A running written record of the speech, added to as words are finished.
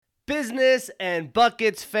Business and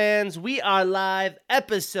Buckets fans, we are live,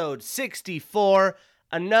 episode 64,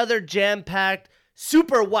 another jam-packed,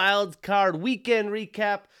 super wild card weekend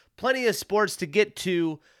recap, plenty of sports to get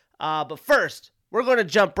to, but first, we're going to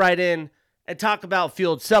jump right in and talk about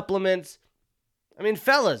Fueled supplements. I mean,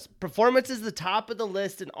 fellas, performance is the top of the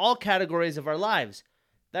list in all categories of our lives.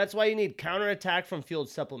 That's why you need Counterattack from Fueled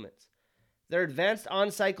supplements. Their advanced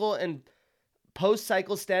on-cycle and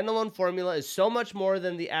post-cycle standalone formula is so much more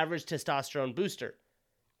than the average testosterone booster.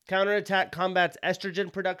 Counterattack combats estrogen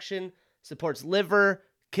production, supports liver,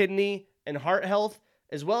 kidney, and heart health,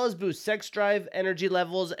 as well as boosts sex drive, energy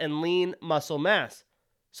levels, and lean muscle mass.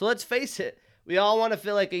 So let's face it, we all want to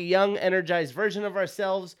feel like a young, energized version of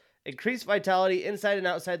ourselves, increase vitality inside and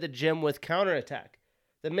outside the gym with Counterattack.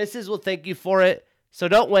 The missus will thank you for it. So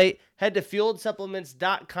don't wait, head to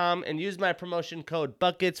fueledsupplements.com and use my promotion code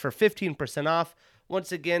BUCKETS for 15% off.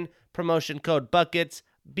 Once again, promotion code BUCKETS,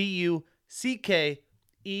 BUCKETS.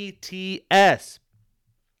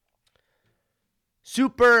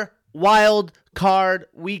 Super wild card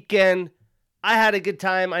weekend. I had a good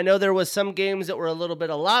time. I know there was some games that were a little bit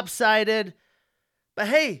lopsided, but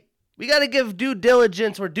hey, we got to give due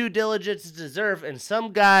diligence where due diligence is deserved, and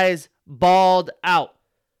some guys balled out.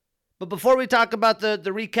 But before we talk about the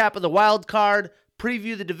recap of the wild card,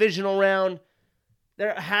 preview the divisional round,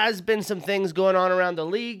 there has been some things going on around the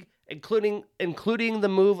league, including the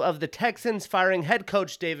move of the Texans firing head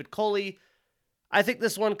coach David Culley. I think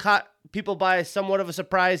this one caught people by somewhat of a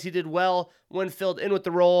surprise. He did well when filled in with the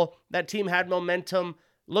role. That team had momentum,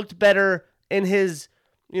 looked better in his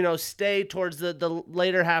stay towards the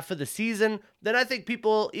later half of the season than I think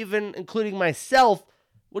people, even including myself,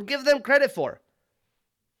 would give them credit for.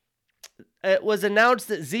 It was announced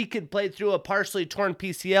that Zeke had played through a partially torn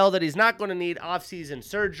PCL, that he's not going to need off-season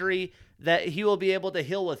surgery, that he will be able to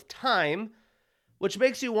heal with time, which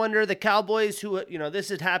makes you wonder, the Cowboys, who, this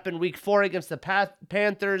had happened week 4 against the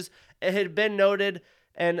Panthers, it had been noted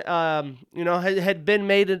and, had been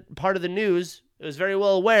made a part of the news. It was very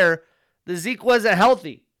well aware that Zeke wasn't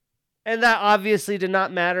healthy, and that obviously did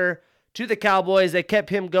not matter to the Cowboys. They kept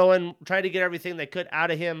him going, tried to get everything they could out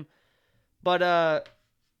of him, but,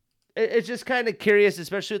 it's just kind of curious,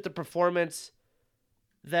 especially with the performance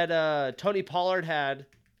that Tony Pollard had,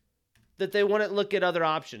 that they wouldn't look at other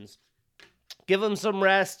options. Give him some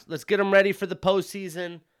rest. Let's get him ready for the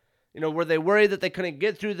postseason. Were they worried that they couldn't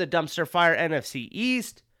get through the dumpster fire NFC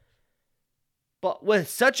East? But with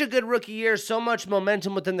such a good rookie year, so much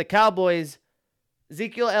momentum within the Cowboys,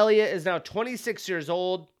 Ezekiel Elliott is now 26 years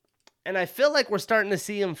old, and I feel like we're starting to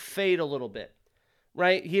see him fade a little bit.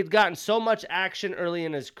 Right? He had gotten so much action early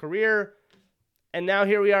in his career, and now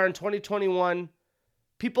here we are in 2021.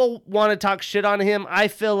 People want to talk shit on him. I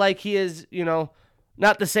feel like he is,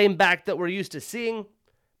 not the same back that we're used to seeing.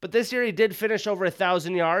 But this year he did finish over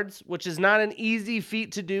 1,000 yards, which is not an easy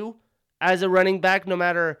feat to do as a running back, no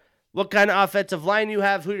matter what kind of offensive line you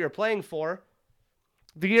have, who you're playing for.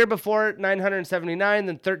 The year before, 979,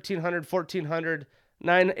 then 1,300, 1,400,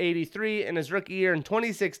 983 in his rookie year in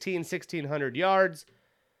 2016, 1,600 yards.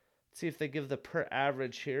 Let's see if they give the per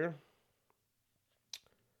average here.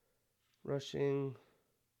 Rushing.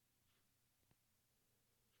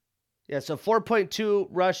 Yeah, so 4.2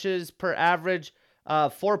 rushes per average,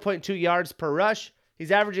 4.2 yards per rush.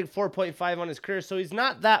 He's averaging 4.5 on his career, so he's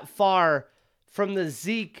not that far from the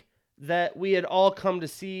Zeke that we had all come to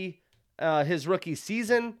see his rookie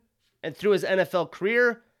season and through his NFL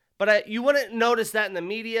career. But you wouldn't notice that in the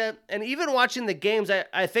media. And even watching the games,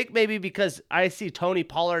 I think maybe because I see Tony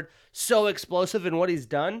Pollard so explosive in what he's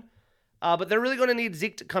done. But they're really going to need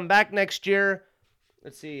Zeke to come back next year.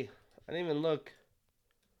 Let's see. I didn't even look.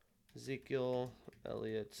 Ezekiel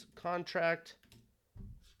Elliott's contract.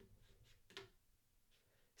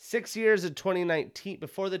 6 years in 2019,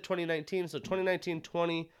 before the 2019. So 2019,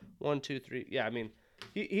 20, 1, 2, 3. Yeah, I mean,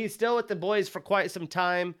 he's still with the boys for quite some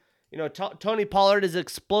time. Tony Pollard is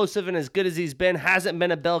explosive and as good as he's been, hasn't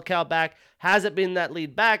been a bell cow back, hasn't been that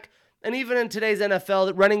lead back. And even in today's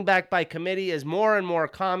NFL, running back by committee is more and more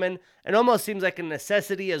common and almost seems like a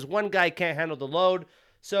necessity as one guy can't handle the load.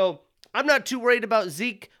 So I'm not too worried about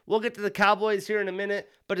Zeke. We'll get to the Cowboys here in a minute,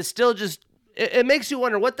 but it's still just, it makes you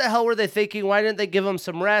wonder, what the hell were they thinking? Why didn't they give him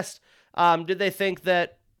some rest? Did they think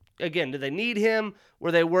that, again, did they need him?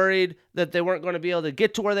 Were they worried that they weren't going to be able to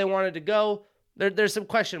get to where they wanted to go? There's some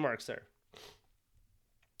question marks there.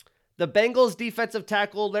 The Bengals defensive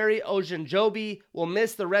tackle Larry Ogunjobi will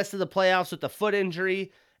miss the rest of the playoffs with a foot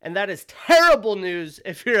injury, and that is terrible news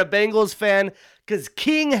if you're a Bengals fan, because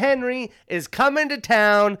King Henry is coming to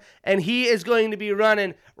town, and he is going to be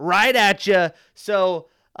running right at you. So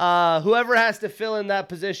whoever has to fill in that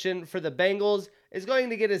position for the Bengals is going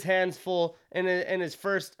to get his hands full in his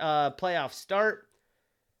first playoff start.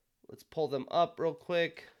 Let's pull them up real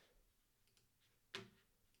quick.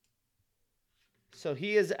 So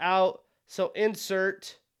he is out. So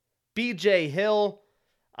insert BJ Hill.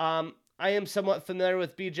 I am somewhat familiar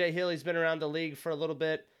with BJ Hill. He's been around the league for a little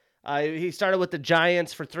bit. He started with the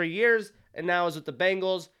Giants for 3 years and now is with the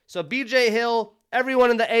Bengals. So BJ Hill,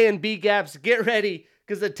 everyone in the A and B gaps, get ready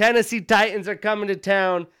because the Tennessee Titans are coming to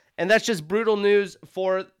town. And that's just brutal news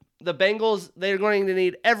for the Bengals. They're going to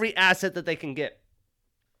need every asset that they can get.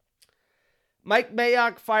 Mike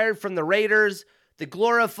Mayock fired from the Raiders. The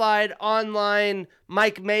glorified online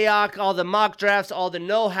Mike Mayock, all the mock drafts, all the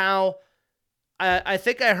know-how. I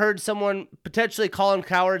think I heard someone, potentially Colin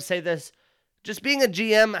Cowherd, say this. Just being a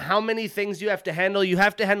GM, how many things you have to handle. You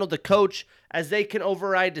have to handle the coach as they can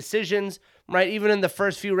override decisions, right? Even in the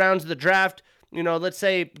first few rounds of the draft, let's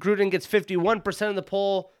say Gruden gets 51% of the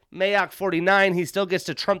poll, Mayock 49, he still gets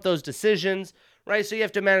to trump those decisions, right? So you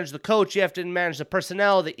have to manage the coach, you have to manage the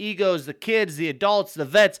personnel, the egos, the kids, the adults, the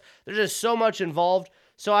vets. There's just so much involved.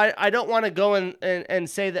 So I don't want to go and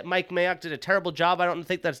say that Mike Mayock did a terrible job. I don't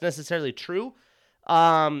think that's necessarily true.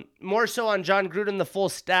 More so on John Gruden, the full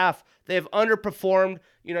staff. They have underperformed.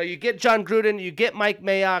 You get John Gruden, you get Mike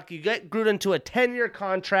Mayock, you get Gruden to a 10-year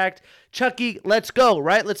contract. Chucky, let's go,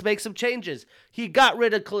 right? Let's make some changes. He got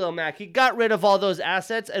rid of Khalil Mack. He got rid of all those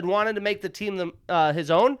assets and wanted to make the team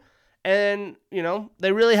his own. And,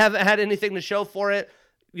 they really haven't had anything to show for it.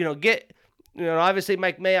 Obviously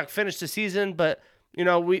Mike Mayock finished the season, but,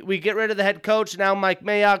 we get rid of the head coach. Now Mike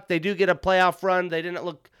Mayock, they do get a playoff run. They didn't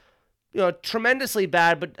look, tremendously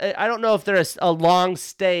bad, but I don't know if they're a long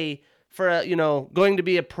stay for, going to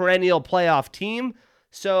be a perennial playoff team.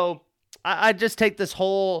 So I just take this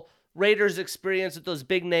whole Raiders experience with those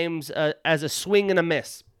big names as a swing and a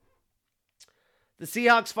miss. The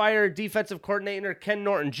Seahawks fired defensive coordinator Ken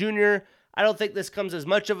Norton Jr. I don't think this comes as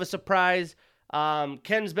much of a surprise.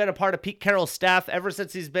 Ken's been a part of Pete Carroll's staff ever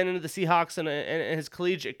since he's been into the Seahawks in his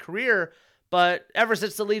collegiate career. But ever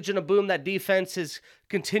since the Legion of Boom, that defense has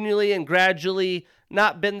continually and gradually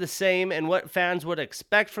not been the same and what fans would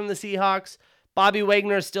expect from the Seahawks. Bobby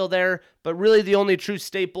Wagner is still there, but really the only true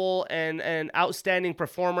staple and outstanding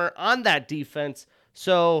performer on that defense.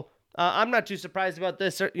 So I'm not too surprised about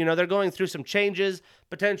this. They're going through some changes,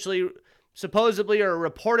 potentially, supposedly or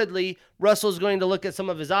reportedly, Russell's going to look at some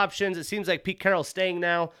of his options. It seems like Pete Carroll's staying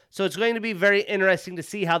now. So it's going to be very interesting to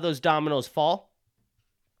see how those dominoes fall.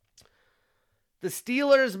 The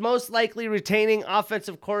Steelers most likely retaining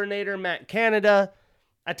offensive coordinator Matt Canada.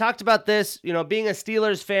 I talked about this, being a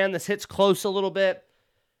Steelers fan, this hits close a little bit.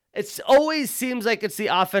 It always seems like it's the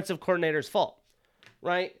offensive coordinator's fault,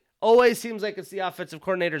 right? Always seems like it's the offensive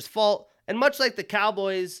coordinator's fault. And much like the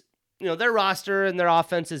Cowboys, their roster and their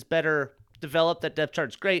offense is better developed. That depth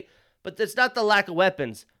chart's great, but it's not the lack of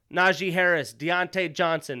weapons. Najee Harris, Deontay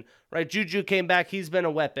Johnson, right? Juju came back. He's been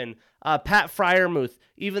a weapon. Pat Freiermuth.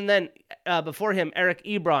 Even then, before him, Eric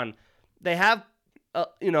Ebron. They have,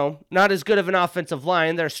 not as good of an offensive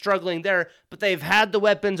line. They're struggling there, but they've had the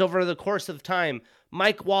weapons over the course of time.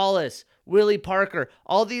 Mike Wallace, Willie Parker,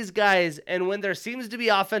 all these guys. And when there seems to be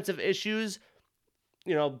offensive issues,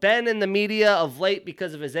 Ben in the media of late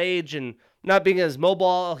because of his age and not being as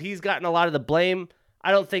mobile, he's gotten a lot of the blame.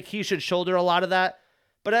 I don't think he should shoulder a lot of that.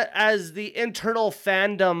 But as the internal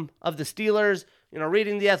fandom of the Steelers,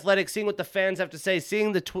 reading The Athletic, seeing what the fans have to say,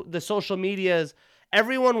 seeing the social medias,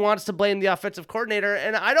 everyone wants to blame the offensive coordinator,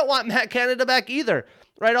 and I don't want Matt Canada back either,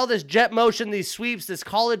 right? All this jet motion, these sweeps, this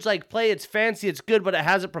college-like play, it's fancy, it's good, but it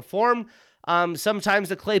hasn't performed. Sometimes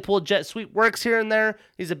the Claypool jet sweep works here and there.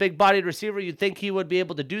 He's a big-bodied receiver. You'd think he would be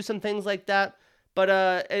able to do some things like that, but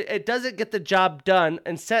it doesn't get the job done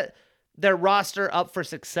and set their roster up for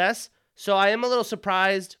success. So I am a little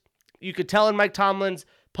surprised. You could tell in Mike Tomlin's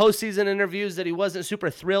postseason interviews that he wasn't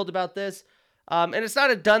super thrilled about this. And it's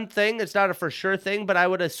not a done thing. It's not a for sure thing, but I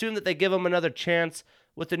would assume that they give him another chance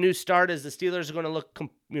with the new start as the Steelers are going to look,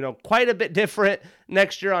 quite a bit different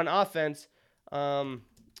next year on offense.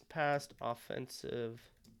 Past offensive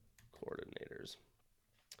coordinators.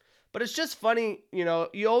 But it's just funny,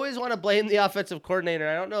 you always want to blame the offensive coordinator.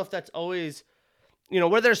 I don't know if that's always,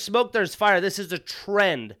 where there's smoke, there's fire. This is a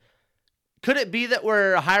trend. Could it be that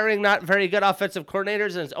we're hiring not very good offensive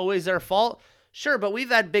coordinators and it's always their fault? Sure, but we've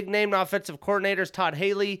had big-name offensive coordinators, Todd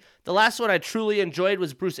Haley. The last one I truly enjoyed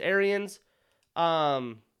was Bruce Arians.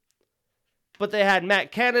 But they had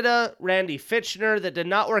Matt Canada, Randy Fitchner, that did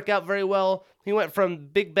not work out very well. He went from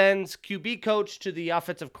Big Ben's QB coach to the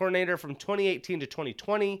offensive coordinator from 2018 to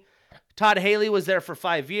 2020. Todd Haley was there for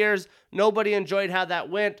 5 years. Nobody enjoyed how that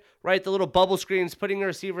went, right? The little bubble screens, putting the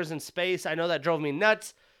receivers in space. I know that drove me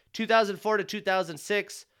nuts. 2004 to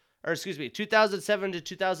 2006, 2007 to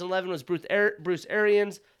 2011 was Bruce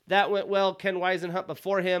Arians. That went well. Ken Weisenhunt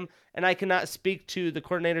before him. And I cannot speak to the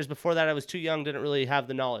coordinators before that. I was too young, didn't really have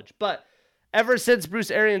the knowledge. But ever since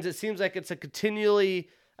Bruce Arians, it seems like it's a continual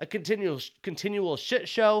shit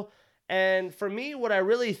show. And for me, what I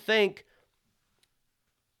really think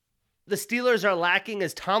the Steelers are lacking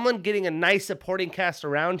is Tomlin getting a nice supporting cast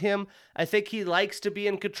around him. I think he likes to be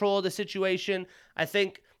in control of the situation. I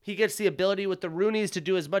think he gets the ability with the Rooneys to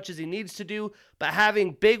do as much as he needs to do, but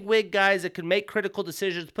having big wig guys that can make critical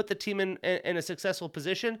decisions, put the team in a successful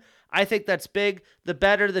position, I think that's big. The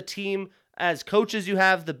better the team as coaches you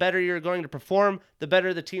have, the better you're going to perform, the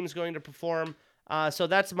better the team's going to perform. So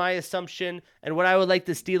that's my assumption and what I would like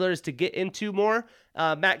the Steelers to get into more.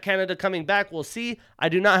 Matt Canada coming back, we'll see. I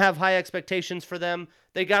do not have high expectations for them.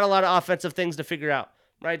 They got a lot of offensive things to figure out,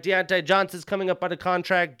 right? Deontay Johnson's coming up on a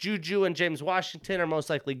contract. Juju and James Washington are most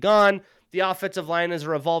likely gone. The offensive line is a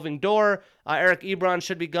revolving door. Eric Ebron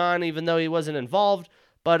should be gone, even though he wasn't involved.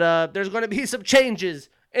 But there's going to be some changes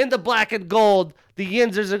in the black and gold. The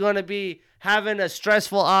Yinzers are going to be having a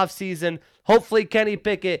stressful offseason. Hopefully Kenny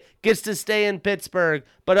Pickett gets to stay in Pittsburgh.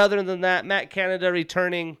 But other than that, Matt Canada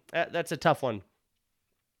returning, that's a tough one.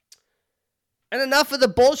 And enough of the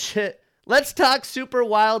bullshit. Let's talk Super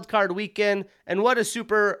Wildcard Weekend and what a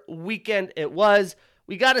super weekend it was.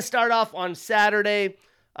 We got to start off on Saturday.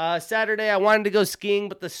 Saturday, I wanted to go skiing,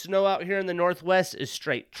 but the snow out here in the Northwest is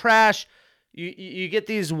straight trash. You get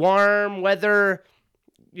these warm weather,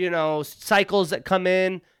 cycles that come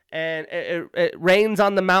in, and it rains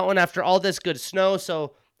on the mountain after all this good snow.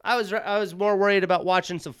 So I was more worried about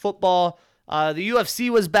watching some football. The UFC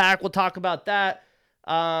was back. We'll talk about that.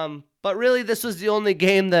 But really, this was the only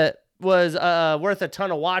game that was worth a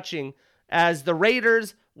ton of watching, as the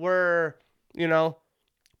Raiders were,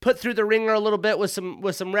 put through the ringer a little bit with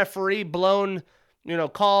some referee blown,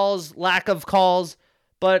 calls, lack of calls.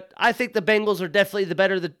 But I think the Bengals are definitely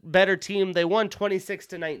the better team. They won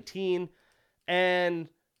 26-19, and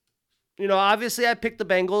obviously I picked the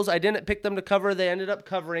Bengals. I didn't pick them to cover. They ended up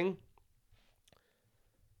covering.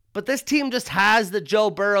 But this team just has the Joe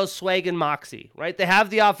Burrow swag and moxie, right? They have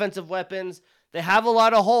the offensive weapons. They have a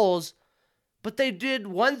lot of holes. But they did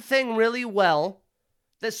one thing really well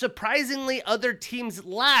that surprisingly other teams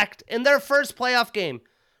lacked in their first playoff game,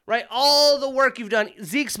 right? All the work you've done.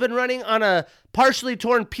 Zeke's been running on a partially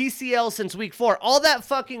torn PCL since week 4. All that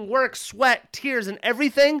fucking work, sweat, tears, and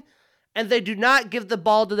everything, and they do not give the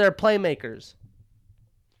ball to their playmakers.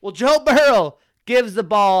 Well, Joe Burrow gives the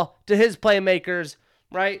ball to his playmakers,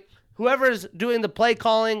 right? Whoever's doing the play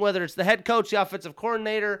calling, whether it's the head coach, the offensive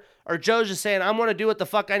coordinator, or Joe's just saying, I'm going to do what the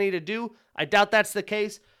fuck I need to do. I doubt that's the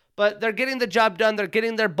case, but they're getting the job done. They're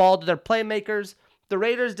getting their ball to their playmakers. The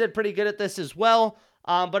Raiders did pretty good at this as well,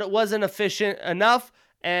 but it wasn't efficient enough,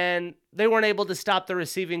 and they weren't able to stop the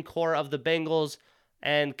receiving core of the Bengals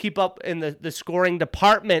and keep up in the scoring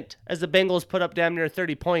department, as the Bengals put up damn near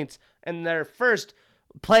 30 points in their first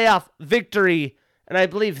playoff victory. And I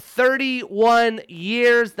believe 31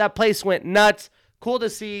 years. That place went nuts. Cool to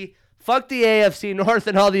see. Fuck the AFC North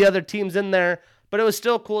and all the other teams in there. But it was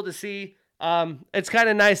still cool to see. It's kind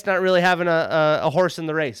of nice not really having a horse in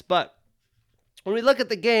the race. But when we look at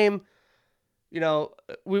the game,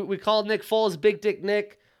 we called Nick Foles Big Dick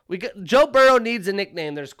Nick. Joe Burrow needs a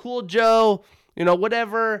nickname. There's Cool Joe,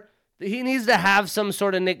 whatever. He needs to have some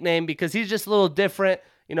sort of nickname because he's just a little different.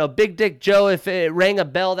 Big Dick Joe, if it rang a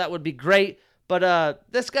bell, that would be great. But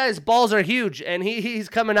this guy's balls are huge, and he's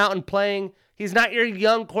coming out and playing. He's not your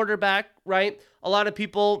young quarterback, right? A lot of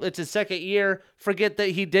people, it's his second year, forget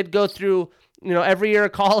that he did go through, every year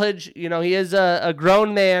of college. He is a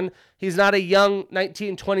grown man. He's not a young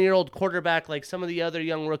 19, 20-year-old quarterback like some of the other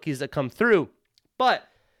young rookies that come through. But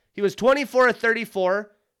he was 24 of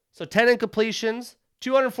 34, so 10 incompletions,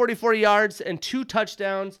 244 yards, and 2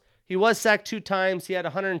 touchdowns. He was sacked 2 times. He had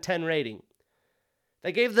 110 rating.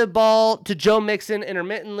 They gave the ball to Joe Mixon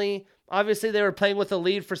intermittently. Obviously, they were playing with a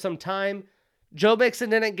lead for some time. Joe Mixon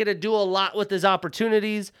didn't get to do a lot with his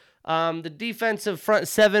opportunities. The defensive front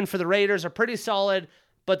 7 for the Raiders are pretty solid,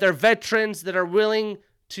 but they're veterans that are willing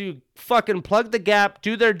to fucking plug the gap,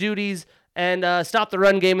 do their duties, and stop the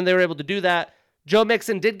run game, and they were able to do that. Joe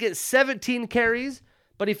Mixon did get 17 carries,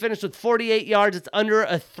 but he finished with 48 yards. It's under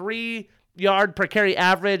a 3-yard per carry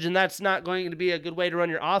average, and that's not going to be a good way to run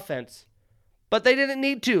your offense. But they didn't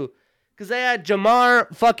need to, because they had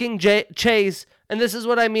Jamar fucking Chase And this is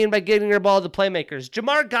what I mean by getting your ball to the playmakers.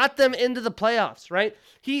 Ja'Marr got them into the playoffs, right?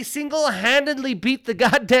 He single-handedly beat the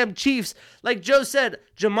goddamn Chiefs. Like Joe said,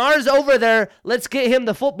 Ja'Marr's over there. Let's get him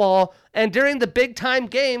the football. And during the big-time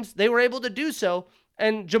games, they were able to do so.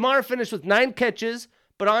 And Ja'Marr finished with 9 catches,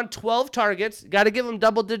 but on 12 targets. Got to give him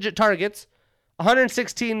double-digit targets.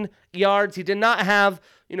 116 yards. He did not have,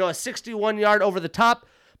 a 61-yard over the top.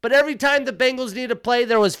 But every time the Bengals needed to play,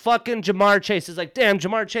 there was fucking Ja'Marr Chase. It's like, damn,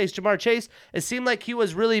 Ja'Marr Chase. It seemed like he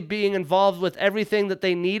was really being involved with everything that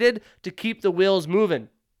they needed to keep the wheels moving.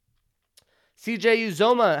 CJ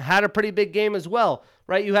Uzomah had a pretty big game as well,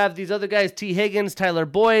 right? You have these other guys, T. Higgins, Tyler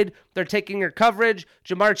Boyd. They're taking your coverage.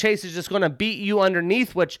 Ja'Marr Chase is just going to beat you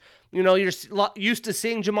underneath, which, you're used to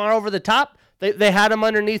seeing Ja'Marr over the top. They had him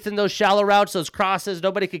underneath in those shallow routes, those crosses.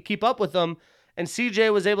 Nobody could keep up with them. And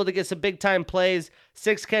CJ was able to get some big-time plays,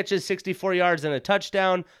 6 catches, 64 yards, and a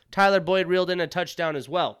touchdown. Tyler Boyd reeled in a touchdown as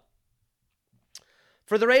well.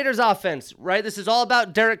 For the Raiders offense, right, this is all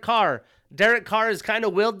about Derek Carr. Derek Carr has kind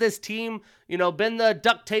of willed this team, been the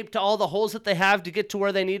duct tape to all the holes that they have to get to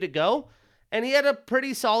where they need to go. And he had a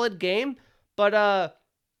pretty solid game. But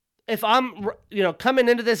if I'm, coming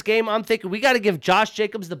into this game, I'm thinking we got to give Josh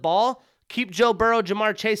Jacobs the ball, keep Joe Burrow,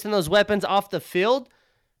 Ja'Marr Chase, and those weapons off the field.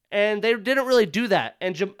 And they didn't really do that.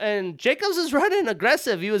 And Jacobs was running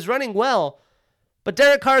aggressive. He was running well. But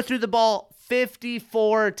Derek Carr threw the ball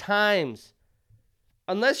 54 times.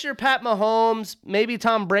 Unless you're Pat Mahomes, maybe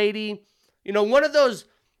Tom Brady, one of those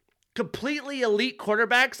completely elite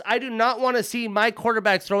quarterbacks, I do not want to see my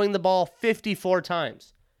quarterback throwing the ball 54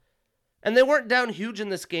 times. And they weren't down huge in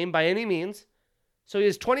this game by any means. So he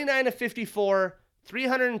was 29 of 54,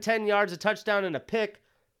 310 yards, a touchdown, and a pick.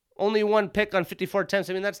 Only 1 pick on 54 attempts.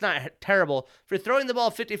 I mean, that's not terrible. For throwing the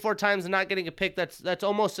ball 54 times and not getting a pick, that's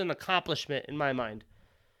almost an accomplishment in my mind.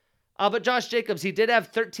 But Josh Jacobs, he did have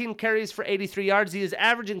 13 carries for 83 yards. He is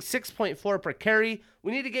averaging 6.4 per carry.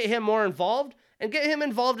 We need to get him more involved and get him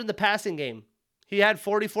involved in the passing game. He had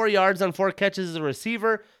 44 yards on 4 catches as a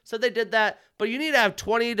receiver, so they did that. But you need to have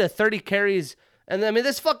 20 to 30 carries. And,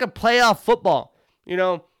 this fucking playoff football,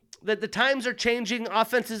 The times are changing.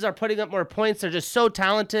 Offenses are putting up more points. They're just so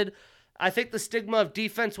talented. I think the stigma of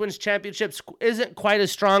defense wins championships isn't quite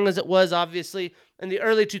as strong as it was, obviously, in the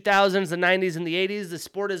early 2000s, the 90s, and the 80s. The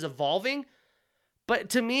sport is evolving.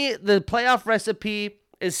 But to me, the playoff recipe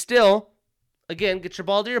is still, again, get your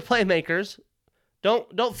ball to your playmakers.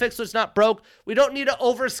 Don't fix what's not broke. We don't need to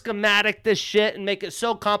over-schematic this shit and make it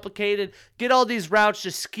so complicated. Get all these routes,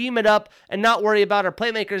 just scheme it up, and not worry about our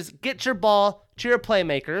playmakers. Get your ball to your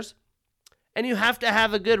playmakers, and you have to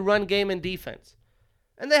have a good run game and defense.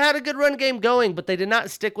 And they had a good run game going, but they did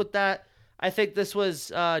not stick with that. I think this was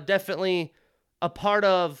definitely a part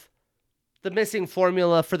of the missing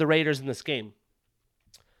formula for the Raiders in this game.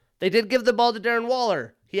 They did give the ball to Darren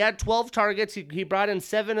Waller. He had 12 targets. He brought in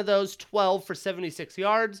 7 of those, 12 for 76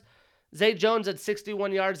 yards. Zay Jones had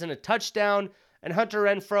 61 yards and a touchdown. And Hunter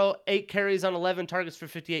Renfrow, 8 carries on 11 targets for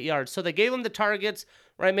 58 yards. So they gave him the targets,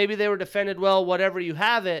 right? Maybe they were defended well, whatever, you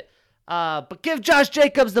have it. But give Josh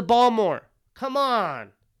Jacobs the ball more. Come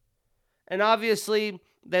on. And obviously,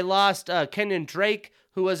 they lost Kenyon Drake,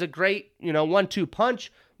 who was a great, 1-2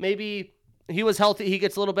 punch. Maybe he was healthy. He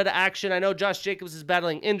gets a little bit of action. I know Josh Jacobs is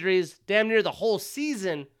battling injuries damn near the whole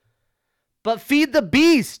season. But feed the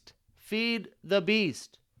beast. Feed the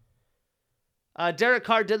beast. Derek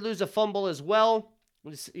Carr did lose a fumble as well.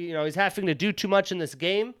 He's having to do too much in this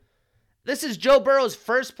game. This is Joe Burrow's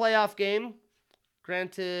first playoff game.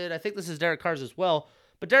 Granted, I think this is Derek Carr's as well.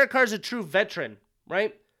 But Derek Carr's a true veteran,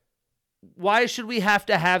 right? Why should we have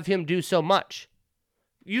to have him do so much?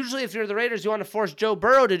 Usually, if you're the Raiders, you want to force Joe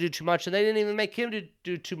Burrow to do too much, and they didn't even make him to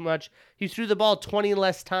do too much. He threw the ball 20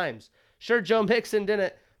 less times. Sure, Joe Mixon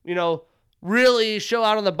didn't, really show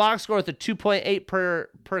out on the box score with a 2.8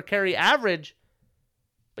 per carry average,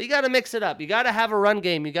 but you got to mix it up. You got to have a run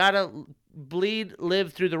game. You got to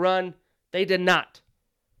live through the run. They did not.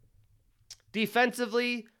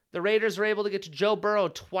 Defensively, the Raiders were able to get to Joe Burrow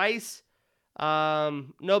twice.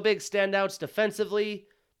 No big standouts defensively.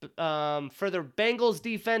 For the Bengals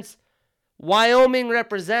defense, Wyoming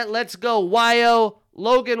represent. Let's go, Wyo.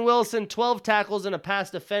 Logan Wilson, 12 tackles and a pass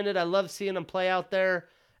defended. I love seeing him play out there.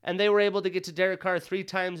 And they were able to get to Derek Carr 3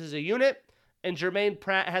 times as a unit. And Jermaine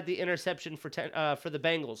Pratt had the interception for the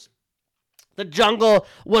Bengals. The jungle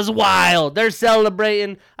was wild. They're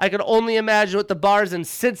celebrating. I can only imagine what the bars in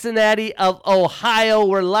Cincinnati of Ohio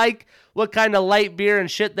were like, what kind of light beer and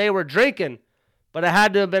shit they were drinking. But it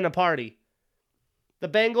had to have been a party. The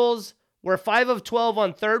Bengals were 5 of 12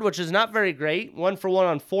 on third, which is not very great. 1 for 1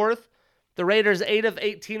 on fourth. The Raiders 8 of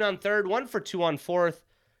 18 on third, 1 for 2 on fourth.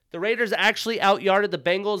 The Raiders actually out-yarded the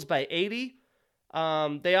Bengals by 80.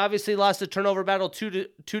 They obviously lost the turnover battle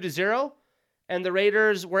 2-0, and the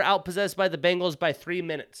Raiders were outpossessed by the Bengals by 3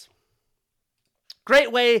 minutes.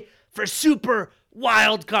 Great way for Super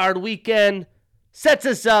Wild Card Weekend. Sets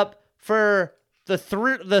us up for the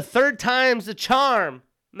third time's the charm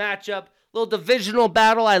matchup. Little divisional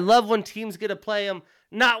battle. I love when teams get to play them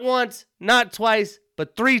not once, not twice,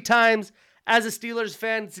 but 3 times. As a Steelers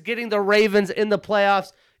fan, it's getting the Ravens in the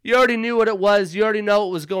playoffs. You already knew what it was. You already know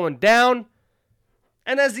what was going down.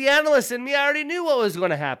 And as the analyst in me, I already knew what was going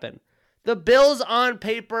to happen. The Bills on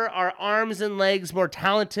paper are arms and legs more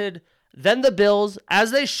talented than the Bills,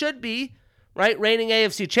 as they should be, right? Reigning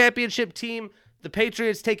AFC Championship team. The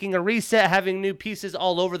Patriots taking a reset, having new pieces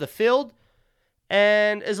all over the field.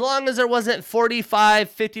 And as long as there wasn't 45,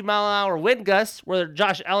 50-mile-an-hour wind gusts where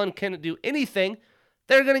Josh Allen couldn't do anything,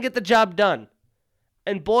 they're going to get the job done.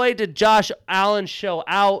 And boy, did Josh Allen show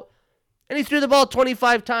out. And he threw the ball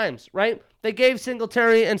 25 times, right? They gave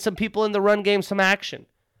Singletary and some people in the run game some action.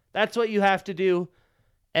 That's what you have to do.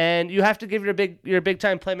 And you have to give your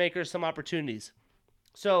big-time playmakers some opportunities.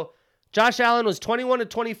 So Josh Allen was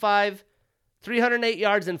 21-25, 308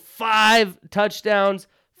 yards and 5 touchdowns,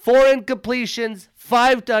 4 incompletions,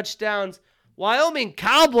 5 touchdowns. Wyoming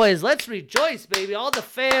Cowboys, let's rejoice, baby. All the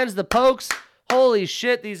fans, the pokes, holy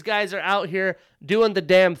shit, these guys are out here doing the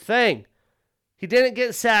damn thing. He didn't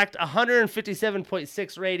get sacked,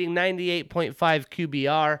 157.6 rating, 98.5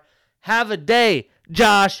 QBR. Have a day,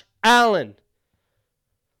 Josh Allen.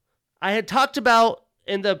 I had talked about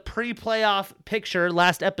in the pre-playoff picture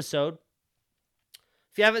last episode.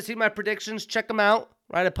 If you haven't seen my predictions, check them out.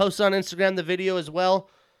 Right, I posted on Instagram the video as well.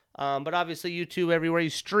 But obviously YouTube, everywhere you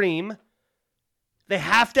stream. They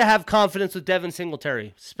have to have confidence with Devin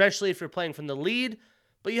Singletary, especially if you're playing from the lead.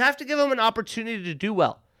 But you have to give him an opportunity to do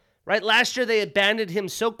well. Right? Last year, they abandoned him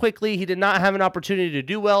so quickly, he did not have an opportunity to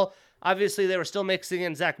do well. Obviously, they were still mixing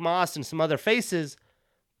in Zach Moss and some other faces.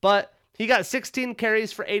 But he got 16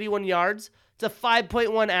 carries for 81 yards. It's a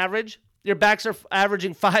 5.1 average. Your backs are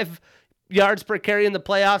averaging 5 yards per carry in the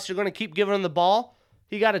playoffs. You're going to keep giving him the ball.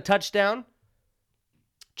 He got a touchdown.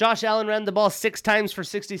 Josh Allen ran the ball 6 times for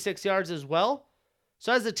 66 yards as well.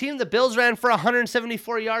 So as a team, the Bills ran for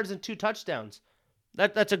 174 yards and 2 touchdowns.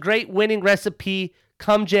 That's a great winning recipe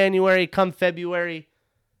come January, come February.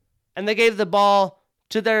 And they gave the ball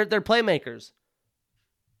to their playmakers.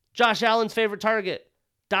 Josh Allen's favorite target,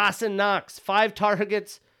 Dawson Knox, 5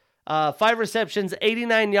 targets, 5 receptions,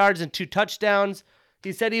 89 yards and 2 touchdowns.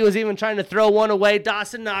 He said he was even trying to throw one away.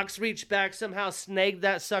 Dawson Knox reached back, somehow snagged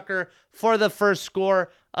that sucker for the first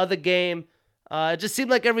score of the game. It just seemed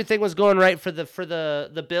like everything was going right for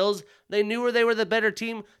the Bills. They knew where they were the better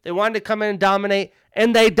team. They wanted to come in and dominate,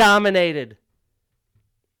 and they dominated.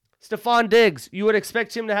 Stephon Diggs, you would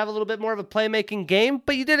expect him to have a little bit more of a playmaking game,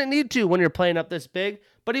 but you didn't need to when you're playing up this big.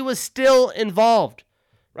 But he was still involved,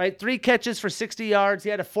 right? 3 catches for 60 yards.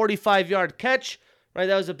 He had a 45-yard catch, right?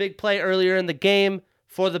 That was a big play earlier in the game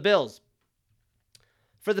for the Bills.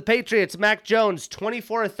 For the Patriots, Mac Jones,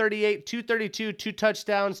 24-38, 232, 2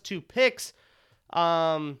 touchdowns, 2 picks.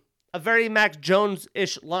 A very Mac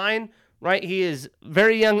Jones-ish line, right? He is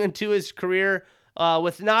very young into his career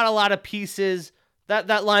with not a lot of pieces.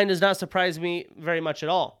 That line does not surprise me very much at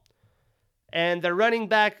all. And their running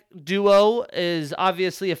back duo is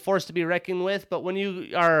obviously a force to be reckoned with, but when you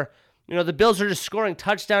are, the Bills are just scoring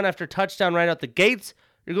touchdown after touchdown right out the gates,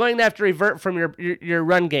 you're going to have to revert from your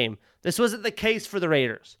run game. This wasn't the case for the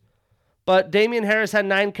Raiders. But Damian Harris had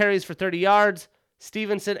 9 carries for 30 yards.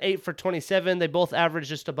 Stevenson, 8 for 27. They both averaged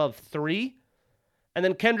just above 3. And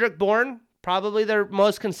then Kendrick Bourne, probably their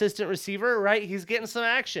most consistent receiver, right? He's getting some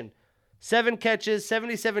action. 7 catches,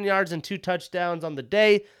 77 yards, and 2 touchdowns on the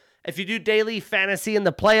day. If you do daily fantasy in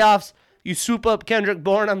the playoffs, you swoop up Kendrick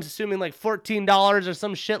Bourne, I'm assuming like $14 or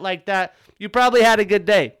some shit like that. You probably had a good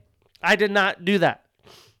day. I did not do that.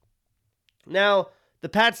 Now, the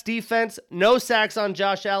Pats defense, no sacks on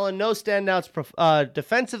Josh Allen, no standouts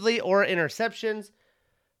defensively or interceptions.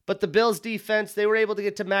 But the Bills defense, they were able to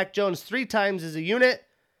get to Mac Jones 3 times as a unit.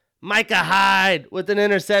 Micah Hyde with an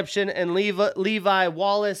interception and Levi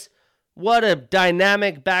Wallace. What a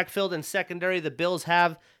dynamic backfield and secondary the Bills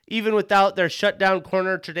have, even without their shutdown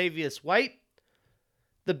corner, Tre'Davious White.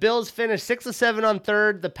 The Bills finished 6-7 on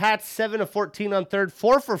third. The Pats 7-14 on third,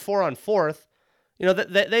 4-for-4 on fourth.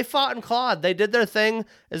 They fought and clawed. They did their thing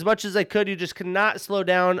as much as they could. You just cannot slow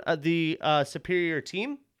down the superior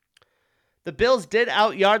team. The Bills did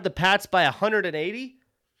out-yard the Pats by 180.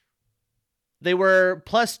 They were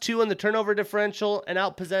 +2 in the turnover differential and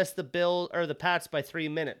outpossessed the Pats by 3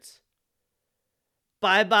 minutes.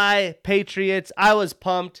 Bye-bye, Patriots. I was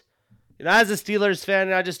pumped. As a Steelers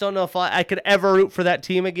fan, I just don't know if I could ever root for that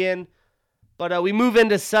team again. But we move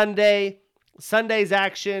into Sunday. Sunday's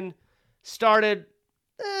action started,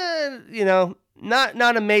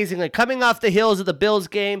 not amazingly. Coming off the heels of the Bills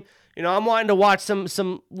game, I'm wanting to watch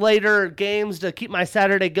some later games to keep my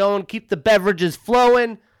Saturday going, keep the beverages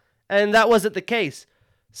flowing, and that wasn't the case.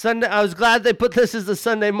 Sunday, I was glad they put this as the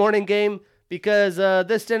Sunday morning game because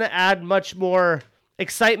this didn't add much more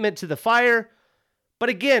excitement to the fire. But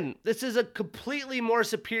again, this is a completely more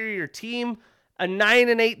superior team. A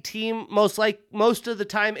 9-8 team, most of the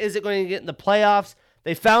time, isn't going to get in the playoffs.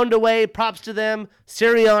 They found a way. Props to them.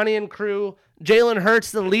 Sirianni and crew. Jalen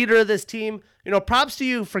Hurts, the leader of this team. Props to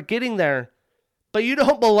you for getting there. But you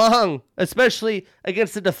don't belong, especially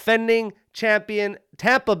against the defending champion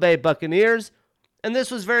Tampa Bay Buccaneers. And this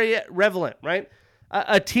was very relevant, right?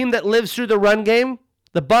 A team that lives through the run game.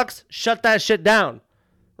 The Bucs shut that shit down,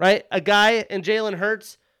 right? A guy in Jalen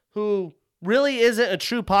Hurts who really isn't a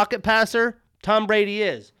true pocket passer. Tom Brady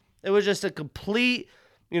is. It was just a complete,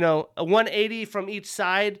 a 180 from each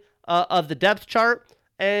side of the depth chart.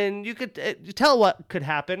 And you could tell what could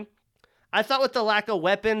happen. I thought with the lack of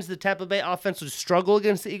weapons, the Tampa Bay offense would struggle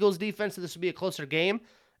against the Eagles defense, and this would be a closer game.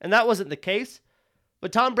 And that wasn't the case.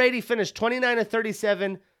 But Tom Brady finished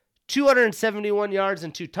 29-37, 271 yards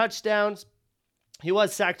and 2 touchdowns. He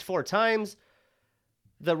was sacked 4 times.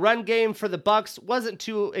 The run game for the Bucs wasn't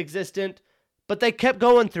too existent, but they kept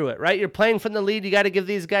going through it, right? You're playing from the lead. You got to give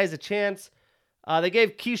these guys a chance. They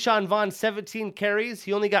gave Keyshawn Vaughn 17 carries.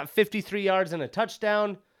 He only got 53 yards and a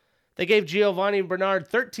touchdown. They gave Giovanni Bernard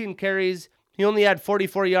 13 carries. He only had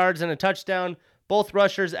 44 yards and a touchdown. Both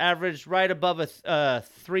rushers averaged right above a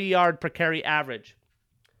 3-yard per carry average.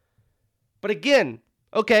 But again,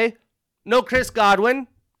 okay, no Chris Godwin,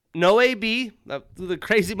 no AB, the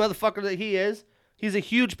crazy motherfucker that he is. He's a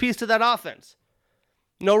huge piece to that offense.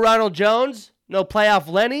 No Ronald Jones, no playoff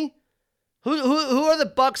Lenny. Who are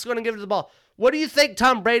the Bucs going to give to the ball? What do you think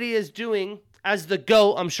Tom Brady is doing as the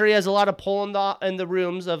GOAT? I'm sure he has a lot of pull in the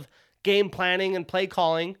rooms of game planning and play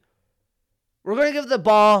calling. We're going to give the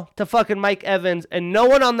ball to fucking Mike Evans, and no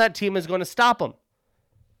one on that team is going to stop him.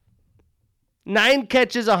 9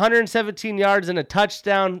 catches, 117 yards, and a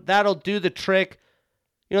touchdown. That'll do the trick.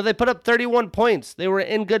 They put up 31 points. They were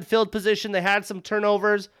in good field position. They had some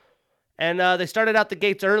turnovers, and they started out the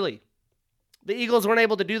gates early. The Eagles weren't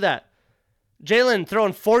able to do that. Jalen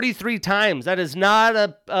throwing 43 times. That is not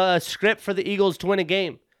a script for the Eagles to win a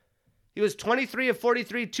game. He was 23 of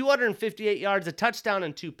 43, 258 yards, a touchdown,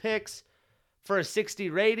 and 2 picks for a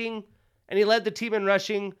 60 rating. And he led the team in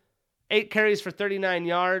rushing, 8 carries for 39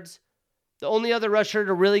 yards. The only other rusher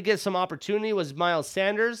to really get some opportunity was Miles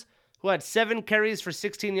Sanders, who had 7 carries for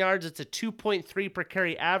 16 yards. It's a 2.3 per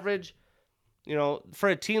carry average. For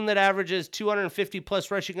a team that averages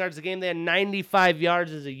 250-plus rushing yards a game, they had 95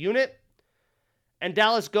 yards as a unit. And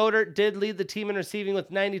Dallas Goedert did lead the team in receiving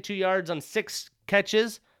with 92 yards on 6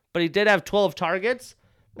 catches, but he did have 12 targets.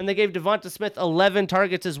 And they gave Devonta Smith 11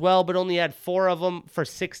 targets as well, but only had 4 of them for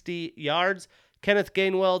 60 yards. Kenneth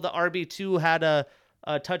Gainwell, the RB2, had a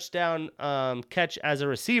touchdown catch as a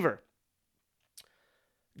receiver.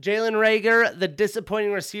 Jalen Reagor, the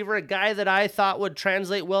disappointing receiver, a guy that I thought would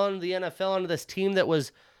translate well into the NFL, into this team that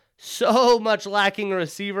was so much lacking a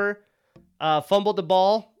receiver, fumbled the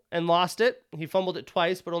ball and lost it. He fumbled it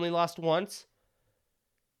twice, but only lost once.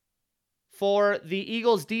 For the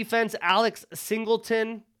Eagles defense, Alex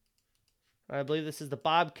Singleton, I believe this is the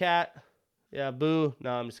Bobcat. Yeah, boo.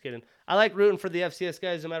 No, I'm just kidding. I like rooting for the FCS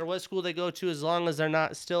guys no matter what school they go to, as long as they're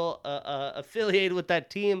not still affiliated with that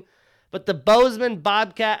team. But the Bozeman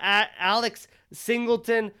Bobcat, Alex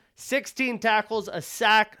Singleton, 16 tackles, a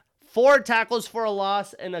sack, 4 tackles for a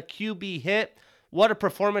loss, and a QB hit. What a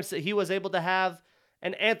performance that he was able to have.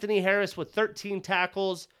 And Anthony Harris with 13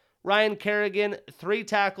 tackles. Ryan Kerrigan, 3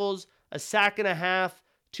 tackles, a sack and a half,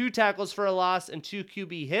 2 tackles for a loss, and 2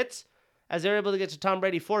 QB hits, as they're able to get to Tom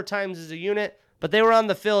Brady 4 times as a unit. But they were on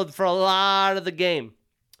the field for a lot of the game.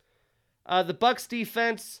 The Bucs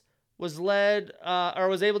defense was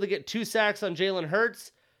was able to get 2 sacks on Jalen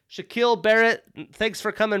Hurts. Shaquille Barrett, thanks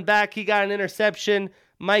for coming back. He got an interception.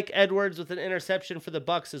 Mike Edwards with an interception for the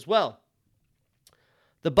Bucs as well.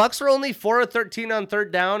 The Bucs were only 4 of 13 on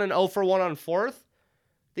third down and 0 for 1 on fourth.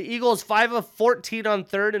 The Eagles 5 of 14 on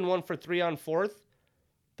third and 1 for 3 on fourth.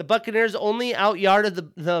 The Buccaneers only out-yarded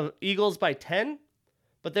the Eagles by 10,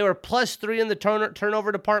 but they were plus 3 in the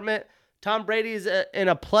turnover department. Tom Brady's in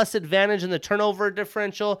a plus advantage in the turnover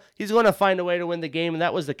differential. He's going to find a way to win the game, and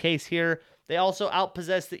that was the case here. They also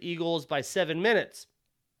outpossessed the Eagles by 7 minutes.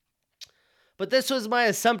 But this was my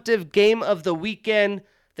assumptive game of the weekend.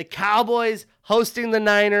 The Cowboys hosting the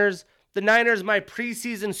Niners. The Niners, my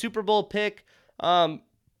preseason Super Bowl pick. A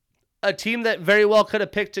team that very well could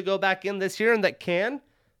have picked to go back in this year and that can.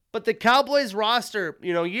 But the Cowboys roster,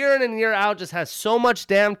 year in and year out just has so much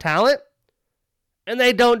damn talent. And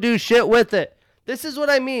they don't do shit with it. This is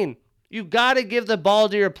what I mean. You got to give the ball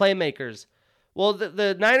to your playmakers. Well,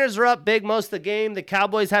 the Niners were up big most of the game. The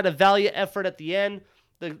Cowboys had a valiant effort at the end.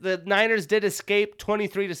 The Niners did escape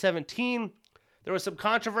 23-17. There was some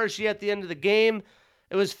controversy at the end of the game.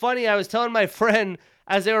 It was funny. I was telling my friend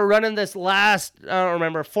as they were running this last,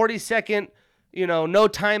 40-second, no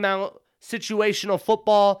timeout, situational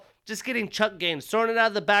football, just getting chuck gains, throwing it out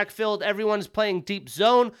of the backfield. Everyone's playing deep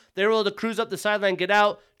zone. They were able to cruise up the sideline, get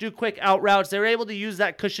out, do quick out routes. They were able to use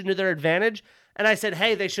that cushion to their advantage. And I said,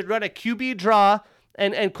 hey, they should run a QB draw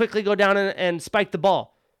and quickly go down and spike the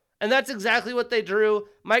ball. And that's exactly what they drew.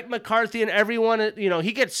 Mike McCarthy and everyone,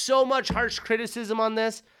 he gets so much harsh criticism on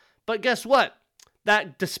this. But guess what?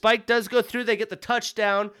 The spike does go through. They get the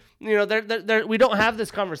touchdown. We don't have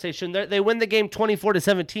this conversation. They win the game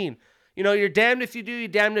 24-17. You're damned if you do, you're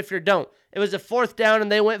damned if you don't. It was a 4th down,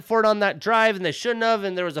 and they went for it on that drive, and they shouldn't have,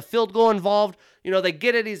 and there was a field goal involved. They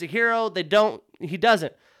get it. He's a hero. They don't. He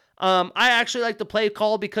doesn't. I actually like the play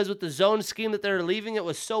call because with the zone scheme that they're leaving, it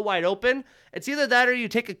was so wide open. It's either that or you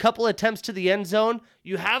take a couple attempts to the end zone.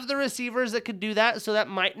 You have the receivers that could do that, so that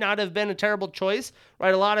might not have been a terrible choice,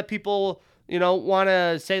 right? A lot of people, want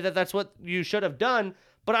to say that that's what you should have done.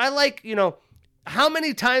 But I like, how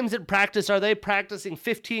many times in practice are they practicing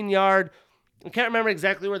 15-yard? I can't remember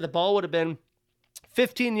exactly where the ball would have been.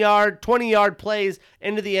 15-yard, 20-yard plays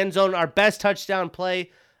into the end zone, our best touchdown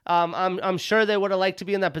play. I'm sure they would have liked to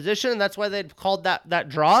be in that position, and that's why they called that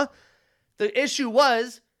draw. The issue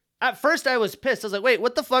was, at first I was pissed. I was like, wait,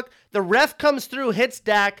 what the fuck? The ref comes through, hits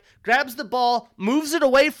Dak, grabs the ball, moves it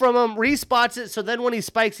away from him, respots it, so then when he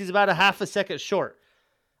spikes, he's about a half a second short.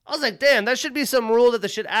 I was like, damn, that should be some rule that they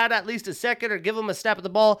should add at least a second or give him a snap at the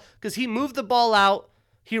ball because he moved the ball out.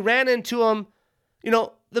 He ran into him.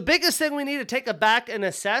 The biggest thing we need to take back and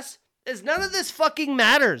assess is none of this fucking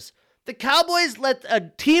matters. The Cowboys let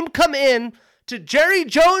a team come in to Jerry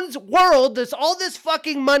Jones' world, there's all this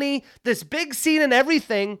fucking money, this big scene and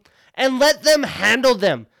everything, and let them handle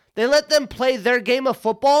them. They let them play their game of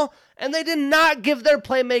football, and they did not give their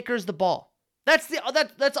playmakers the ball. That's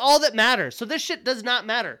all that matters. So this shit does not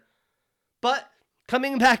matter. But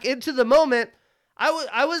coming back into the moment,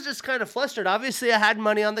 I was just kind of flustered. Obviously, I had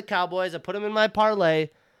money on the Cowboys. I put them in my parlay.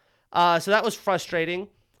 So that was frustrating.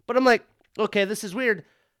 But I'm like, okay, this is weird.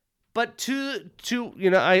 But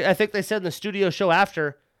I think they said in the studio show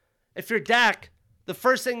after, if you're Dak, the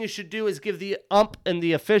first thing you should do is give the ump and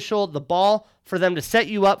the official the ball for them to set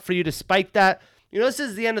you up, for you to spike that. This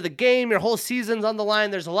is the end of the game. Your whole season's on the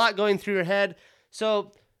line. There's a lot going through your head.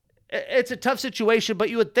 So it's a tough situation, but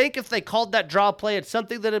you would think if they called that draw play, it's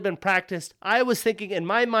something that had been practiced. I was thinking in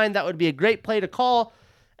my mind that would be a great play to call,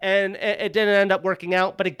 and it didn't end up working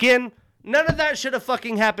out. But again, none of that should have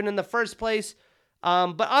fucking happened in the first place.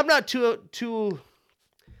 But I'm not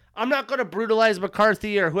I'm not going to brutalize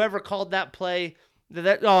McCarthy or whoever called that play.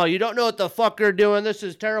 You don't know what the fuck you're doing. This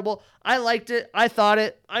is terrible. I liked it. I thought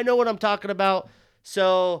it. I know what I'm talking about.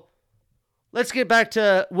 So let's get back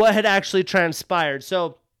to what had actually transpired.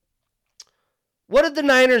 So what did the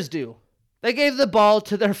Niners do? They gave the ball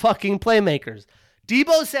to their fucking playmakers.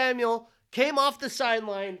 Deebo Samuel came off the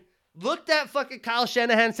sideline, looked at fucking Kyle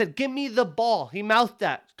Shanahan and said, give me the ball. He mouthed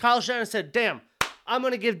that. Kyle Shanahan said, damn, I'm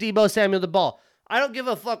going to give Deebo Samuel the ball. I don't give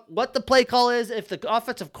a fuck what the play call is. If the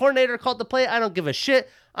offensive coordinator called the play, I don't give a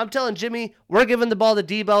shit. I'm telling Jimmy, we're giving the ball to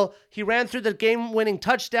Deebo. He ran through the game-winning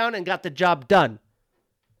touchdown and got the job done.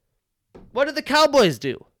 What did the Cowboys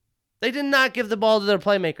do? They did not give the ball to their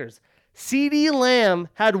playmakers. CeeDee Lamb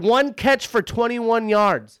had one catch for 21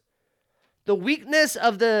 yards. The weakness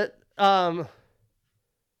of the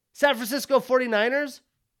San Francisco 49ers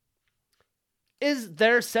is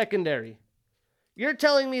their secondary. You're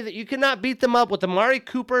telling me that you cannot beat them up with Amari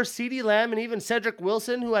Cooper, CeeDee Lamb, and even Cedric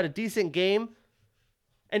Wilson, who had a decent game,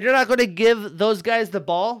 and you're not going to give those guys the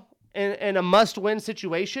ball in a must-win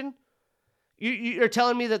situation? You're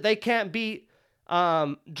telling me that they can't beat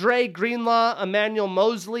Dre Greenlaw, Emmanuel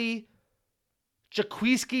Mosley,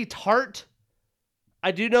 Jaquiski Tart?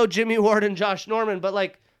 I do know Jimmy Ward and Josh Norman,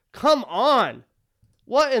 but come on.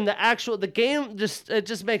 What in the game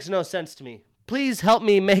just makes no sense to me. Please help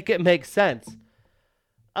me make it make sense.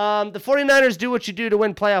 The 49ers do what you do to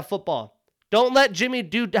win playoff football. Don't let Jimmy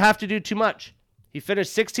have to do too much. He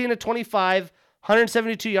finished 16 of 25,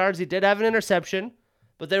 172 yards. He did have an interception,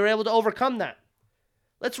 but they were able to overcome that.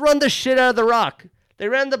 Let's run the shit out of the rock. They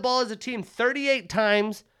ran the ball as a team 38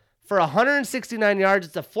 times for 169 yards.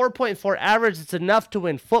 It's a 4.4 average. It's enough to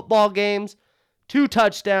win football games. 2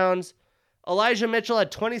 touchdowns. Elijah Mitchell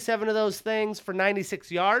had 27 of those things for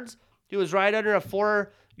 96 yards. He was right under a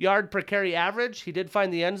 4-yard per carry average. He did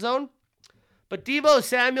find the end zone. But Deebo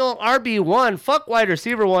Samuel, RB1, fuck wide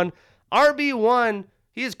receiver 1. RB1,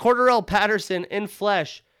 he is Cordarrelle Patterson in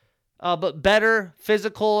flesh, but better,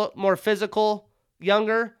 physical, more physical,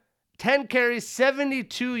 younger. 10 carries,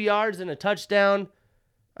 72 yards, and a touchdown.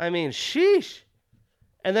 I mean, sheesh.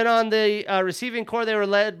 And then on the receiving core, they were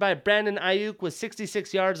led by Brandon Ayuk with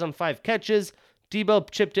 66 yards on 5 catches. Deebo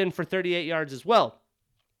chipped in for 38 yards as well.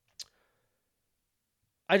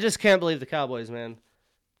 I just can't believe the Cowboys, man.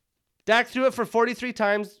 Dak threw it for 43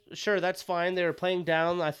 times. Sure, that's fine. They were playing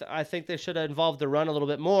down. I think they should have involved the run a little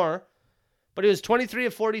bit more. But it was 23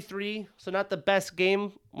 of 43, so not the best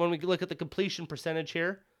game when we look at the completion percentage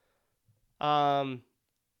here.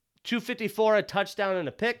 254, a touchdown and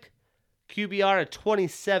a pick. QBR at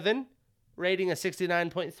 27, rating a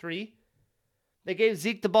 69.3. They gave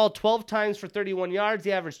Zeke the ball 12 times for 31 yards.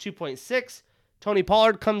 He averaged 2.6. Tony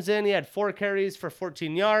Pollard comes in. He had 4 carries for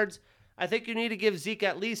 14 yards. I think you need to give Zeke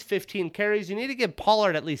at least 15 carries. You need to give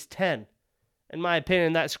Pollard at least 10, in my opinion,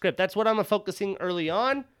 in that script. That's what I'm focusing early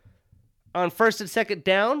on first and second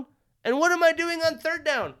down. And what am I doing on third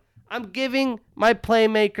down? I'm giving my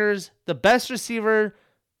playmakers, the best receiving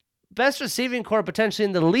core potentially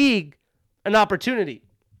in the league, an opportunity.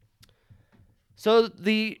 So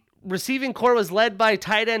the receiving core was led by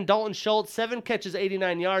tight end Dalton Schultz, 7 catches,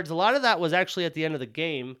 89 yards. A lot of that was actually at the end of the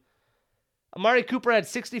game. Amari Cooper had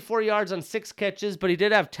 64 yards on 6 catches, but he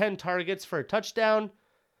did have 10 targets for a touchdown.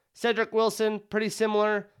 Cedric Wilson, pretty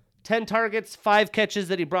similar. 10 targets, 5 catches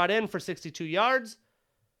that he brought in for 62 yards.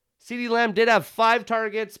 CeeDee Lamb did have 5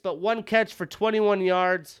 targets, but 1 catch for 21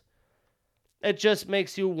 yards. It just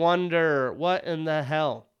makes you wonder, what in the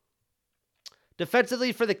hell?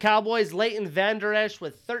 Defensively for the Cowboys, Leighton Vander Esch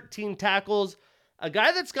with 13 tackles. A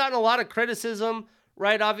guy that's gotten a lot of criticism,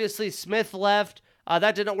 right? Obviously, Smith left.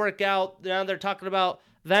 That didn't work out. Now they're talking about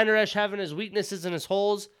Vander Esch having his weaknesses and his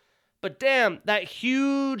holes. But damn, that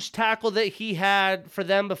huge tackle that he had for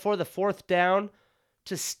them before the 4th down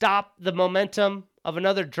to stop the momentum of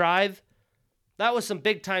another drive, that was some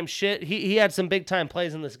big-time shit. He had some big-time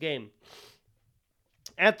plays in this game.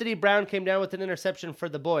 Anthony Brown came down with an interception for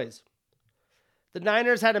the boys. The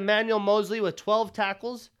Niners had Emmanuel Mosley with 12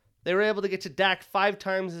 tackles. They were able to get to Dak 5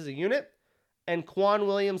 times as a unit. And Quan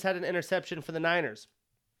Williams had an interception for the Niners.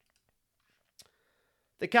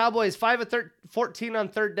 The Cowboys 5 of 14 on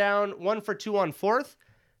third down, 1 for 2 on fourth.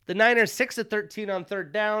 The Niners 6 of 13 on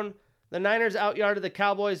third down. The Niners outyarded the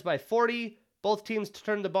Cowboys by 40. Both teams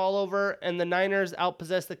turned the ball over, and the Niners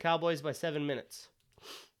outpossessed the Cowboys by 7 minutes.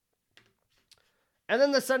 And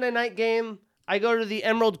then the Sunday night game, I go to the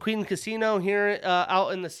Emerald Queen Casino here out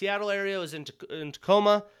in the Seattle area. It was in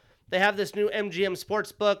Tacoma. They have this new MGM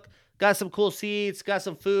Sportsbook. Got some cool seats, got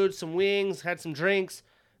some food, some wings, had some drinks.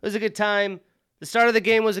 It was a good time. The start of the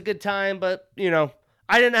game was a good time, but,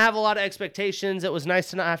 I didn't have a lot of expectations. It was nice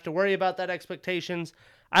to not have to worry about that expectations.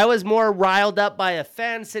 I was more riled up by a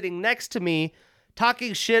fan sitting next to me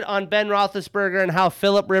talking shit on Ben Roethlisberger and how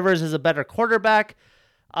Phillip Rivers is a better quarterback.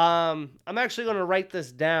 I'm actually going to write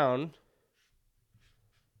this down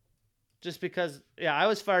just because, I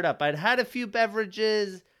was fired up. I'd had a few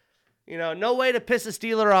beverages. No way to piss a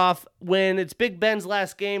Steeler off when it's Big Ben's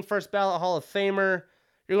last game, first ballot Hall of Famer.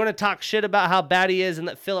 You're going to talk shit about how bad he is and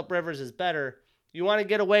that Phillip Rivers is better. You want to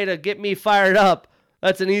get a way to get me fired up.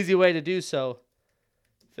 That's an easy way to do so.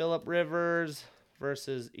 Phillip Rivers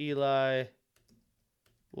versus Eli.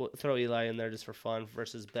 We'll throw Eli in there just for fun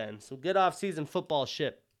versus Ben. Some good off-season football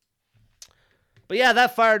shit. But yeah,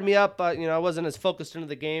 that fired me up. I wasn't as focused into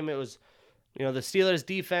the game. It was, the Steelers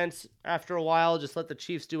defense, after a while, just let the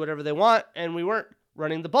Chiefs do whatever they want, and we weren't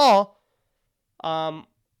running the ball.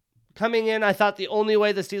 Coming in, I thought the only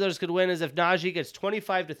way the Steelers could win is if Najee gets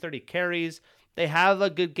 25 to 30 carries. They have a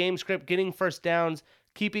good game script, getting first downs,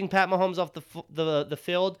 keeping Pat Mahomes off the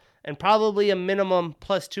field, and probably a minimum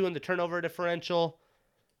 +2 in the turnover differential.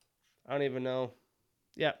 I don't even know.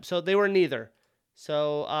 Yeah, so they were neither.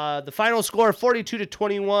 So the final score,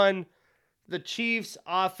 42-21. The Chiefs'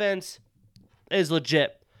 offense is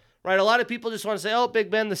legit, right? A lot of people just want to say, oh, Big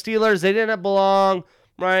Ben, the Steelers, they didn't belong,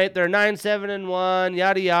 right? They're 9-7-1,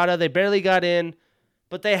 yada, yada. They barely got in,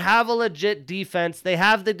 but they have a legit defense. They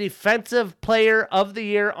have the defensive player of the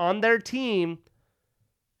year on their team.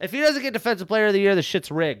 If he doesn't get defensive player of the year, the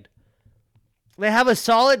shit's rigged. They have a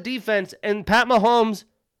solid defense, and Pat Mahomes,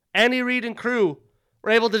 Andy Reid, and crew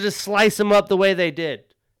were able to just slice them up the way they did.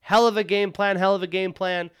 Hell of a game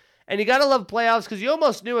plan. And you got to love playoffs because you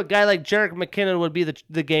almost knew a guy like Jerick McKinnon would be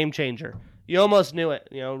the game changer. You almost knew it,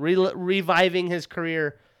 reviving his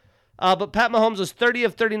career. But Pat Mahomes was 30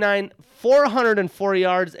 of 39, 404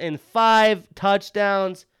 yards, and 5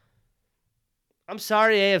 touchdowns. I'm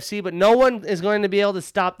sorry, AFC, but no one is going to be able to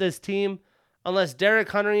stop this team unless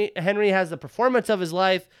Derrick Henry has the performance of his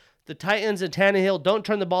life. The Titans and Tannehill don't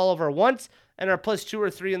turn the ball over once and are plus 2 or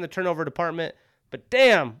 3 in the turnover department. But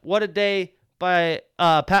damn, what a day by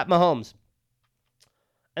Pat Mahomes.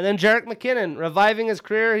 And then Jerick McKinnon, reviving his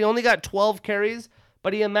career. He only got 12 carries,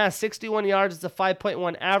 but he amassed 61 yards. It's a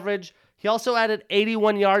 5.1 average. He also added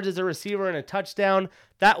 81 yards as a receiver and a touchdown.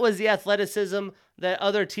 That was the athleticism that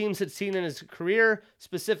other teams had seen in his career,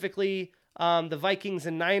 specifically the Vikings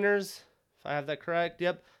and Niners, if I have that correct.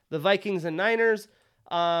 Yep, the Vikings and Niners.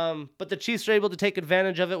 But the Chiefs were able to take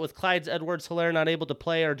advantage of it with Clyde Edwards-Helaire not able to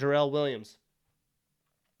play or Darrell Williams.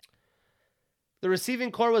 The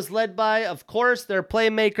receiving core was led by, of course, their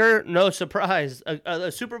playmaker. No surprise.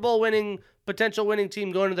 A Super Bowl potential winning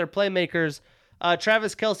team going to their playmakers.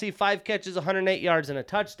 Travis Kelce, 5 catches, 108 yards, and a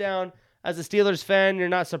touchdown. As a Steelers fan, you're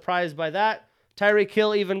not surprised by that. Tyreek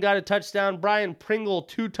Hill even got a touchdown. Brian Pringle,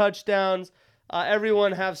 2 touchdowns.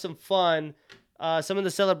 Everyone have some fun. Some of the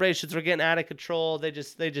celebrations were getting out of control. They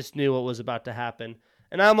just knew what was about to happen.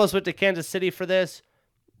 And I almost went to Kansas City for this.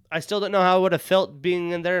 I still don't know how I would have felt being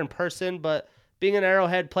in there in person, but being in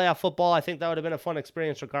Arrowhead playoff football, I think that would have been a fun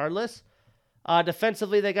experience regardless.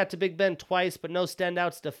 Defensively, they got to Big Ben twice, but no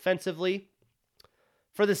standouts defensively.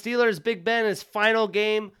 For the Steelers, Big Ben, his final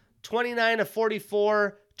game, 29 of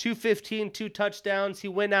 44, 215, 2 touchdowns. He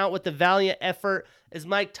went out with a valiant effort. As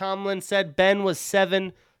Mike Tomlin said, Ben was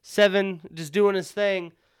 7, just doing his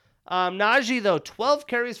thing. Najee, though, 12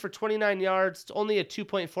 carries for 29 yards. It's only a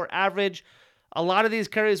 2.4 average. A lot of these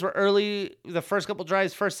carries were early, the first couple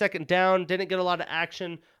drives, first, second down. Didn't get a lot of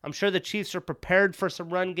action. I'm sure the Chiefs are prepared for some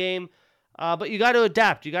run game. But you got to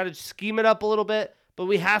adapt. You got to scheme it up a little bit. But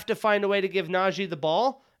we have to find a way to give Najee the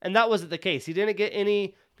ball. And that wasn't the case. He didn't get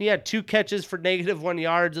any. He had 2 catches for -1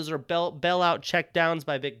 yards. Those are bailout check downs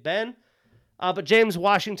by Big Ben. But James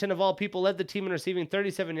Washington, of all people, led the team in receiving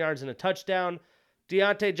 37 yards and a touchdown.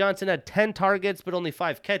 Deontay Johnson had 10 targets, but only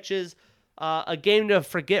 5 catches. A game to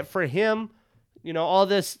forget for him. All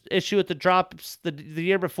this issue with the drops the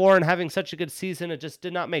year before and having such a good season, it just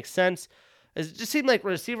did not make sense. It just seemed like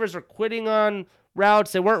receivers were quitting on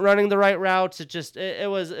routes. They weren't running the right routes. It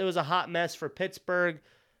was a hot mess for Pittsburgh.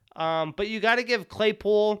 But you got to give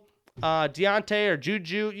Claypool, Deontay, or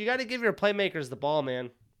Juju, you got to give your playmakers the ball, man.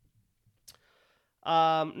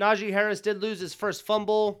 Najee Harris did lose his first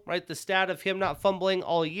fumble, right? The stat of him not fumbling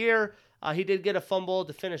all year. He did get a fumble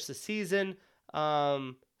to finish the season.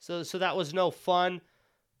 So that was no fun.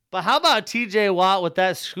 But how about TJ Watt with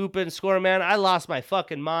that scoop and score, man? I lost my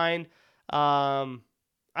fucking mind.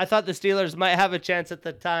 I thought the Steelers might have a chance at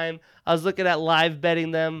the time. I was looking at live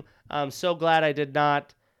betting them. I'm so glad I did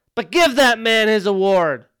not. But give that man his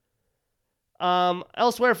award.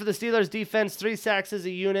 Elsewhere for the Steelers defense, 3 sacks as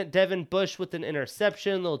a unit. Devin Bush with an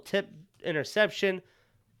interception, little tip interception.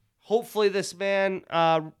 Hopefully this man,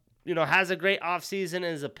 has a great offseason and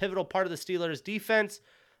is a pivotal part of the Steelers defense.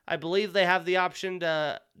 I believe they have the option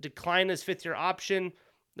to decline his 5th-year option.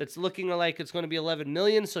 That's looking like it's going to be $11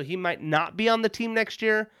 million, so he might not be on the team next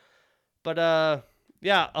year. But, a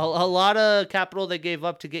lot of capital they gave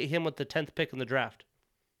up to get him with the 10th pick in the draft.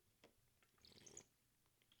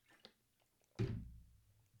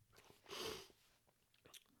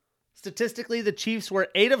 Statistically, the Chiefs were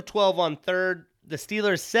 8 of 12 on third. The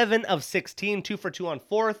Steelers 7 of 16, 2 for 2 on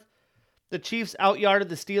fourth. The Chiefs outyarded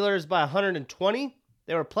the Steelers by 120.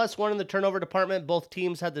 They were +1 in the turnover department. Both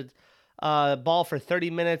teams had the ball for 30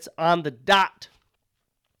 minutes on the dot.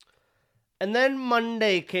 And then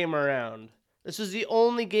Monday came around. This was the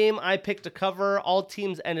only game I picked to cover. All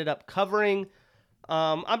teams ended up covering.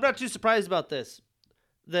 I'm not too surprised about this.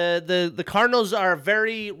 The Cardinals are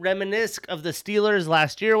very reminiscent of the Steelers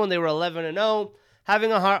last year when they were 11-0,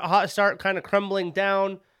 having a hot start, kind of crumbling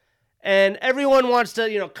down. And everyone wants to,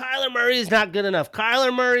 Kyler Murray's not good enough.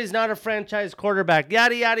 Kyler Murray's not a franchise quarterback,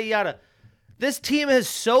 yada, yada, yada. This team has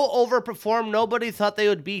so overperformed. Nobody thought they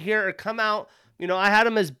would be here or come out. I had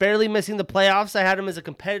them as barely missing the playoffs. I had them as a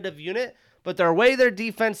competitive unit. But their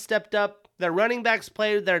defense stepped up. Their running backs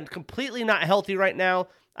played. They're completely not healthy right now.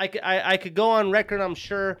 I could go on record, I'm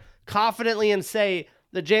sure, confidently and say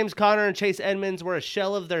that James Conner and Chase Edmonds were a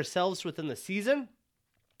shell of themselves within the season.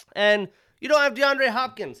 And you don't have DeAndre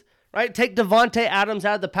Hopkins. Right? Take Devontae Adams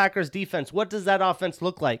out of the Packers defense. What does that offense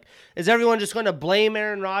look like? Is everyone just going to blame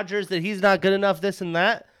Aaron Rodgers that he's not good enough, this and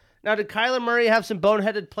that? Now, did Kyler Murray have some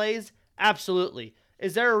boneheaded plays? Absolutely.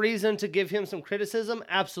 Is there a reason to give him some criticism?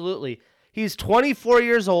 Absolutely. He's 24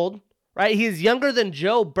 years old, right? He's younger than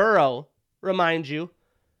Joe Burrow, remind you.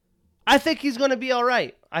 I think he's going to be all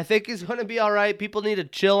right. People need to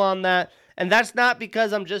chill on that. And that's not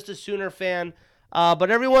because I'm just a Sooner fan. But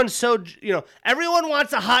everyone's everyone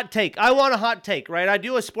wants a hot take. I want a hot take, right? I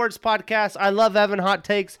do a sports podcast. I love having hot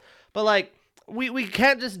takes. But, like, we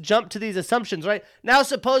can't just jump to these assumptions, right? Now,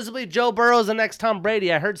 supposedly, Joe Burrow's the next Tom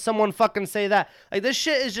Brady. I heard someone fucking say that. Like, this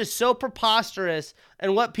shit is just so preposterous.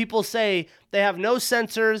 And what people say, they have no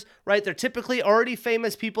censors, right? They're typically already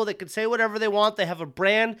famous people that could say whatever they want. They have a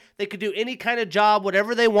brand. They could do any kind of job,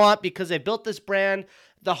 whatever they want, because they built this brand.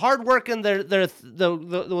 The hard work and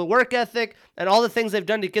the work ethic and all the things they've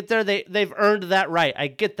done to get there, they've earned that right. I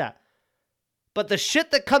get that. But the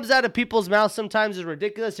shit that comes out of people's mouths sometimes is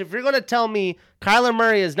ridiculous. If you're going to tell me Kyler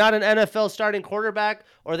Murray is not an NFL starting quarterback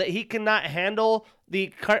or that he cannot handle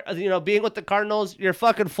being with the Cardinals, you're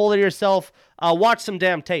fucking full of yourself. Watch some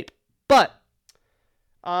damn tape. But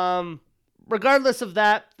regardless of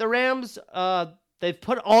that, the Rams, they've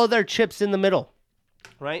put all of their chips in the middle,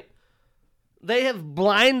 right? They have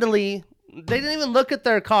blindly, they didn't even look at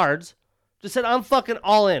their cards. Just said, I'm fucking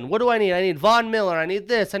all in. What do I need? I need Von Miller. I need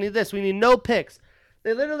this. We need no picks.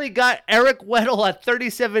 They literally got Eric Weddle at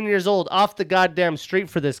 37 years old off the goddamn street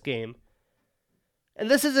for this game. And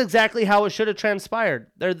this is exactly how it should have transpired.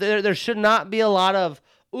 There should not be a lot of,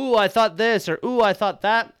 ooh, I thought this, or ooh, I thought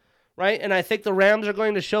that, right? And I think the Rams are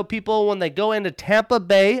going to show people when they go into Tampa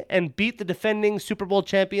Bay and beat the defending Super Bowl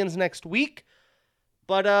champions next week.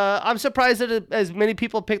 But I'm surprised that as many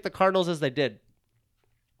people picked the Cardinals as they did.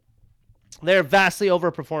 They're vastly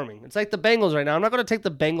overperforming. It's like the Bengals right now. I'm not going to take the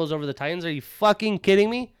Bengals over the Titans. Are you fucking kidding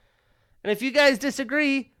me? And if you guys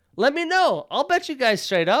disagree, let me know. I'll bet you guys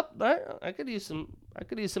straight up. I could use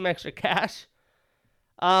some extra cash.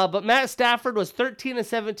 But Matt Stafford was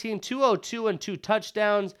 13-17, 202 and 2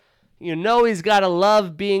 touchdowns. You know he's got to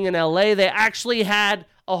love being in LA. They actually had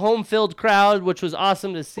a home field crowd, which was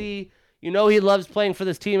awesome to see. You know he loves playing for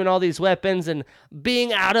this team and all these weapons and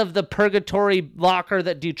being out of the purgatory locker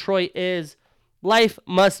that Detroit is. Life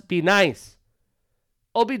must be nice.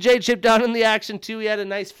 OBJ chipped down in the action too. He had a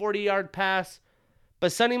nice 40-yard pass.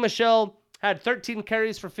 But Sonny Michel had 13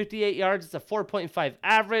 carries for 58 yards. It's a 4.5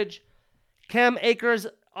 average. Cam Akers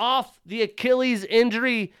off the Achilles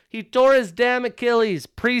injury. He tore his damn Achilles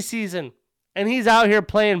preseason. And he's out here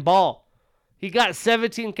playing ball. He got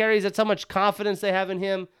 17 carries. That's how much confidence they have in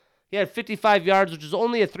him. He had 55 yards, which is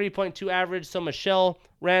only a 3.2 average, so Michel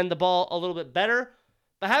ran the ball a little bit better.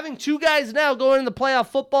 But having two guys now going into playoff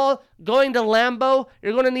football, going to Lambeau,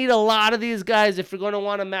 you're going to need a lot of these guys if you're going to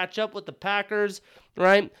want to match up with the Packers,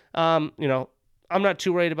 right? I'm not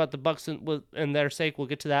too worried about the Bucs and their sake. We'll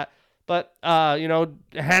get to that. But,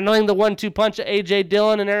 handling the 1-2 punch of A.J.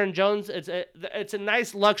 Dillon and Aaron Jones, it's a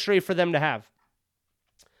nice luxury for them to have.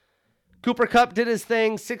 Cooper Kupp did his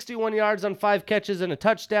thing, 61 yards on 5 catches and a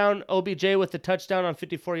touchdown. OBJ with the touchdown on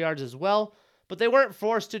 54 yards as well. But they weren't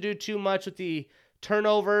forced to do too much with the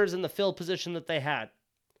turnovers and the field position that they had.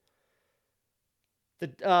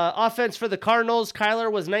 The offense for the Cardinals,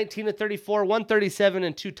 Kyler was 19-34, 137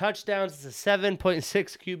 and 2 touchdowns. It's a 7.6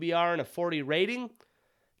 QBR and a 40 rating.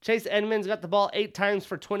 Chase Edmonds got the ball 8 times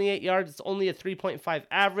for 28 yards. It's only a 3.5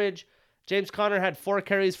 average. James Conner had 4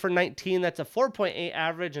 carries for 19. That's a 4.8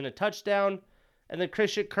 average and a touchdown. And then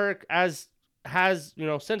Christian Kirk,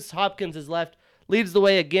 since Hopkins has left, leads the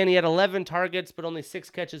way again. He had 11 targets, but only 6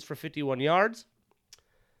 catches for 51 yards.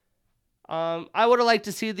 I would have liked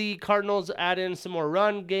to see the Cardinals add in some more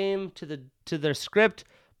run game to their script,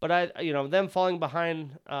 but them falling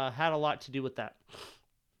behind had a lot to do with that.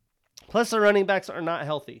 Plus, the running backs are not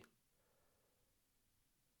healthy.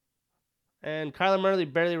 And Kyler Murray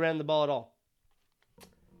barely ran the ball at all.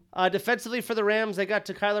 Defensively for the Rams, they got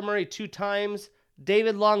to Kyler Murray 2 times.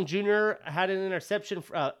 David Long Jr. had an interception.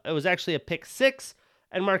 It was actually a pick 6.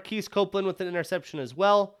 And Marquise Copeland with an interception as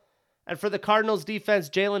well. And for the Cardinals defense,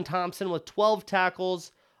 Jalen Thompson with 12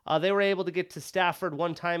 tackles. They were able to get to Stafford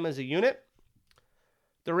 1 time as a unit.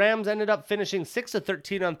 The Rams ended up finishing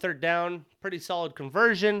 6-13 on 3rd down. Pretty solid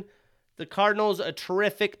conversion. The Cardinals, a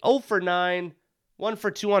terrific 0 for 9. 1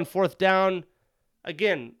 for 2 on 4th down.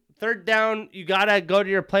 Again, 3rd down, you got to go to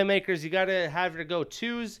your playmakers. You got to have your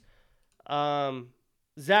go-tos.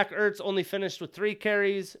 Zach Ertz only finished with 3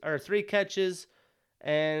 catches.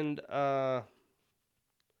 And, A.J.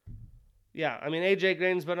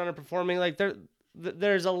 Green's been underperforming.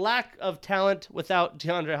 There's a lack of talent without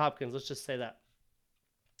DeAndre Hopkins. Let's just say that.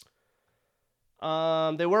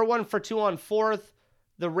 They were 1 for 2 on 4th.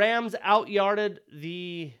 The Rams out-yarded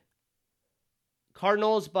the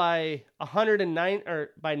Cardinals by 109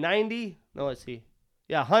 or by 90. No, let's see.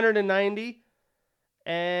 Yeah, 190.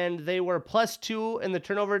 And they were +2 in the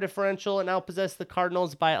turnover differential and outpossessed the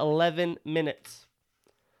Cardinals by 11 minutes.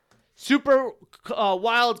 Super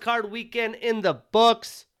wild card weekend in the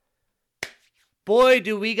books. Boy,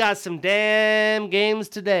 do we got some damn games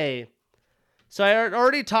today. So I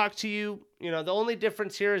already talked to you. The only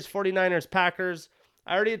difference here is 49ers Packers.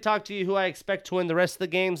 I already talked to you who I expect to win the rest of the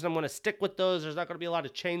games, and I'm going to stick with those. There's not going to be a lot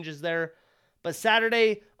of changes there. But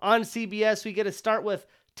Saturday on CBS, we get to start with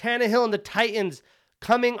Tannehill and the Titans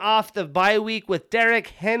coming off the bye week with Derrick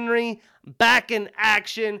Henry back in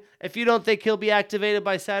action. If you don't think he'll be activated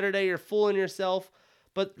by Saturday, you're fooling yourself.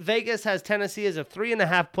 But Vegas has Tennessee as a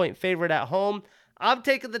 3.5-point favorite at home. I'm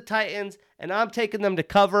taking the Titans, and I'm taking them to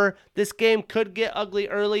cover. This game could get ugly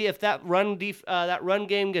early if that run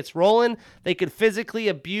game gets rolling. They could physically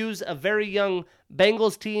abuse a very young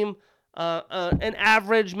Bengals team, an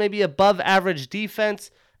average, maybe above average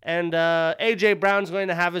defense. And A.J. Brown's going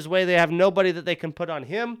to have his way. They have nobody that they can put on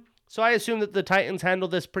him. So I assume that the Titans handle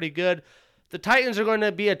this pretty good. The Titans are going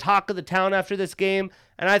to be a talk of the town after this game,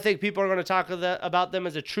 and I think people are going to talk about them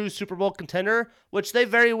as a true Super Bowl contender, which they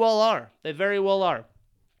very well are. They very well are.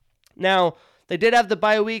 Now, they did have the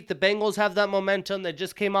bye week. The Bengals have that momentum. They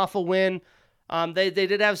just came off a win. They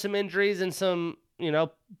did have some injuries and some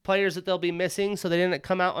players that they'll be missing, so they didn't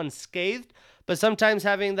come out unscathed. But sometimes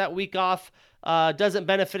having that week off doesn't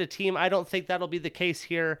benefit a team. I don't think that'll be the case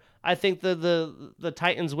here. I think the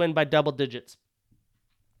Titans win by double digits.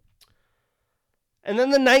 And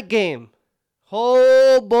then the night game.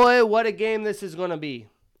 Oh boy, what a game this is going to be.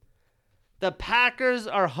 The Packers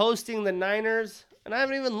are hosting the Niners, and I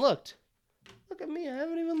haven't even looked. Look at me, I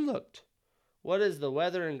haven't even looked. What is the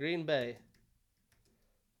weather in Green Bay?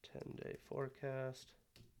 10-day forecast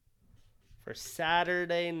for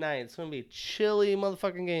Saturday night. It's going to be a chilly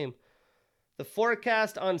motherfucking game. The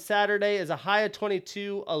forecast on Saturday is a high of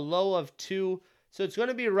 22, a low of 2. So it's going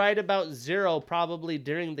to be right about 0 probably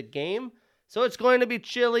during the game. So it's going to be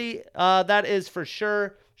chilly, that is for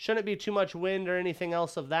sure. Shouldn't be too much wind or anything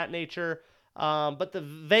else of that nature. But the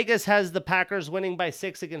Vegas has the Packers winning by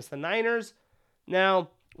 6 against the Niners. Now,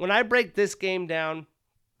 when I break this game down,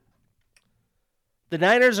 the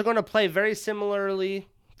Niners are going to play very similarly.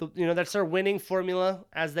 That's their winning formula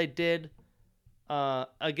as they did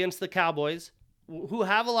against the Cowboys, who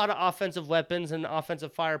have a lot of offensive weapons and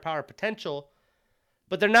offensive firepower potential.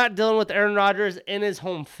 But they're not dealing with Aaron Rodgers in his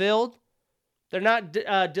home field. They're not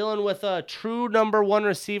dealing with a true number one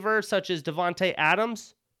receiver such as Devontae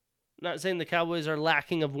Adams. I'm not saying the Cowboys are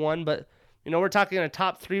lacking of one, but we're talking a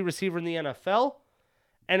top 3 receiver in the NFL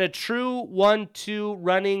and a true 1-2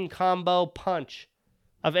 running combo punch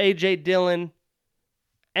of A.J. Dillon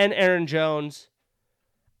and Aaron Jones.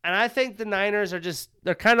 And I think the Niners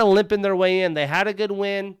they're kind of limping their way in. They had a good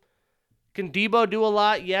win. Can Debo do a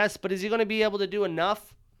lot? Yes, but is he going to be able to do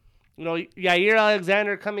enough? Jair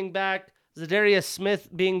Alexander coming back. Zadarius Smith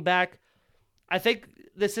being back. I think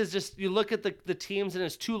this is just, you look at the teams and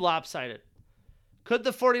it's too lopsided. Could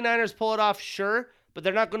the 49ers pull it off? Sure, but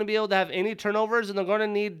they're not going to be able to have any turnovers, and they're going to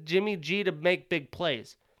need Jimmy G to make big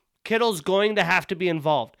plays. Kittle's going to have to be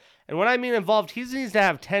involved. And when I mean involved, he needs to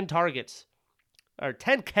have 10 targets or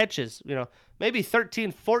 10 catches, maybe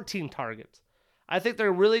 13, 14 targets. I think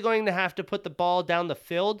they're really going to have to put the ball down the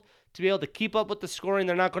field to be able to keep up with the scoring.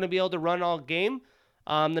 They're not going to be able to run all game.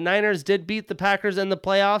 The Niners did beat the Packers in the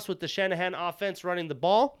playoffs with the Shanahan offense running the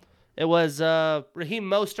ball. It was Raheem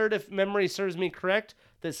Mostert, if memory serves me correct,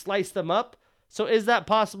 that sliced them up. So is that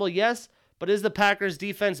possible? Yes. But is the Packers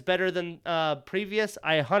defense better than previous?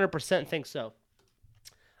 I 100% think so.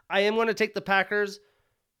 I am going to take the Packers.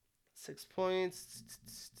 6 points.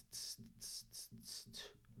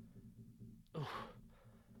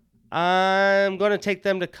 I'm going to take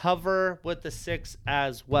them to cover with the 6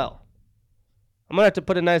 as well. I'm going to have to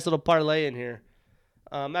put a nice little parlay in here.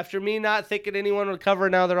 After me not thinking anyone would cover,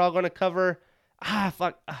 now they're all going to cover.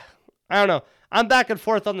 Fuck. I don't know. I'm back and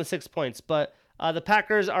forth on the 6 points, but the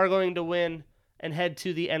Packers are going to win and head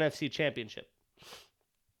to the NFC Championship.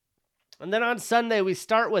 And then on Sunday, we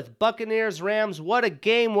start with Buccaneers-Rams. What a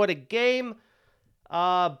game, what a game.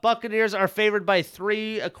 Buccaneers are favored by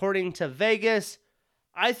 3 according to Vegas.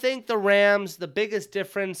 I think the Rams, the biggest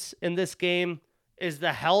difference in this game is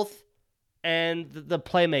the health and the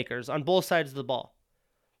playmakers on both sides of the ball.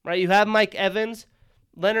 Right? You have Mike Evans,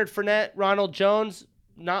 Leonard Fournette, Ronald Jones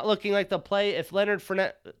not looking like they'll play. If Leonard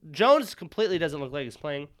Fournette, Jones completely doesn't look like he's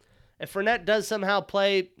playing. If Fournette does somehow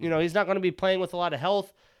play, he's not going to be playing with a lot of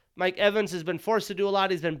health. Mike Evans has been forced to do a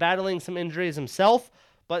lot. He's been battling some injuries himself.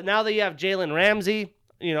 But now that you have Jalen Ramsey,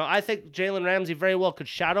 I think Jalen Ramsey very well could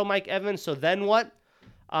shadow Mike Evans. So then what?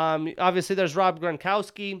 Obviously, there's Rob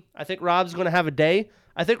Gronkowski. I think Rob's going to have a day.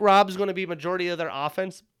 I think Rob's going to be majority of their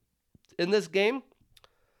offense in this game.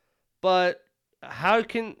 But how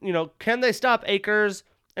can they stop Akers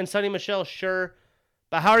and Sonny Michel? Sure.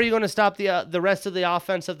 But how are you going to stop the rest of the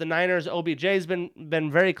offense of the Niners? OBJ's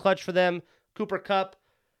been very clutch for them. Cooper Kupp.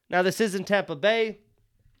 Now, this is in Tampa Bay.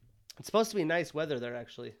 It's supposed to be nice weather there,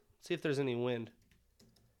 actually. Let's see if there's any wind.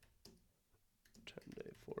 10-day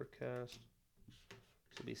forecast.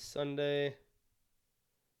 It'll be Sunday.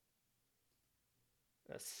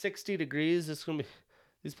 60 degrees.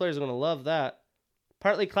 These players are going to love that.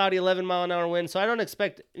 Partly cloudy, 11-mile-an-hour wind. So I don't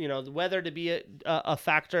expect, the weather to be a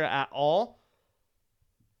factor at all.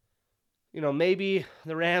 Maybe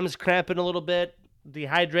the Rams cramping a little bit,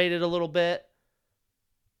 dehydrated a little bit.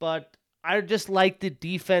 But I just like the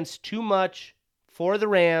defense too much for the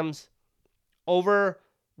Rams over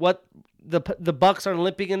what the Bucks are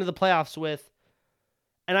limping into the playoffs with.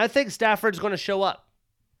 And I think Stafford's going to show up.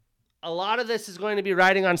 A lot of this is going to be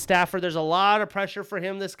riding on Stafford. There's a lot of pressure for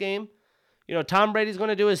him this game. Tom Brady's going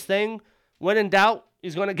to do his thing. When in doubt,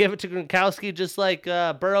 he's going to give it to Gronkowski just like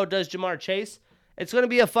Burrow does Jamar Chase. It's going to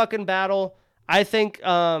be a fucking battle. I think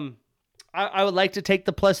I would like to take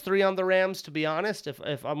the +3 on the Rams, to be honest,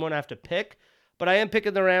 if I'm going to have to pick. But I am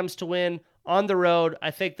picking the Rams to win on the road.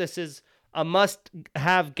 I think this is a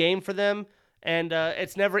must-have game for them. And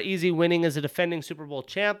it's never easy winning as a defending Super Bowl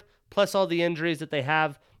champ, plus all the injuries that they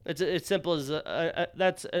have. It's simple as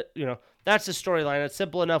that's the storyline. It's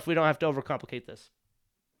simple enough. We don't have to overcomplicate this.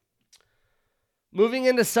 Moving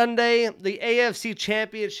into Sunday, the AFC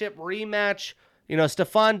Championship rematch.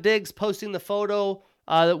 Stephon Diggs posting the photo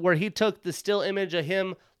where he took the still image of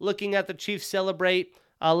him looking at the Chiefs celebrate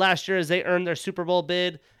last year as they earned their Super Bowl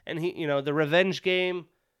bid, and the revenge game.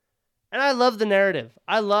 And I love the narrative.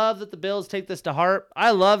 I love that the Bills take this to heart.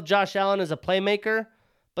 I love Josh Allen as a playmaker,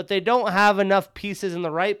 but they don't have enough pieces in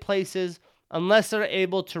the right places unless they're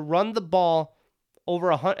able to run the ball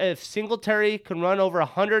over if Singletary can run over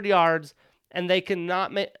 100 yards and they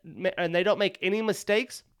cannot and they don't make any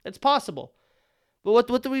mistakes, it's possible. But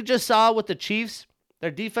what we just saw with the Chiefs,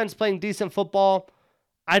 their defense playing decent football,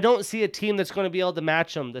 I don't see a team that's going to be able to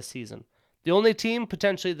match them this season. The only team,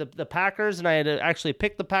 potentially the Packers, and I had actually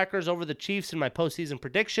picked the Packers over the Chiefs in my postseason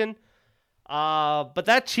prediction. But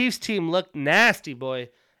that Chiefs team looked nasty, boy.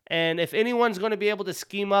 And if anyone's going to be able to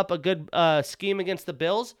scheme up a good scheme against the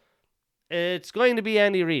Bills, it's going to be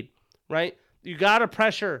Andy Reid, right? You got to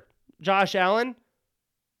pressure Josh Allen.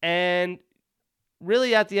 And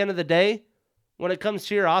really, at the end of the day, when it comes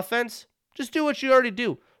to your offense, just do what you already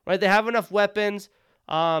do, right? They have enough weapons.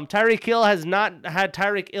 Tyreek Hill has not had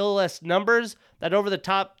Tyreek Hill-less numbers. That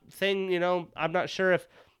over-the-top thing, I'm not sure if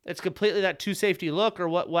it's completely that two-safety look or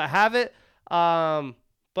what have it.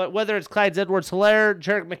 But whether it's Clyde Edwards-Helaire,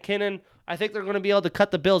 Jerick McKinnon, I think they're going to be able to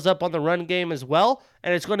cut the Bills up on the run game as well.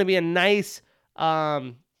 And it's going to be a nice,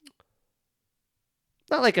 not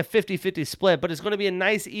like a 50-50 split, but it's going to be a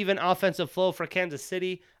nice, even offensive flow for Kansas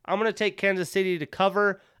City. I'm going to take Kansas City to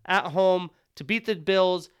cover at home to beat the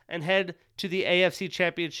Bills and head to the AFC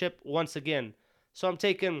Championship once again. So I'm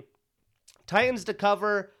taking Titans to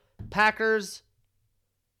cover, Packers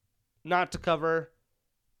not to cover,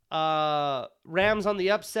 Rams on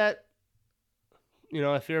the upset.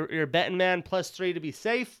 If you're a betting man, +3 to be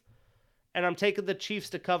safe. And I'm taking the Chiefs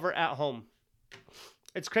to cover at home.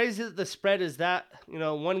 It's crazy that the spread is that,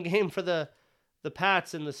 one game for the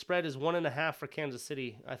Pats and the spread is 1.5 for Kansas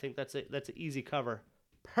City. I think that's an easy cover,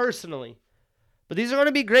 personally. But these are going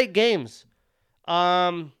to be great games.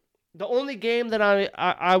 The only game that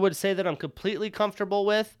I would say that I'm completely comfortable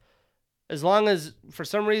with, as long as for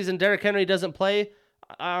some reason Derrick Henry doesn't play,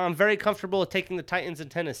 I'm very comfortable with taking the Titans in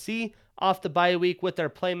Tennessee off the bye week with their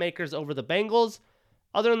playmakers over the Bengals.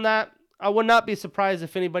 Other than that, I would not be surprised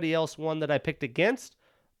if anybody else won that I picked against.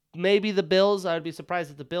 Maybe the Bills. I would be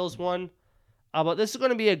surprised if the Bills won. But this is going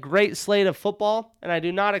to be a great slate of football, and I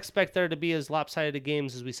do not expect there to be as lopsided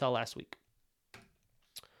games as we saw last week.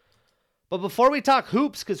 But before we talk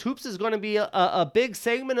hoops, because hoops is going to be a big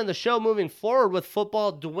segment in the show moving forward with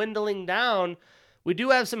football dwindling down, we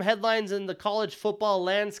do have some headlines in the college football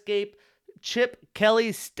landscape. Chip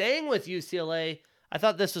Kelly staying with UCLA. I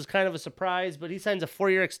thought this was kind of a surprise, but he signs a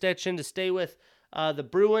 4-year extension to stay with the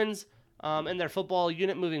Bruins and their football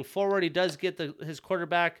unit moving forward. He does get his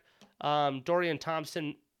quarterback, Dorian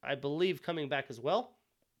Thompson, I believe, coming back as well.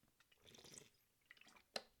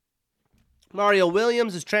 Mario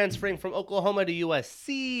Williams is transferring from Oklahoma to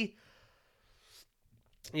USC.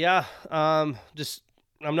 Yeah, just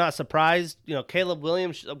I'm not surprised. Caleb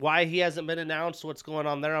Williams, why he hasn't been announced, what's going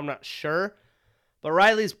on there, I'm not sure. But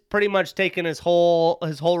Riley's pretty much taken his whole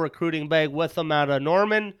recruiting bag with him out of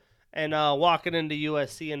Norman and walking into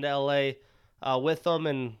USC into LA with them.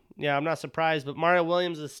 And yeah, I'm not surprised. But Mario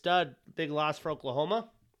Williams is a stud. Big loss for Oklahoma.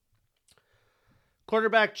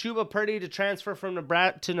 Quarterback Chuba Purdy to transfer from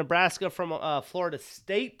Nebraska from Florida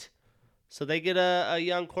State. So they get a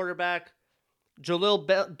young quarterback. Jaleel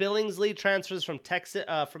Billingsley transfers from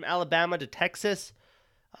Alabama to Texas.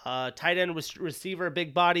 Tight end receiver,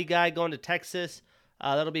 big body guy going to Texas.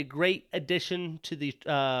 That'll be a great addition to the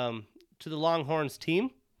Longhorns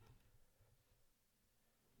team.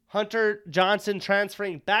 Hunter Johnson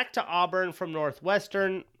transferring back to Auburn from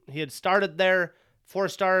Northwestern. He had started there,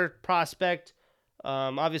 4-star prospect.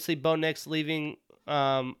 Obviously, Bo Nix leaving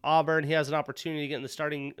Auburn. He has an opportunity to get in the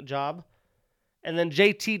starting job. And then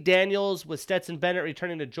JT Daniels with Stetson Bennett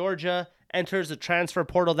returning to Georgia enters the transfer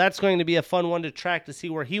portal. That's going to be a fun one to track to see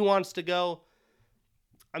where he wants to go.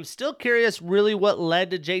 I'm still curious really what led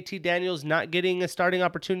to JT Daniels not getting a starting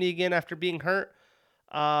opportunity again after being hurt.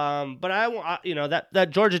 But that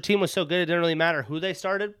Georgia team was so good it didn't really matter who they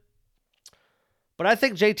started. But I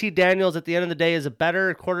think JT Daniels at the end of the day is a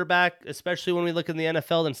better quarterback, especially when we look in the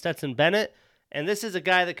NFL, than Stetson Bennett. And this is a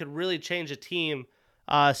guy that could really change a team.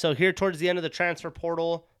 So here towards the end of the transfer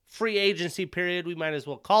portal, free agency period, we might as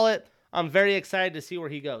well call it. I'm very excited to see where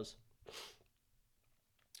he goes.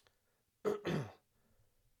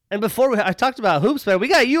 And before I talked about hoops, man, we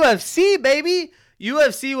got UFC, baby.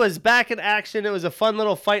 UFC was back in action. It was a fun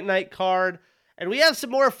little fight night card. And we have some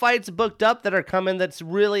more fights booked up that are coming that's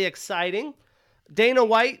really exciting. Dana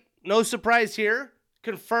White, no surprise here,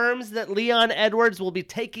 confirms that Leon Edwards will be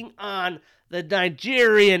taking on the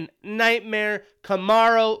Nigerian Nightmare,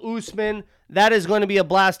 Kamaru Usman. That is going to be a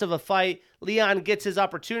blast of a fight. Leon gets his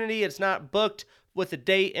opportunity. It's not booked with a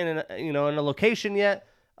date and in a location yet,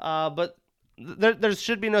 but there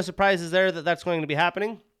should be no surprises there that's going to be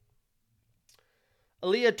happening.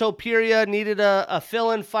 Ilia Topuria needed a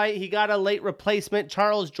fill-in fight. He got a late replacement,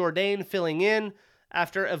 Charles Jourdain, filling in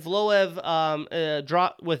after Evloev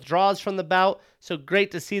withdraws from the bout. So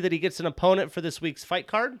great to see that he gets an opponent for this week's fight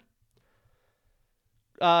card.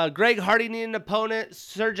 Greg Hardy needed an opponent.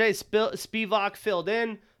 Sergey Spivak filled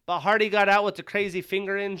in, but Hardy got out with a crazy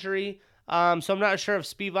finger injury. So I'm not sure if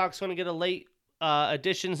Spivak's going to get a late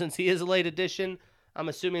addition since he is a late addition. I'm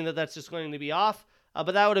assuming that that's just going to be off.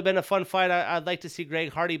 But that would have been a fun fight. I'd like to see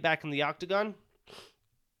Greg Hardy back in the octagon.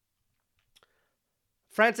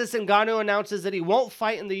 Francis Ngannou announces that he won't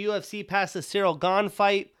fight in the UFC past the Cyril Gane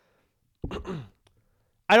fight.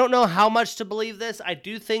 I don't know how much to believe this. I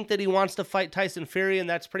do think that he wants to fight Tyson Fury, and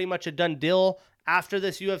that's pretty much a done deal after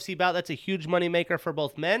this UFC bout. That's a huge moneymaker for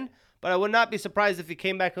both men. But I would not be surprised if he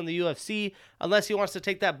came back on the UFC, unless he wants to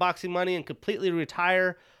take that boxing money and completely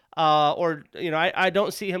retire. I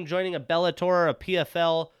don't see him joining a Bellator or a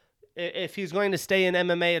PFL. If he's going to stay in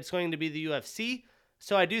MMA, it's going to be the UFC.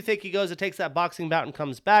 So I do think he goes and takes that boxing bout and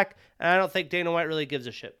comes back, and I don't think Dana White really gives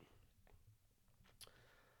a shit.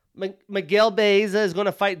 Miguel Baeza is going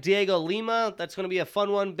to fight Diego Lima. That's going to be a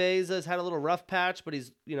fun one. Baeza's had a little rough patch, but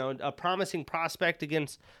he's a promising prospect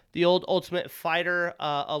against the old Ultimate Fighter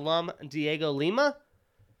alum Diego Lima.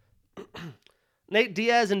 Nate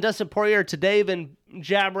Diaz and Dustin Poirier today have been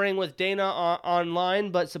jabbering with Dana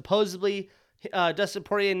online, but supposedly Dustin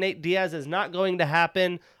Poirier and Nate Diaz is not going to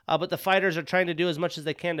happen, but the fighters are trying to do as much as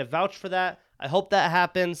they can to vouch for that. I hope that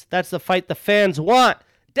happens. That's the fight the fans want.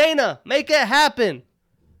 Dana, make it happen.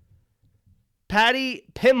 Paddy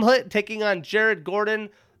Pimblett taking on Jared Gordon,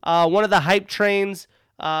 one of the hype trains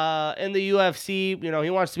in the UFC. He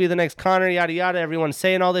wants to be the next Conor, yada, yada. Everyone's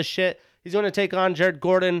saying all this shit. He's going to take on Jared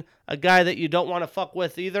Gordon, a guy that you don't want to fuck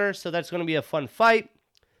with either, so that's going to be a fun fight.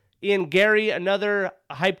 Ian Gary, another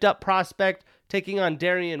hyped-up prospect, taking on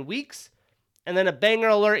Darian Weeks. And then a banger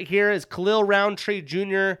alert here is Khalil Roundtree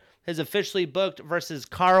Jr. has officially booked versus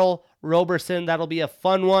Carl Roberson. That'll be a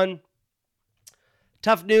fun one.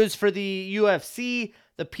 Tough news for the UFC.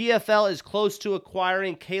 The PFL is close to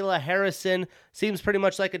acquiring Kayla Harrison. Seems pretty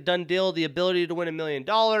much like a done deal. The ability to win $1 million.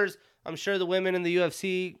 I'm sure the women in the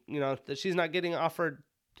UFC, that she's not getting offered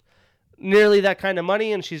nearly that kind of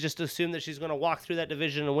money, and she's just assumed that she's going to walk through that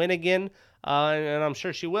division and win again, and I'm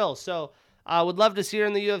sure she will. So I would love to see her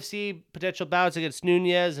in the UFC, potential bouts against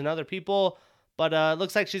Nunez and other people, but it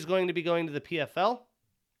looks like she's going to be going to the PFL.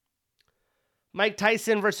 Mike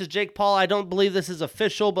Tyson versus Jake Paul. I don't believe this is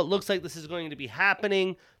official, but looks like this is going to be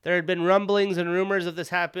happening. There had been rumblings and rumors of this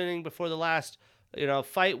happening before the last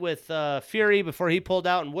fight with Fury, before he pulled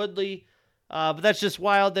out in Woodley. But that's just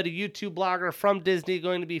wild that a YouTube blogger from Disney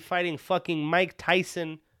going to be fighting fucking Mike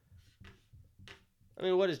Tyson. I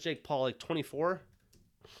mean, what is Jake Paul, like 24?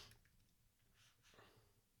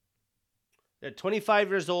 At 25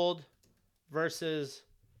 years old versus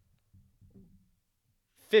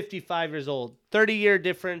 55 years old. 30-year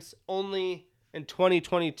difference only in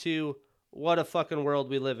 2022. What a fucking world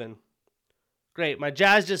we live in. Great. My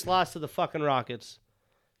Jazz just lost to the fucking Rockets.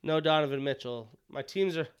 No Donovan Mitchell. My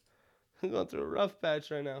teams are going through a rough patch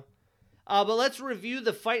right now. But let's review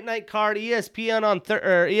the Fight Night card. ESPN on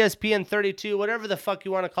ESPN 32, whatever the fuck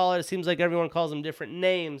you want to call it. It seems like everyone calls them different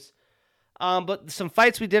names. But some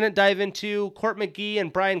fights we didn't dive into. Court McGee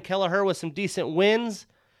and Brian Kelleher with some decent wins.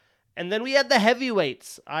 And then we had the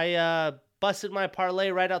heavyweights. I busted my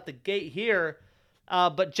parlay right out the gate here.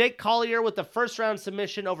 But Jake Collier with the first round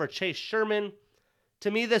submission over Chase Sherman. To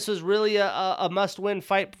me, this was really a must-win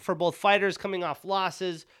fight for both fighters coming off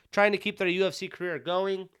losses, trying to keep their UFC career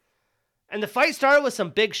going. And the fight started with some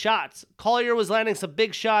big shots. Collier was landing some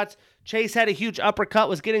big shots. Chase had a huge uppercut,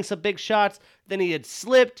 was getting some big shots. Then he had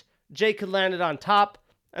slipped. Jake had landed on top.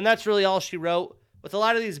 And that's really all she wrote. With a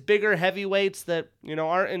lot of these bigger heavyweights that,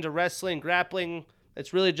 aren't into wrestling, grappling,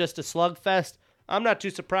 it's really just a slugfest. I'm not too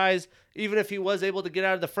surprised. Even if he was able to get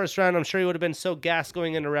out of the first round, I'm sure he would have been so gassed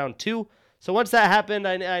going into round 2. So once that happened,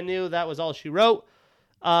 I knew that was all she wrote.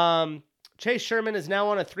 Chase Sherman is now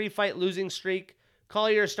on a 3-fight losing streak.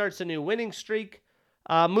 Collier starts a new winning streak.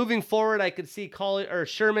 Moving forward, I could see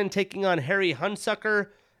Sherman taking on Harry Hunsucker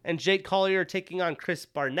and Jake Collier taking on Chris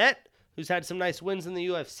Barnett, who's had some nice wins in the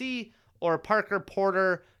UFC, or Parker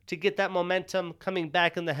Porter to get that momentum coming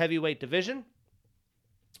back in the heavyweight division.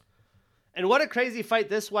 And what a crazy fight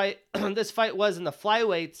this fight was in the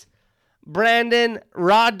flyweights. Brandon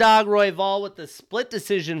Raw Dog Royval with the split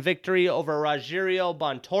decision victory over Rogerio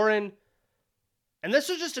Bontorin. And this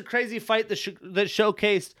was just a crazy fight that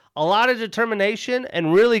showcased a lot of determination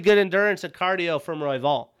and really good endurance and cardio from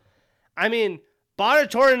Royval. I mean,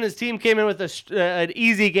 Bontorin and his team came in with an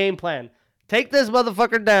easy game plan. Take this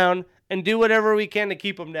motherfucker down and do whatever we can to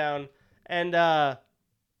keep him down. And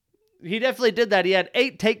he definitely did that. He had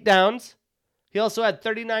 8 takedowns. He also had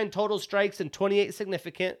 39 total strikes and 28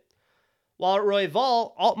 significant. While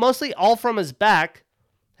Royval, mostly all from his back,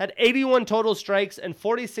 had 81 total strikes and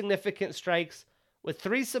 40 significant strikes with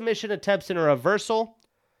 3 submission attempts in a reversal.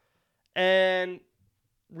 And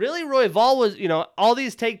really, Royval was, all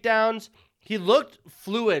these takedowns, he looked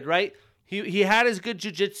fluid, right? He had his good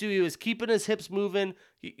jiu-jitsu. He was keeping his hips moving.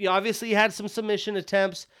 He obviously had some submission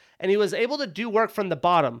attempts, and he was able to do work from the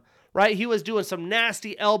bottom, right? He was doing some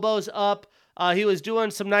nasty elbows up. He was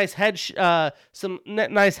doing some nice nice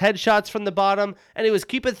headshots from the bottom, and he was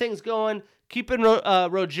keeping things going, keeping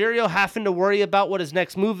Rogerio having to worry about what his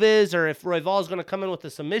next move is or if Royval is going to come in with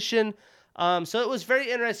a submission. So it was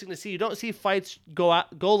very interesting to see. You don't see fights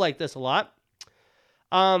go like this a lot.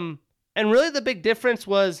 And really the big difference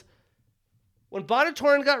was when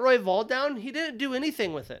Bontorin got Royval down, he didn't do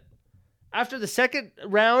anything with it. After the second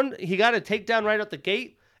round, he got a takedown right out the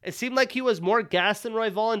gate. It seemed like he was more gassed than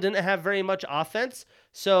Royval and didn't have very much offense.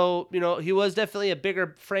 So, he was definitely a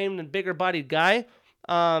bigger framed and bigger bodied guy.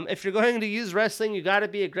 If you're going to use wrestling, you got to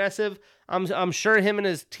be aggressive. I'm sure him and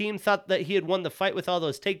his team thought that he had won the fight with all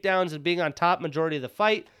those takedowns and being on top majority of the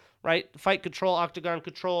fight, right? Fight control, octagon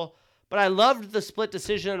control. But I loved the split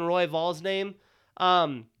decision in Royval's name.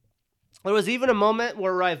 There was even a moment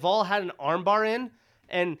where Royval had an armbar in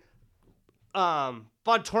and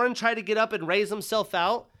Bontorin tried to get up and raise himself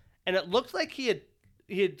out. And it looked like he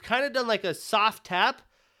had kind of done like a soft tap.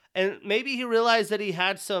 And maybe he realized that he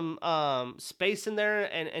had some space in there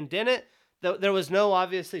and didn't. There was no,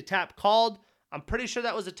 obviously, tap called. I'm pretty sure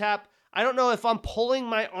that was a tap. I don't know if I'm pulling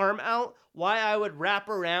my arm out, why I would wrap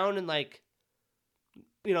around and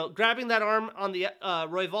grabbing that arm on the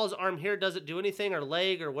Royval's arm here doesn't do anything, or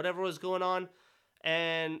leg or whatever was going on.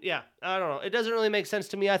 And yeah, I don't know. It doesn't really make sense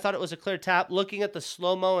to me. I thought it was a clear tap. Looking at the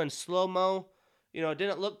slow-mo, it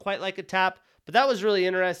didn't look quite like a tap. But that was really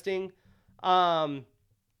interesting.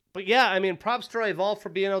 But yeah, I mean, props to Royval for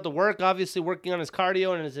being able to work, obviously working on his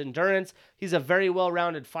cardio and his endurance. He's a very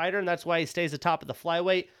well-rounded fighter, and that's why he stays atop of the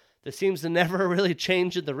flyweight. This seems to never really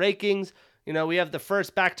change in the rankings. We have the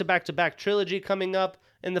first back-to-back-to-back trilogy coming up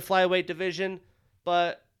in the flyweight division.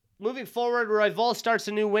 But moving forward, Royval starts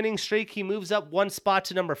a new winning streak. He moves up 1 spot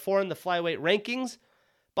to number 4 in the flyweight rankings.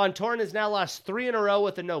 Bontorin has now lost 3 in a row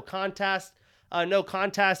with a no contest.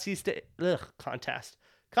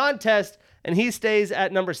 Contest, and he stays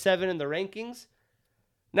at number 7 in the rankings.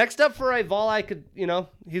 Next up for Royval,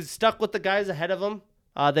 he's stuck with the guys ahead of him.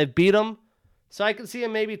 They've beat him. So I can see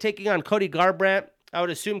him maybe taking on Cody Garbrandt. I would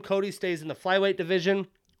assume Cody stays in the flyweight division,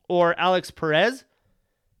 or Alex Perez.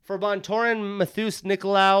 For Bontorin, Matheus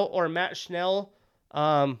Nicolau or Matt Schnell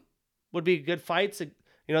would be good fights.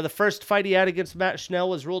 You know, the first fight he had against Matt Schnell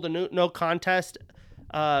was ruled a no contest.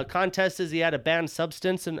 Contest as he had a banned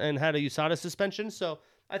substance and had a USADA suspension. So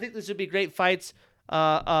I think this would be great fights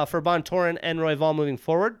for Bontorin and Royval moving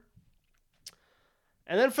forward.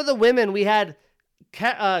 And then for the women, we had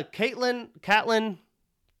Katlyn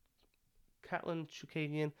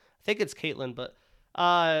Chookagian. I think it's Katlyn, but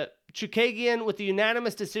Chookagian with the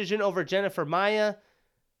unanimous decision over Jennifer Maia.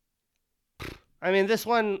 I mean, this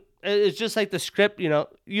one is just like the script. You know,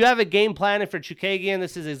 you have a game plan for Chookagian.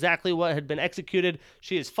 This is exactly what had been executed.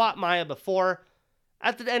 She has fought Maia before.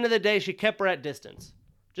 At the end of the day, she kept her at distance.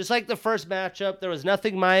 Just like the first matchup, there was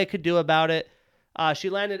nothing Maia could do about it. She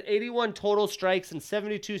landed 81 total strikes and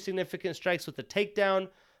 72 significant strikes with a takedown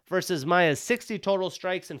versus Maia's 60 total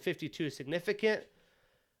strikes and 52 significant.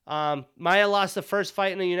 Maia lost the first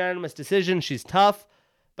fight in a unanimous decision. She's tough.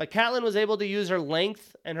 But Katlyn was able to use her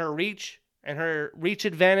length and her reach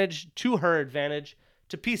advantage to her advantage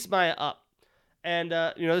to piece Maia up. And,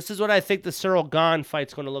 this is what I think the Ciryl Gane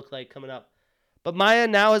fight's going to look like coming up. But Maia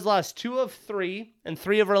now has lost 2 of 3 and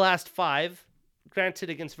 3 of her last 5, granted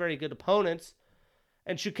against very good opponents.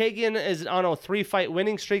 And Chookagian is on a 3-fight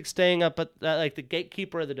winning streak, staying up at like the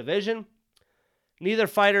gatekeeper of the division. Neither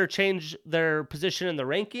fighter changed their position in the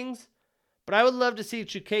rankings. But I would love to see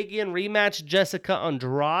Chookagian rematch Jessica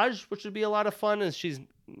Andrade, which would be a lot of fun as she's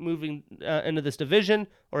moving into this division,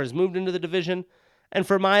 or has moved into the division. And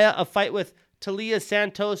for Maia, a fight with Talia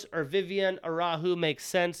Santos or Vivian Arahu makes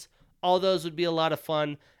sense. All those would be a lot of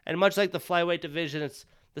fun. And much like the flyweight division, it's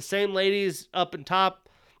the same ladies up and top.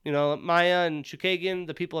 You know, Maia and Chookagian,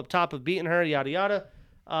 the people up top have beaten her, yada, yada.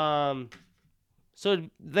 So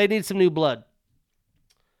they need some new blood.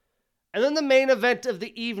 And then the main event of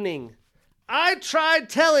the evening. I tried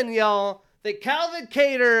telling y'all that Calvin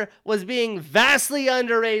Kattar was being vastly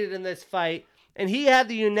underrated in this fight, and he had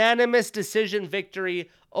the unanimous decision victory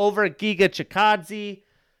over Giga Chikadze.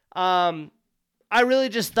 I really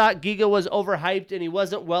just thought Giga was overhyped, and he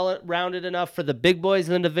wasn't well-rounded enough for the big boys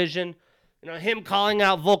in the division. You know, him calling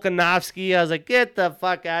out Volkanovski, I was like, get the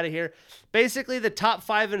fuck out of here. Basically, the top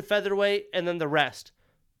 5 in featherweight, and then the rest.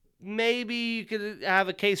 Maybe you could have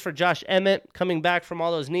a case for Josh Emmett coming back from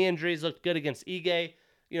all those knee injuries. Looked good against Ige.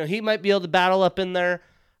 You know, he might be able to battle up in there.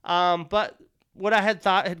 But what I had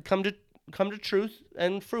thought had come to truth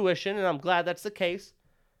and fruition, and I'm glad that's the case.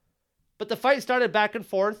 But the fight started back and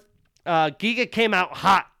forth. Giga came out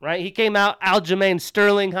hot, right? He came out Aljamain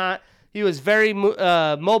Sterling hot. He was very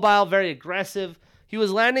mobile, very aggressive. He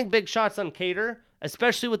was landing big shots on Kattar,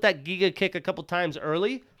 especially with that Giga kick a couple times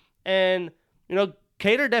early. And, you know,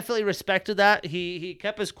 Kattar definitely respected that. He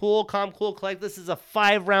kept his cool, calm, cool, collect. This is a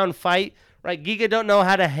 5-round fight, right? Giga don't know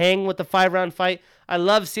how to hang with the 5-round fight. I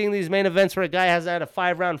love seeing these main events where a guy hasn't had a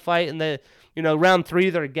 5-round fight and round 3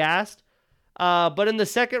 they're gassed. But in the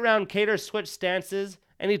second round, Kattar switched stances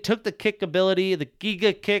and he took the kick ability, the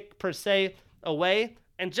Giga kick per se, away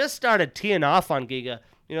and just started teeing off on Giga.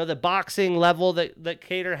 You know, the boxing level that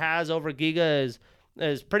Kattar has over Giga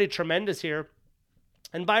is pretty tremendous here.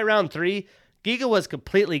 And by round 3, Giga was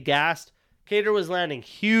completely gassed. Kattar was landing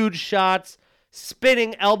huge shots,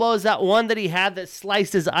 spinning elbows. That one that he had that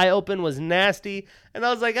sliced his eye open was nasty. And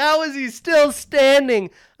I was like, how is he still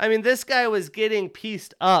standing? I mean, this guy was getting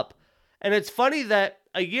pieced up. And it's funny that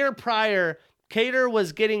a year prior, Kattar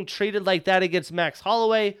was getting treated like that against Max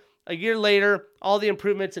Holloway. A year later, all the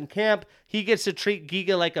improvements in camp, he gets to treat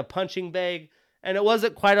Giga like a punching bag. And it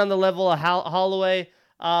wasn't quite on the level of Holloway.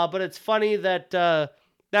 But it's funny that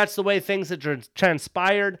that's the way things had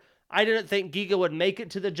transpired. I didn't think Giga would make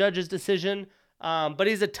it to the judge's decision. But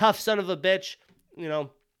he's a tough son of a bitch. You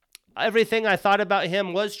know, everything I thought about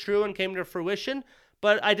him was true and came to fruition.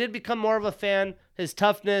 But I did become more of a fan. His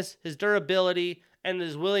toughness, his durability, and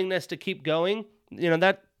his willingness to keep going. You know,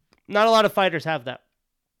 that not a lot of fighters have that.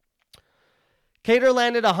 Kattar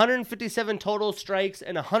landed 157 total strikes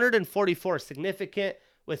and 144 significant,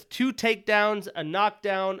 with 2 takedowns, a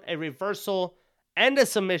knockdown, a reversal, and a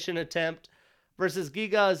submission attempt, versus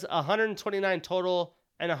Giga's 129 total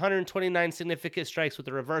and 129 significant strikes with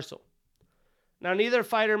a reversal. Now, neither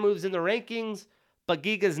fighter moves in the rankings, but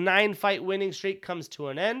Giga's 9-fight winning streak comes to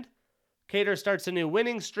an end. Kattar starts a new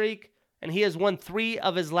winning streak, and he has won 3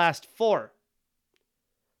 of his last 4.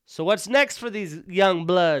 So what's next for these young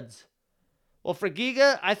bloods? Well, for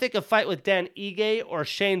Giga, I think a fight with Dan Ige or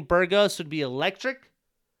Shane Burgos would be electric.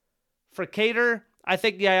 For Kattar, I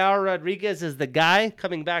think Yair Rodriguez is the guy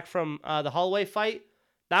coming back from the Holloway fight.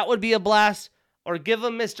 That would be a blast. or give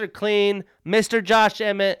him Mr. Clean, Mr. Josh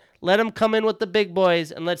Emmett. Let him come in with the big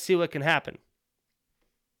boys, and let's see what can happen.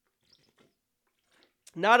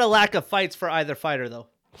 Not a lack of fights for either fighter, though.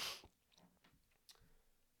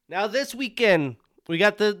 Now this weekend, we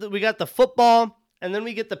got the football, and then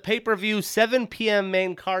we get the pay-per-view 7 p.m.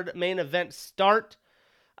 main event start.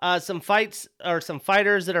 Some fights or some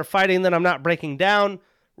fighters that are fighting that I'm not breaking down.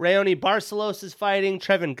 Raoni Barcelos is fighting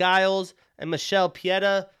Trevin Giles and Michelle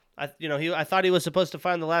Pieta. I thought he was supposed to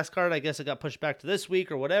fight on the last card. I guess it got pushed back to this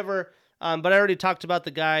week or whatever. But I already talked about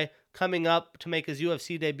the guy coming up to make his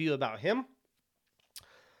UFC debut about him.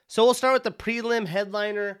 So we'll start with the prelim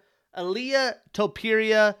headliner, Ilia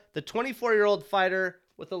Topuria, the 24-year-old fighter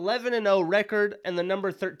with 11-0 record and the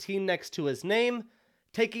number 13 next to his name,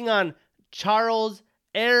 taking on Charles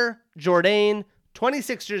Air Jourdain,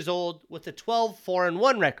 26 years old with a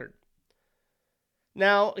 12-4-1 record.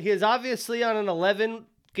 Now, he is obviously on an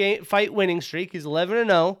 11-fight winning streak. He's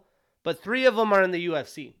 11-0, but 3 of them are in the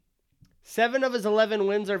UFC. 7 of his 11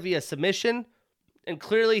 wins are via submission, and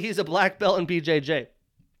clearly he's a black belt in BJJ.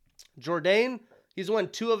 Jourdain, he's won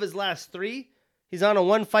 2 of his last 3. He's on a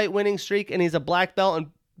 1-fight winning streak, and he's a black belt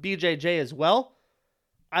in BJJ as well.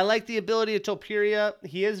 I like the ability of Topuria.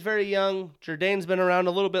 He is very young. Jourdain's been around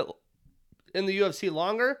a little bit in the UFC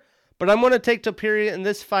longer, but I'm going to take Topuria in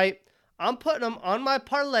this fight. I'm putting him on my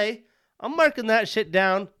parlay. I'm marking that shit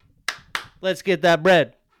down. Let's get that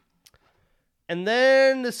bread. And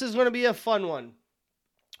then this is going to be a fun one.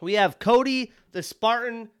 We have Cody the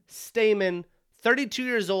Spartan Stamen, 32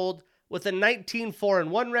 years old, with a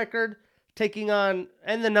 19-4-1 record, taking on,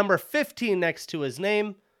 and the number 15 next to his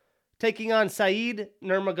name, taking on Said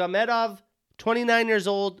Nurmagomedov, 29 years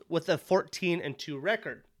old, with a 14-2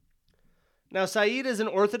 record. Now, Said is an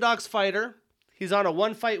orthodox fighter. He's on a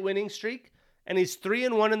 1-fight winning streak, and he's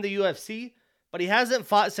 3-1 in the UFC, but he hasn't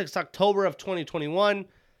fought since October of 2021.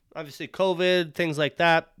 Obviously, COVID, things like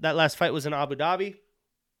that. That last fight was in Abu Dhabi.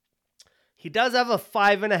 He does have a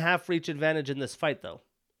 5.5 reach advantage in this fight, though.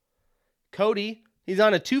 Cody, he's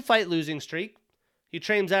on a 2-fight losing streak. He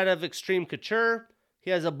trains out of Extreme Couture. He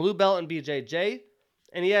has a blue belt in BJJ,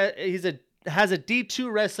 and he has a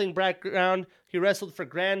D2 wrestling background. He wrestled for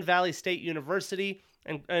Grand Valley State University,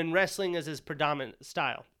 and wrestling is his predominant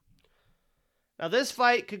style. Now, this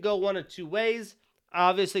fight could go one of 2 ways.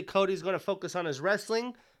 Obviously, Cody's going to focus on his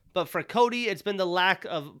wrestling, but for Cody, it's been the lack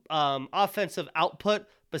of offensive output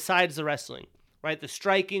besides the wrestling, right? The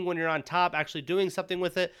striking when you're on top, actually doing something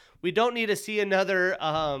with it. We don't need to see another,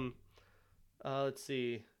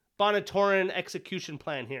 Bonatorin execution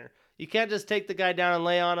plan here. You can't just take the guy down and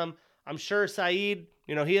lay on him. I'm sure Said, he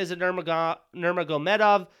is a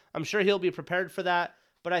Nurmagomedov. I'm sure he'll be prepared for that.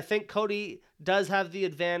 But I think Cody does have the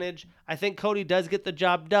advantage. I think Cody does get the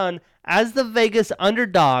job done as the Vegas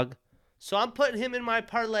underdog. So I'm putting him in my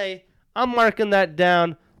parlay. I'm marking that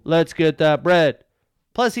down. Let's get that bread.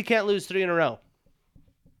 Plus, he can't lose 3 in a row.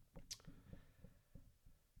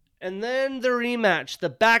 And then the rematch, the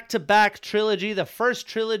back-to-back trilogy, the first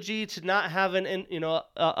trilogy to not have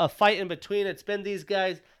a fight in between. It's been these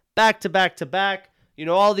guys back-to-back-to-back.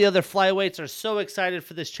 All the other flyweights are so excited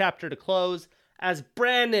for this chapter to close. As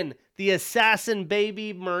Brandon, the assassin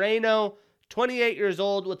baby Moreno, 28 years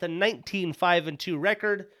old with a 19-5-2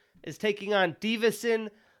 record, is taking on Deiveson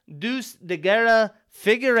Deuce de Guerra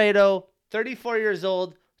Figueiredo, 34 years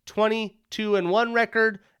old, 22-1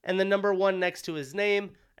 record, and the number 1 next to his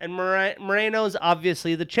name. And Moreno's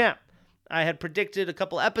obviously the champ. I had predicted a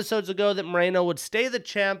couple episodes ago that Moreno would stay the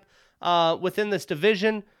champ within this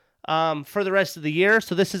division for the rest of the year.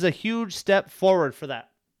 So this is a huge step forward for that.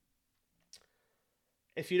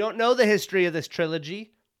 If you don't know the history of this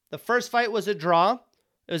trilogy, the first fight was a draw.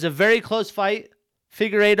 It was a very close fight.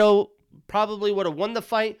 Figueiredo probably would have won the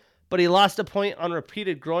fight, but he lost a point on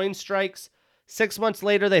repeated groin strikes. 6 months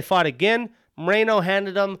later, they fought again. Moreno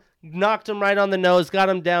handed him, knocked him right on the nose, got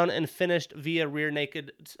him down, and finished via rear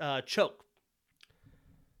naked choke.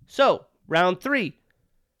 So, round 3.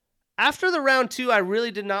 After the round 2, I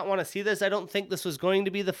really did not want to see this. I don't think this was going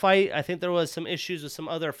to be the fight. I think there was some issues with some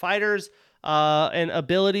other fighters and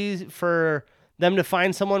abilities for them to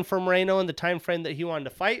find someone for Moreno in the time frame that he wanted to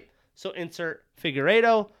fight. So insert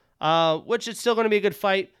Figueiredo, which is still going to be a good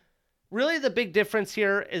fight. Really, the big difference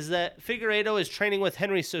here is that Figueiredo is training with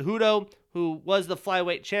Henry Cejudo, who was the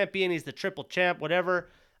flyweight champion. He's the triple champ, whatever,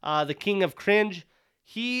 the king of cringe.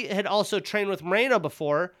 He had also trained with Moreno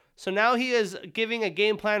before, so now he is giving a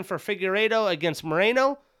game plan for Figueiredo against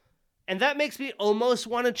Moreno, and that makes me almost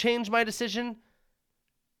want to change my decision.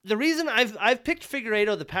 The reason I've picked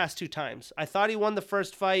Figueiredo the past 2 times. I thought he won the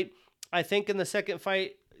first fight. I think in the second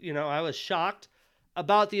fight, I was shocked.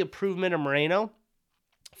 about the improvement of Moreno.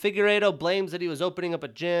 Figueiredo blames that he was opening up a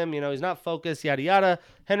gym. He's not focused, yada, yada.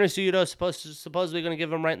 Henry Cejudo supposedly going to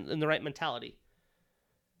give him in the right mentality.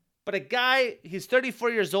 But a guy, he's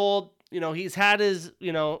 34 years old. He's had his,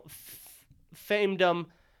 famedom.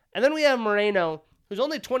 And then we have Moreno, who's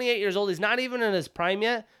only 28 years old. He's not even in his prime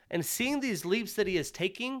yet. And seeing these leaps that he is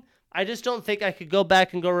taking, I just don't think I could go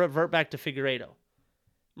back and revert back to Figueiredo.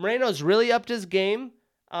 Moreno's really upped his game.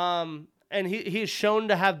 And he's shown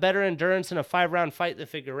to have better endurance in a 5-round fight than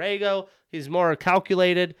Figueiredo. He's more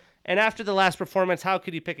calculated. And after the last performance, how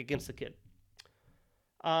could he pick against the kid?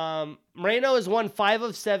 Moreno has won 5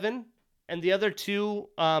 of 7, and the other 2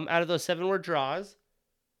 out of those 7 were draws.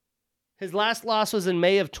 His last loss was in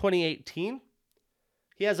May of 2018.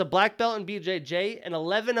 He has a black belt in BJJ, and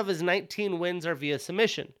 11 of his 19 wins are via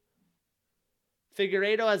submission.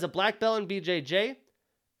 Figueiredo has a black belt in BJJ,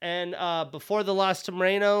 and before the loss to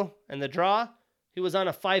Moreno and the draw, he was on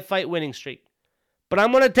a 5-fight winning streak. But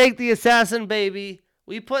I'm going to take the assassin, baby.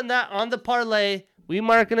 We putting that on the parlay. We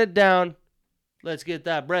marking it down. Let's get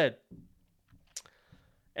that bread.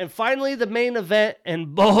 And finally, the main event.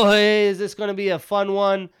 And boy, is this going to be a fun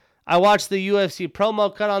one. I watched the UFC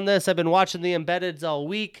promo cut on this. I've been watching the embeddeds all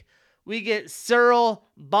week. We get Ciryl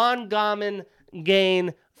Bongaman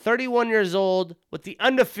Gain, 31 years old, with the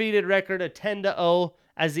undefeated record of 10-0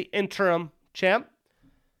 as the interim champ,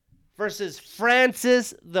 versus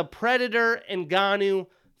Francis the Predator Ngannou,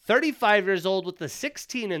 35 years old, with the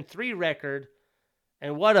 16-3 record.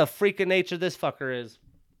 And what a freak of nature this fucker is.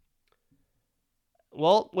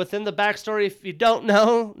 Well, within the backstory, if you don't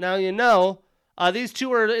know, now you know. These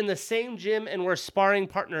two are in the same gym and were sparring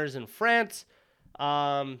partners in France.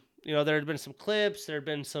 There had been some clips. There had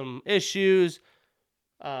been some issues.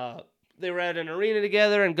 They were at an arena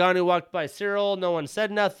together, and Ngannou walked by Ciryl. No one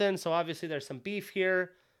said nothing, so obviously there's some beef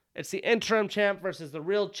here. It's the interim champ versus the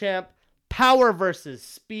real champ. Power versus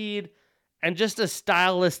speed. And just a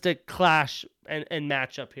stylistic clash and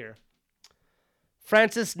matchup here.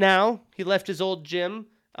 Francis now, he left his old gym,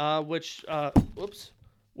 which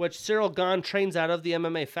Ciryl Gane trains out of, the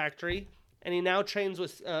MMA Factory. And he now trains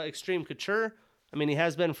with Extreme Couture. I mean, he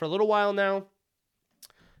has been for a little while now.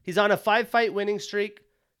 He's on a 5-fight winning streak.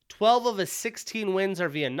 12 of his 16 wins are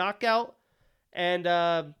via knockout. And,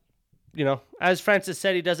 as Francis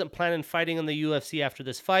said, he doesn't plan on fighting in the UFC after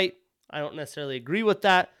this fight. I don't necessarily agree with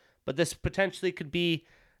that. But this potentially could be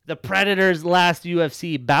the Predator's last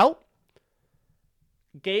UFC bout.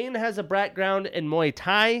 Gain has a background in Muay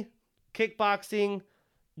Thai, kickboxing,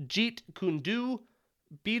 Jeet Kune Do,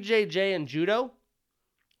 BJJ, and Judo.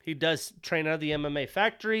 He does train out of the MMA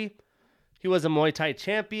Factory. He was a Muay Thai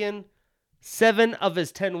champion. 7 of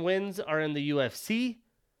his 10 wins are in the UFC.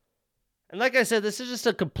 And like I said, this is just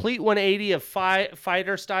a complete 180 of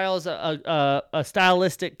fighter styles, a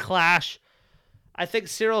stylistic clash. I think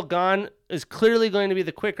Ciryl Gane is clearly going to be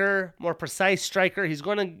the quicker, more precise striker. He's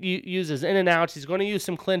going to use his in and outs. He's going to use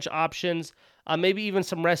some clinch options, maybe even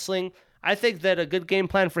some wrestling. I think that a good game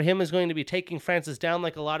plan for him is going to be taking Francis down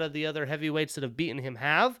like a lot of the other heavyweights that have beaten him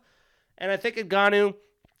have. And I think Ngannou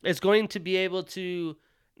is going to be able to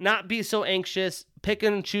not be so anxious, pick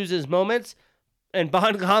and choose his moments, and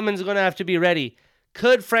Bongaman's going to have to be ready.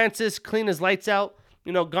 Could Francis clean his lights out?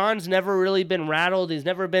 Gane's never really been rattled. He's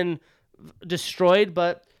never been destroyed,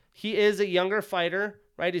 but he is a younger fighter,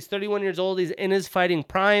 right? He's 31 years old. He's in his fighting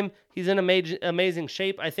prime. He's in amazing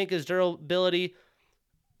shape. I think his durability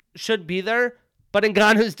should be there, but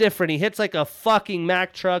Ngannou's different. He hits like a fucking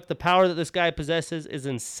Mack truck. The power that this guy possesses is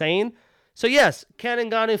insane. So yes, can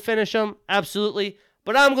Ngannou finish him? Absolutely.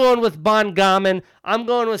 But I'm going with Bongaman. I'm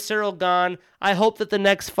going with Ciryl Gane. I hope that the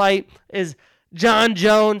next fight is John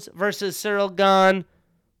Jones versus Ciryl Gane,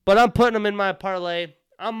 but I'm putting him in my parlay.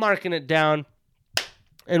 I'm marking it down,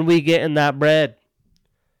 and we getting that bread.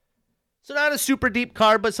 So not a super deep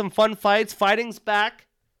card, but some fun fights. Fighting's back.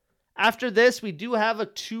 After this, we do have a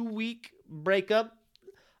 2-week breakup.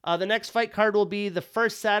 The next fight card will be the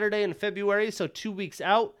first Saturday in February, so 2 weeks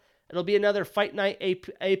out. It'll be another Fight Night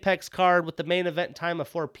Apex card with the main event time of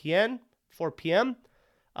 4 p.m.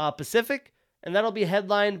 Pacific. And that'll be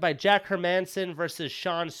headlined by Jack Hermanson versus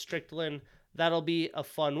Sean Strickland. That'll be a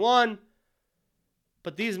fun one.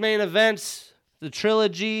 But these main events, the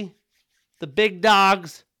trilogy, the big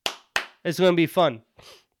dogs, it's going to be fun.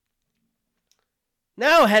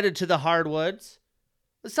 Now headed to the hardwoods.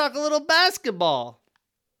 Let's talk a little basketball.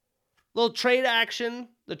 Little trade action.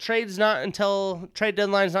 The trade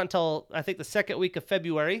deadline's not until, I think, the second week of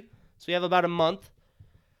February. So we have about a month.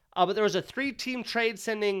 But there was a 3-team trade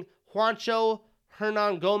sending Juancho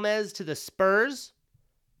Hernan Gomez to the Spurs,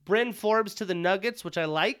 Bryn Forbes to the Nuggets, which I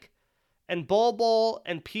like, And Bol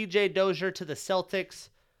and PJ Dozier to the Celtics.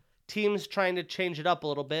 Teams trying to change it up a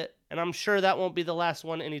little bit. And I'm sure that won't be the last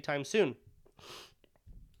one anytime soon.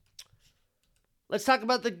 Let's talk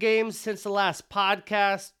about the games since the last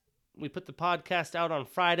podcast. We put the podcast out on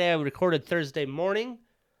Friday. I recorded Thursday morning.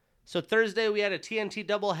 So Thursday we had a TNT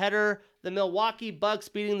doubleheader. The Milwaukee Bucks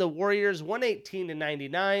beating the Warriors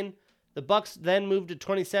 118-99. The Bucks then moved to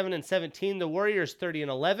 27-17. The Warriors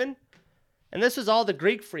 30-11. And this was all the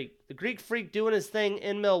Greek Freak. The Greek Freak doing his thing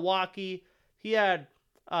in Milwaukee. He had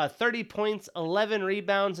 30 points, 11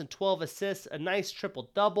 rebounds, and 12 assists. A nice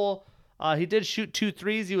triple-double. He did shoot 2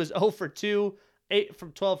 threes. He was 0 for 2, 8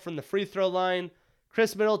 from 12 from the free throw line.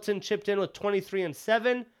 Chris Middleton chipped in with 23 and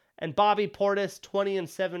 7. And Bobby Portis, 20 and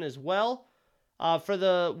 7 as well. For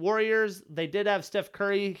the Warriors, they did have Steph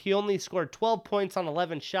Curry. He only scored 12 points on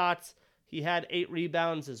 11 shots. He had 8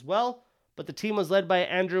 rebounds as well. But the team was led by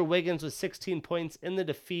Andrew Wiggins with 16 points in the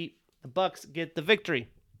defeat. The Bucks get the victory.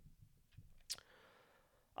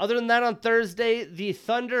 Other than that, on Thursday, the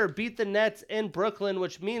Thunder beat the Nets in Brooklyn,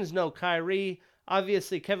 which means no Kyrie.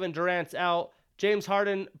 Obviously, Kevin Durant's out. James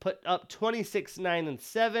Harden put up 26, 9, and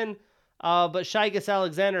 7. But Shai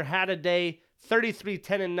Gilgeous-Alexander had a day, 33,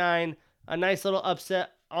 10, and 9. A nice little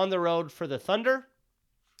upset on the road for the Thunder.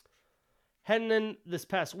 Heading in this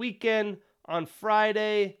past weekend, on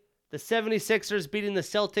Friday, the 76ers beating the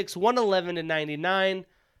Celtics 111-99.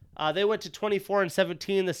 They went to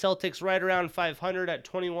 24-17. The Celtics right around 500 at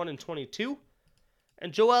 21-22.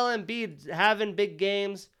 And Joel Embiid having big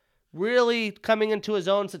games, really coming into his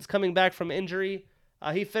own since coming back from injury.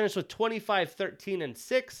 He finished with 25, 13, and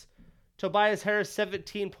 6. Tobias Harris,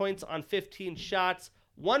 17 points on 15 shots,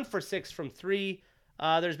 1 for 6 from 3.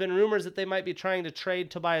 There's been rumors that they might be trying to trade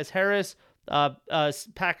Tobias Harris,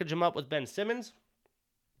 package him up with Ben Simmons.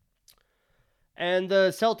 And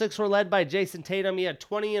the Celtics were led by Jason Tatum. He had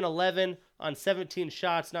 20 and 11 on 17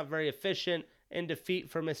 shots, not very efficient in defeat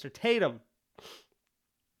for Mr. Tatum.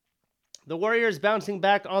 The Warriors bouncing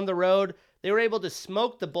back on the road. They were able to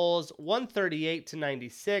smoke the Bulls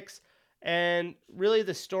 138-96. And really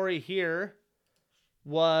the story here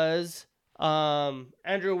was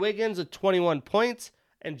Andrew Wiggins with 21 points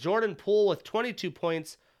and Jordan Poole with 22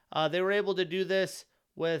 points. They were able to do this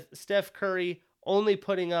with Steph Curry only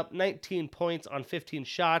putting up 19 points on 15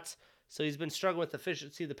 shots. So he's been struggling with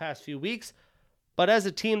efficiency the past few weeks. But as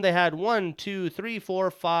a team, they had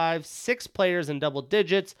 6 players in double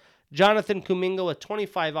digits. Jonathan Kuminga with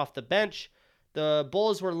 25 off the bench. The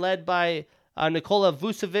Bulls were led by Nikola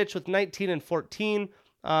Vucevic with 19 and 14.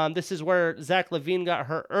 This is where Zach LaVine got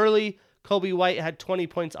hurt early. Kobe White had 20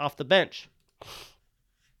 points off the bench.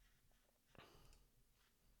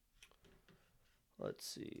 Let's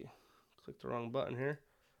see. Clicked the wrong button here.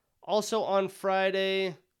 Also on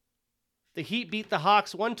Friday, the Heat beat the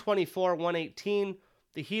Hawks 124-118.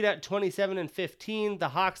 The Heat at 27 and 15. The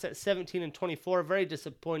Hawks at 17 and 24. Very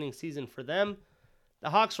disappointing season for them.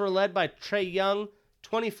 The Hawks were led by Trae Young,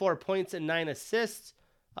 24 points and 9 assists.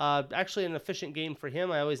 Actually an efficient game for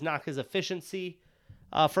him. I always knock his efficiency.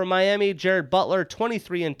 For Miami, Jared Butler,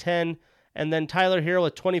 23 and 10. And then Tyler Hero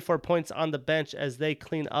with 24 points on the bench as they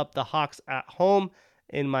clean up the Hawks at home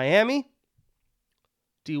in Miami.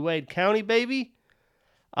 D-Wade County, baby.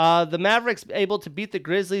 The Mavericks able to beat the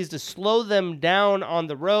Grizzlies to slow them down on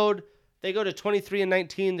the road. They go to 23 and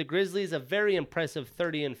 19. The Grizzlies a very impressive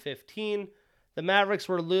 30 and 15. The Mavericks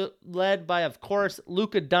were led by, of course,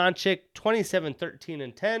 Luka Doncic, 27, 13,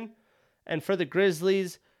 and 10. And for the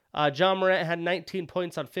Grizzlies, John Morant had 19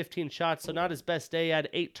 points on 15 shots, so not his best day. He had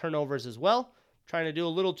 8 turnovers as well. Trying to do a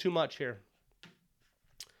little too much here.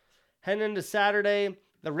 Heading into Saturday,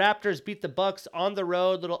 the Raptors beat the Bucks on the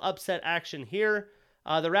road. Little upset action here.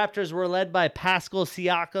 The Raptors were led by Pascal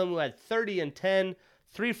Siakam, who had 30 and 10,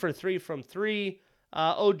 3 for 3 from 3.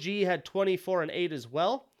 OG had 24 and 8 as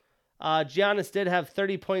well. Giannis did have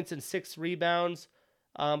 30 points and 6 rebounds,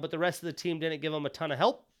 but the rest of the team didn't give him a ton of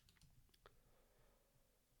help.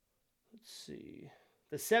 Let's see.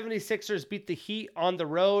 The 76ers beat the Heat on the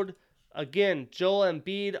road. Again, Joel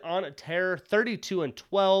Embiid on a tear, 32 and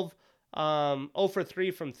 12, 0 for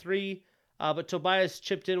 3 from 3. But Tobias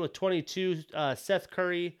chipped in with 22. Seth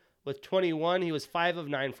Curry with 21. He was 5 of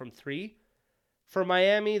 9 from 3. For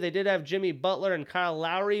Miami, they did have Jimmy Butler and Kyle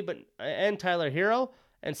Lowry and Tyler Hero,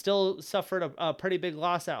 and still suffered a pretty big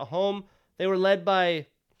loss at home. They were led by,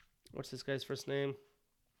 what's this guy's first name?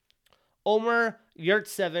 Omer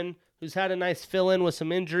Yurtseven, who's had a nice fill-in with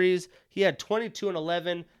some injuries. He had 22 and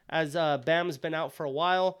 11 as Bam's been out for a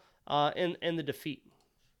while in the defeat.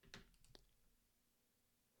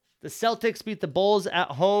 The Celtics beat the Bulls at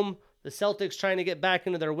home. The Celtics trying to get back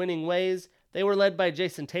into their winning ways. They were led by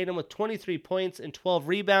Jason Tatum with 23 points and 12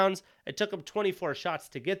 rebounds. It took him 24 shots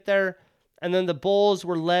to get there. And then the Bulls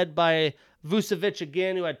were led by Vucevic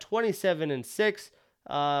again, who had 27 and 6.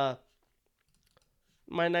 My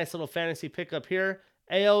nice little fantasy pickup here.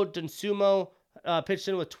 Ayo Dosunmu pitched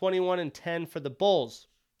in with 21 and 10 for the Bulls.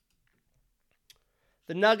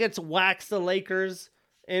 The Nuggets waxed the Lakers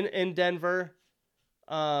in Denver.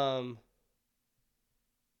 LeBron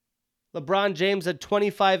James had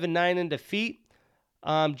 25 and 9 in defeat.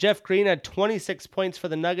 Jeff Green had 26 points for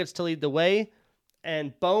the Nuggets to lead the way.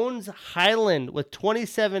 And Bones Highland with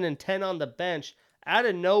 27 and 10 on the bench. Out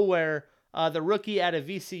of nowhere, the rookie out of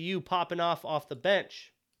VCU popping off the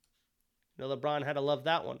bench. You know, LeBron had to love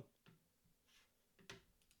that one.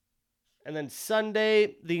 And then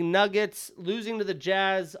Sunday, the Nuggets losing to the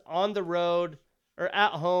Jazz on the road, or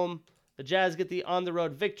at home. The Jazz get the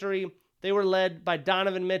on-the-road victory. They were led by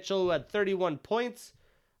Donovan Mitchell, who had 31 points.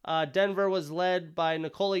 Denver was led by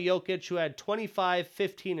Nikola Jokic, who had 25,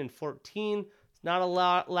 15, and 14. Not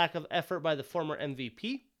a lack of effort by the former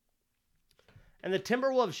MVP. And the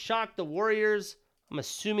Timberwolves shocked the Warriors. I'm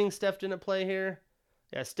assuming Steph didn't play here.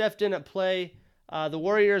 Yeah, Steph didn't play. The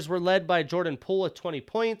Warriors were led by Jordan Poole with 20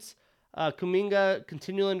 points. Kuminga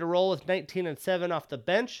continuing to roll with 19 and 7 off the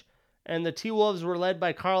bench. And the T-Wolves were led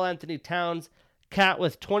by Karl Anthony Towns, Cat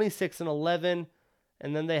with 26 and 11.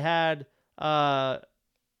 And then they had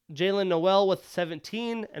Jalen Noel with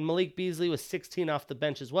 17 and Malik Beasley with 16 off the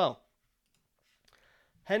bench as well.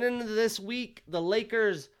 Heading into this week, the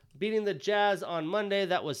Lakers beating the Jazz on Monday.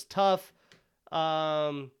 That was tough.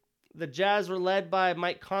 The Jazz were led by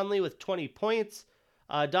Mike Conley with 20 points.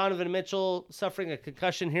 Donovan Mitchell suffering a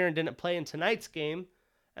concussion here and didn't play in tonight's game.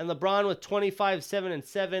 And LeBron with 25, 7, and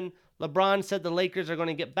 7. LeBron said the Lakers are going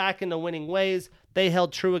to get back into winning ways. They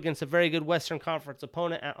held true against a very good Western Conference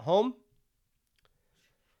opponent at home.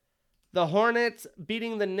 The Hornets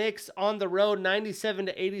beating the Knicks on the road 97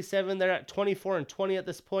 to 87. They're at 24 and 20 at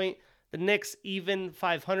this point. The Knicks even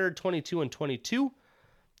 500, 22 and 22.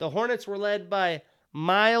 The Hornets were led by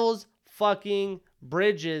Miles fucking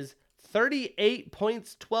Bridges, 38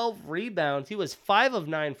 points, 12 rebounds. He was 5 of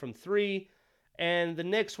 9 from 3. And the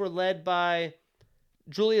Knicks were led by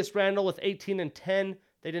Julius Randle with 18 and 10.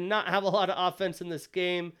 They did not have a lot of offense in this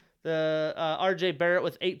game. The RJ Barrett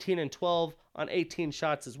with 18 and 12 on 18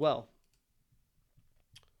 shots as well.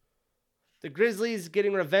 The Grizzlies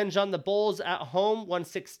getting revenge on the Bulls at home,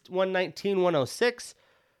 119-106.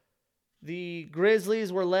 The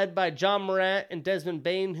Grizzlies were led by John Morant and Desmond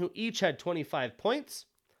Bane, who each had 25 points.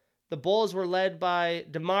 The Bulls were led by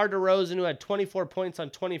DeMar DeRozan, who had 24 points on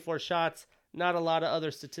 24 shots. Not a lot of other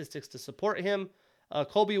statistics to support him.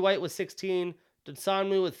 Kobe White with 16.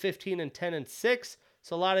 Dosunmu with 15 and 10 and 6.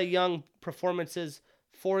 So a lot of young performances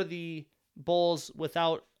for the Bulls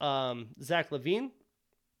without Zach LaVine.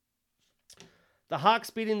 The Hawks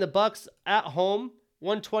beating the Bucks at home,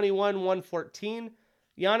 121-114.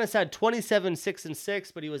 Giannis had 27, 6 and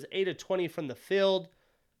 6, but he was 8 of 20 from the field.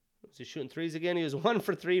 Was he shooting threes again? He was 1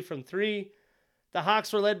 for 3 from 3. The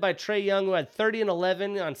Hawks were led by Trae Young, who had 30 and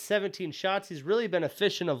 11 on 17 shots. He's really been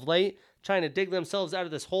efficient of late, trying to dig themselves out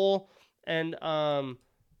of this hole. And let's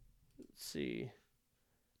see.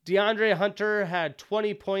 DeAndre Hunter had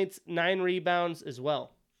 20 points, 9 rebounds as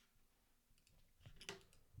well.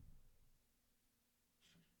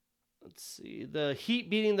 Let's see. The Heat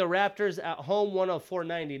beating the Raptors at home,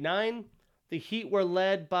 104-99. The Heat were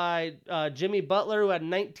led by Jimmy Butler, who had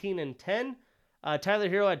 19 and 10. Tyler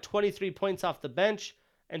Hero had 23 points off the bench.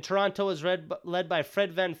 And Toronto was led by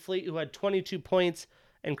Fred VanVleet, who had 22 points.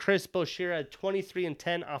 And Chris Boucher had 23 and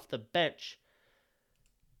 10 off the bench.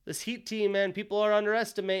 This Heat team, man, people are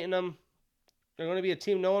underestimating them. They're going to be a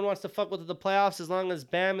team no one wants to fuck with at the playoffs as long as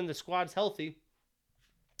Bam and the squad's healthy.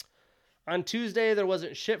 On Tuesday, there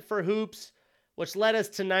wasn't shit for hoops, which led us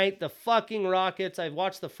tonight. The fucking Rockets, I've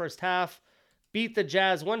watched the first half, beat the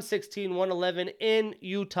Jazz 116-111 in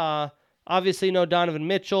Utah. Obviously, no Donovan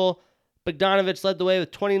Mitchell. Bogdanovich led the way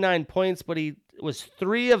with 29 points, but he was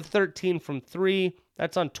 3 of 13 from 3.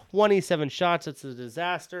 That's on 27 shots. It's a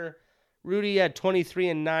disaster. Rudy had 23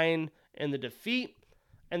 and 9 in the defeat.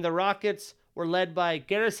 And the Rockets were led by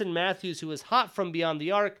Garrison Matthews, who was hot from beyond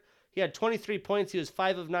the arc. He had 23 points. He was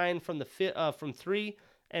 5 of 9 from 3,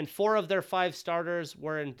 and 4 of their 5 starters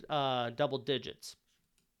were in double digits.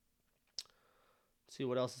 Let's see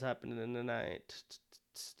what else is happening in the night.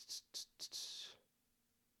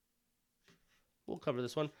 We'll cover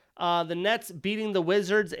this one. The Nets beating the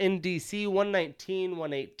Wizards in DC,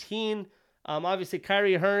 119-118. Obviously,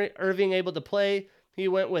 Kyrie Irving able to play. He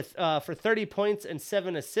went with for 30 points and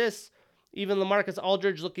 7 assists. Even LaMarcus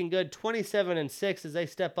Aldridge looking good, 27-6 as they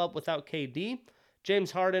step up without KD.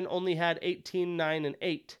 James Harden only had 18, 9, and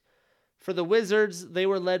 8. For the Wizards, they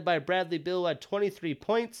were led by Bradley Beal, who had 23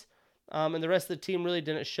 points, and the rest of the team really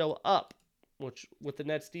didn't show up, which with the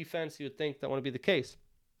Nets defense, you would think that would be the case.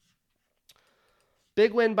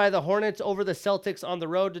 Big win by the Hornets over the Celtics on the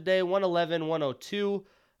road today, 111-102.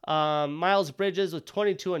 Miles Bridges with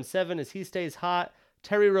 22-7 as he stays hot.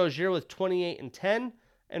 Terry Rozier with 28-10.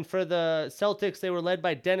 And for the Celtics, they were led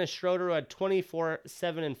by Dennis Schroeder, who had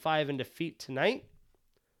 24-7-5 in defeat tonight.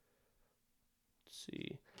 Let's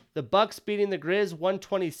see. The Bucks beating the Grizz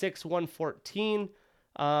 126-114.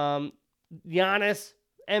 Giannis,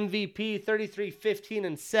 MVP,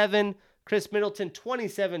 33-15-7. Chris Middleton,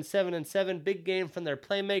 27-7-7. Big game from their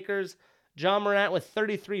playmakers. Ja Morant with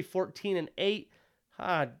 33-14-8.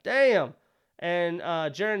 Ah, damn. And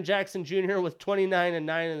Jaren Jackson Jr. with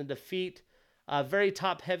 29-9 in the defeat. Very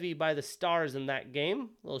top-heavy by the Stars in that game.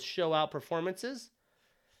 Little show-out performances.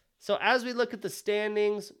 So as we look at the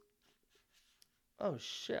standings... Oh,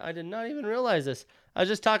 shit. I did not even realize this. I was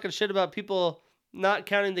just talking shit about people not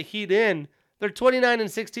counting the Heat in. They're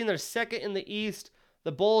 29-16. They're second in the East.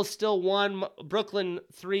 The Bulls still 1. Brooklyn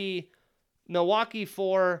 3. Milwaukee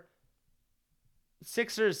 4.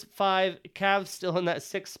 Sixers 5. Cavs still in that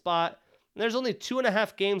 6th spot. And there's only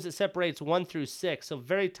 2.5 games that separates 1 through 6. So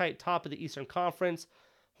very tight top of the Eastern Conference.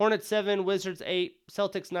 Hornets 7. Wizards 8.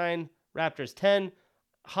 Celtics 9. Raptors 10.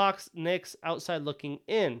 Hawks, Knicks outside looking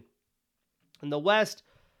in. In the West,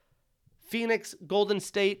 Phoenix, Golden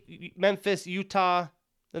State, Memphis, Utah.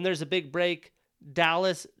 Then there's a big break.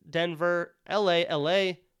 Dallas, Denver,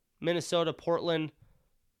 LA, Minnesota, Portland.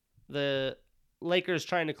 The Lakers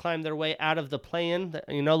trying to climb their way out of the play-in.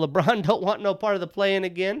 You know, LeBron don't want no part of the play-in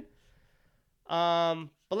again. But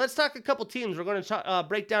let's talk a couple teams. We're going to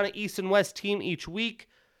break down an East and West team each week.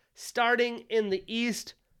 Starting in the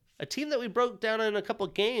East, a team that we broke down in a couple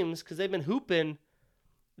games because they've been hooping,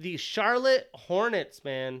 the Charlotte Hornets,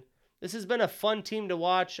 man. This has been a fun team to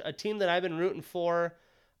watch, a team that I've been rooting for.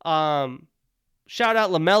 Shout out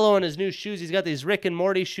LaMelo and his new shoes. He's got these Rick and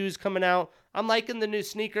Morty shoes coming out. I'm liking the new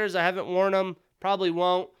sneakers. I haven't worn them. Probably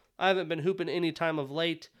won't. I haven't been hooping any time of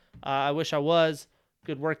late. I wish I was.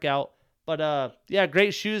 Good workout. But, yeah,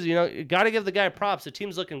 great shoes. You know, you got to give the guy props. The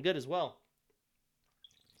team's looking good as well.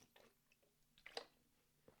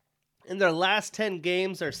 In their last 10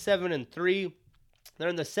 games, they're 7-3. They're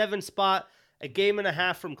in the 7th spot, a game and a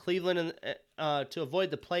half from Cleveland to avoid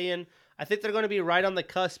the play-in. I think they're going to be right on the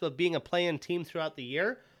cusp of being a play-in team throughout the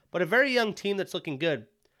year, but a very young team that's looking good.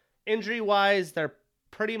 Injury-wise, they're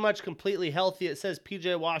pretty much completely healthy. It says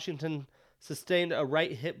P.J. Washington sustained a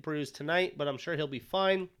right hip bruise tonight, but I'm sure he'll be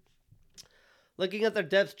fine. Looking at their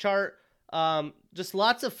depth chart, just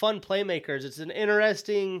lots of fun playmakers. It's an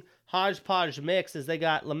interesting hodgepodge mix as they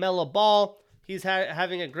got LaMelo Ball. He's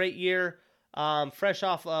having a great year, fresh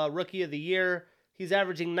off Rookie of the Year. He's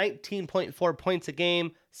averaging 19.4 points a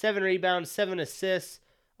game, 7 rebounds, 7 assists.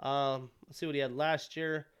 Let's see what he had last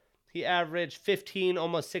year. He averaged 15,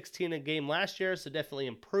 almost 16 a game last year, so definitely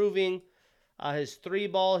improving. His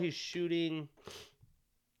 3-ball, he's shooting,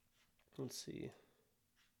 let's see,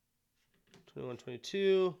 21,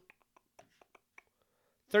 22.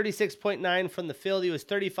 36.9 from the field. He was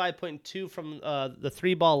 35.2 from the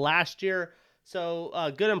 3-ball last year.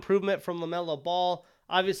 So good improvement from LaMelo Ball.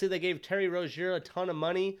 Obviously, they gave Terry Rozier a ton of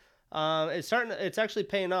money. It's actually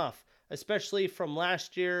paying off, especially from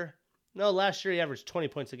last year. No, last year he averaged 20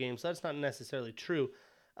 points a game, so that's not necessarily true.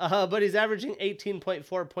 But he's averaging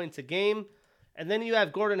 18.4 points a game. And then you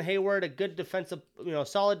have Gordon Hayward, a good defensive,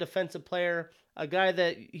 solid defensive player, a guy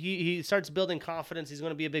that he starts building confidence. He's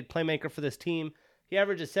going to be a big playmaker for this team. He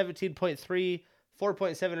averages 17.3,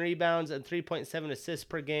 4.7 rebounds, and 3.7 assists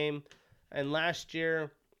per game. And last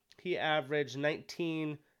year, he averaged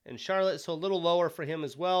 19 in Charlotte, so a little lower for him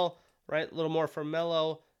as well, right? A little more for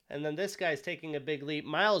Melo. And then this guy's taking a big leap.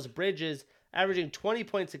 Miles Bridges, averaging 20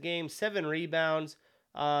 points a game, 7 rebounds.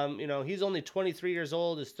 He's only 23 years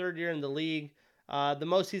old, his 3rd year in the league. The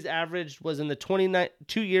most he's averaged was in the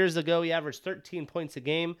 2 years ago. He averaged 13 points a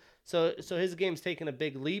game. So his game's taken a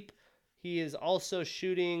big leap. He is also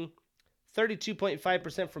shooting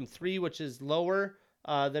 32.5% from 3, which is lower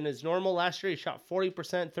than his normal. Last year, he shot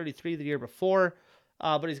 40%, 33 the year before.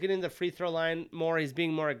 But he's getting the free throw line more. He's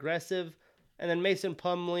being more aggressive. And then Mason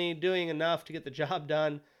Plumlee doing enough to get the job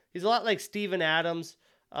done. He's a lot like Steven Adams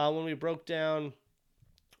when we broke down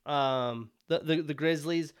the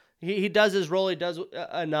Grizzlies. He does his role. He does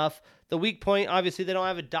enough. The weak point, obviously, they don't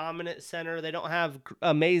have a dominant center. They don't have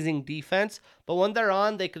amazing defense. But when they're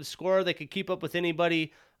on, they could score. They could keep up with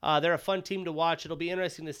anybody. They're a fun team to watch. It'll be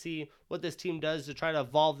interesting to see what this team does to try to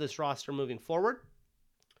evolve this roster moving forward.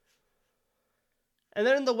 And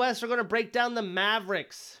then in the West, we're going to break down the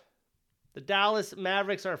Mavericks. The Dallas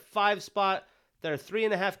Mavericks are 5 spot. They're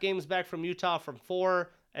 3.5 games back from Utah from 4,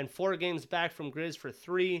 and 4 games back from Grizz for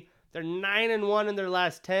 3. They're 9-1 in their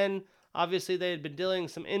last 10. Obviously, they had been dealing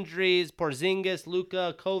some injuries. Porzingis,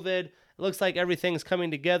 Luka, COVID. It looks like everything's coming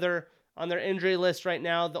together. On their injury list right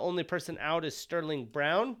now, the only person out is Sterling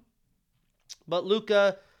Brown. But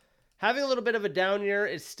Luka, having a little bit of a down year,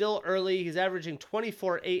 it's still early. He's averaging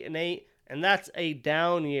 24, 8, and 8. And that's a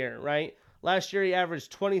down year, right? Last year, he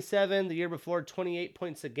averaged 27. The year before, 28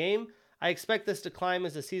 points a game. I expect this to climb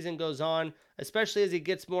as the season goes on, especially as he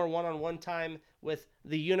gets more one-on-one time with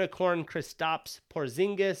the unicorn Kristaps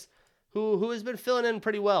Porzingis, who has been filling in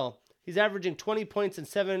pretty well. He's averaging 20 points and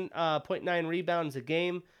 7.9 rebounds a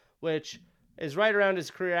game, which is right around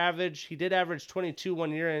his career average. He did average 22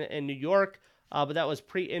 one year in New York, but that was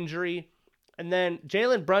pre-injury. And then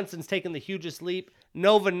Jalen Brunson's taken the hugest leap.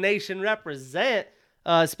 Nova Nation represent,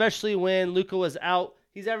 especially when Luka was out.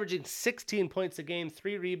 He's averaging 16 points a game,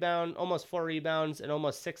 3 rebounds, almost 4 rebounds, and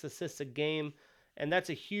almost 6 assists a game. And that's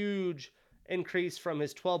a huge increase from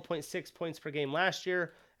his 12.6 points per game last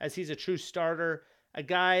year, as he's a true starter. A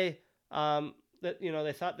guy that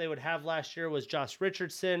they thought they would have last year was Josh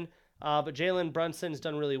Richardson, but Jalen Brunson's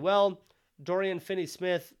done really well. Dorian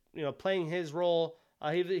Finney-Smith, playing his role,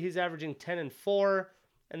 he's averaging 10 and 4.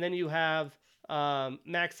 And then you have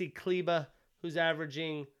Maxi Kleber, who's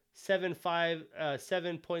averaging 7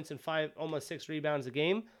 points and 5, almost 6 rebounds a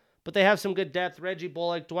game. But they have some good depth. Reggie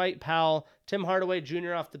Bullock, Dwight Powell, Tim Hardaway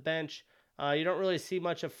Jr. off the bench. You don't really see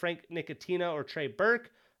much of Frank Ntilikina or Trey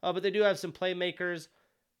Burke, but they do have some playmakers.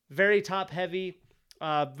 Very top-heavy.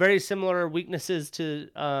 Very similar weaknesses to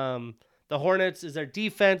the Hornets is their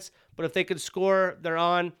defense. But if they could score, they're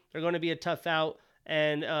on. They're going to be a tough out.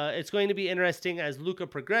 And it's going to be interesting as Luka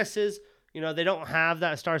progresses. They don't have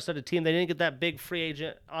that star-studded team. They didn't get that big free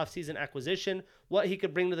agent offseason acquisition. What he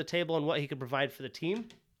could bring to the table and what he could provide for the team.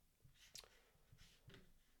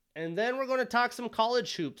 And then we're going to talk some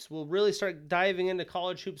college hoops. We'll really start diving into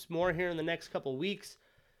college hoops more here in the next couple weeks.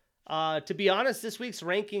 To be honest, this week's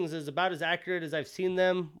rankings is about as accurate as I've seen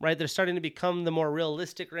them, right? They're starting to become the more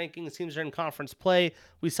realistic rankings. Teams are in conference play.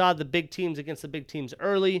 We saw the big teams against the big teams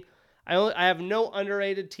early. I have no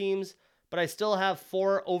underrated teams, but I still have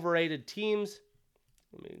 4 overrated teams.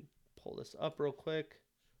 Let me pull this up real quick.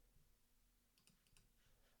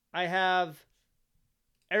 I have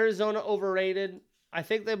Arizona overrated. I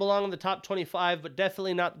think they belong in the top 25, but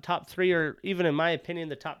definitely not the top 3 or even, in my opinion,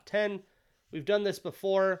 the top 10. We've done this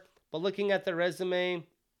before, but looking at their resume,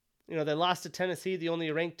 they lost to Tennessee, the only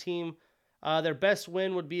ranked team. Their best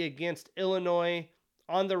win would be against Illinois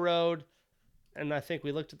on the road. And I think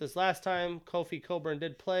we looked at this last time. Kofi Cockburn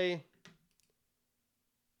did play.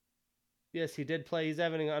 Yes, he did play. He's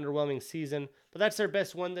having an underwhelming season. But that's their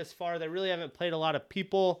best win this far. They really haven't played a lot of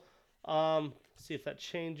people. See if that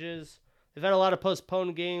changes. They've had a lot of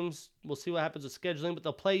postponed games. We'll see what happens with scheduling. But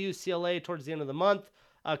they'll play UCLA towards the end of the month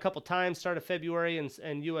a couple times, start of February, and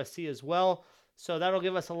USC as well. So that'll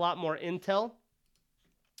give us a lot more intel.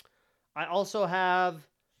 I also have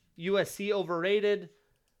USC overrated.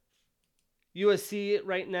 USC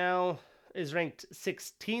right now is ranked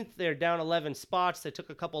 16th. They're down 11 spots. They took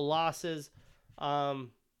a couple losses. I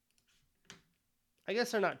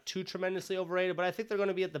guess they're not too tremendously overrated, but I think they're going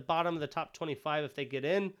to be at the bottom of the top 25 if they get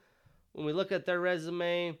in. When we look at their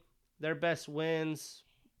resume, their best wins,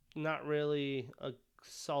 not really a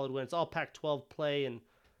solid win. It's all Pac-12 play and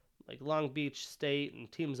like Long Beach State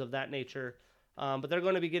and teams of that nature. But they're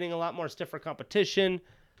going to be getting a lot more stiffer competition.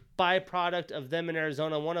 Byproduct of them in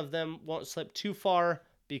Arizona, one of them won't slip too far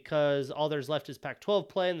because all there's left is Pac-12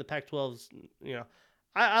 play, and the Pac-12's,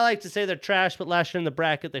 I like to say they're trash, but last year in the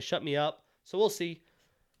bracket, they shut me up. So we'll see.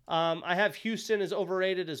 I have Houston is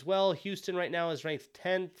overrated as well. Houston right now is ranked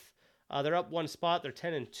 10th. They're up 1 spot. They're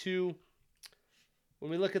 10-2.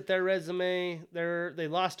 When we look at their resume, they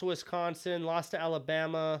lost to Wisconsin, lost to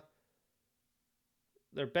Alabama.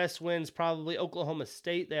 Their best wins probably Oklahoma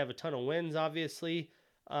State. They have a ton of wins, obviously.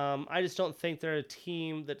 I just don't think they're a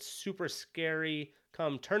team that's super scary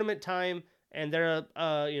come tournament time, and they're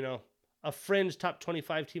a fringe top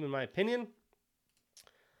 25 team in my opinion.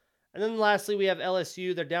 And then lastly, we have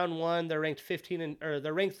LSU. They're down 1. They're ranked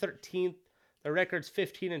 13th. Their record's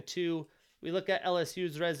 15-2. We look at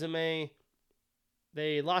LSU's resume.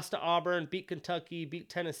 They lost to Auburn, beat Kentucky, beat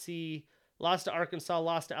Tennessee, lost to Arkansas,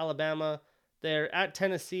 lost to Alabama. They're at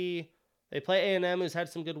Tennessee. They play A&M, who's had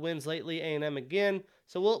some good wins lately. A&M again.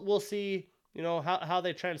 So we'll see how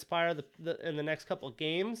they transpire in the next couple of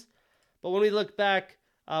games. But when we look back,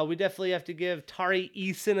 we definitely have to give Tari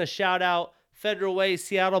Eason a shout out. Federal Way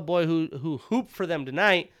Seattle boy who hooped for them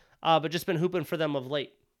tonight, but just been hooping for them of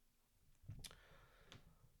late.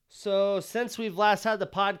 So since we've last had the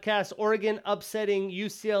podcast, Oregon upsetting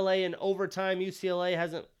UCLA in overtime. UCLA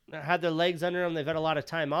hasn't had their legs under them. They've had a lot of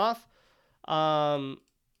time off. A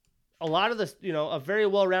lot of this, a very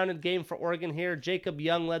well-rounded game for Oregon here. Jacob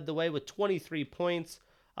Young led the way with 23 points.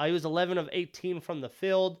 He was 11 of 18 from the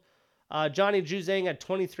field. Johnny Juzang had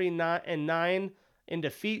 23-9 in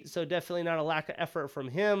defeat, so definitely not a lack of effort from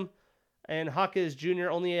him. And Hawkins Jr.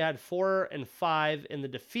 only had 4 and 5 in the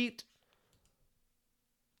defeat.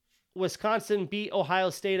 Wisconsin beat Ohio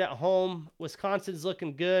State at home. Wisconsin's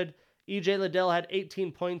looking good. EJ Liddell had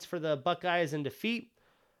 18 points for the Buckeyes in defeat.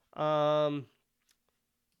 Let's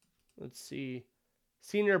see.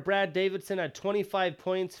 Senior Brad Davidson had 25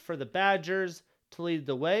 points for the Badgers to lead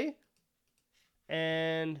the way.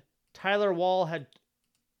 And Tyler Wall had,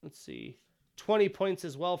 20 points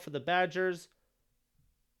as well for the Badgers.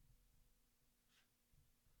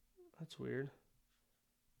 That's weird.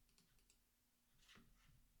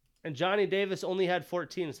 And Johnny Davis only had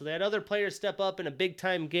 14. So they had other players step up in a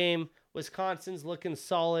big-time game. Wisconsin's looking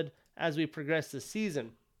solid as we progress this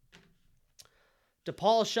season.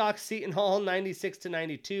 DePaul shocks Seton Hall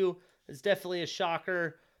 96-92. It's definitely a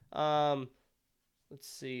shocker. Let's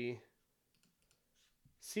see.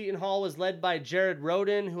 Seton Hall was led by Jared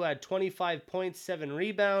Roden, who had 25 points, 7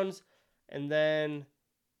 rebounds. And then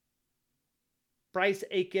Bryce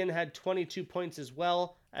Aiken had 22 points as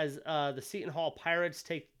well, as the Seton Hall Pirates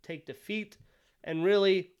take defeat. And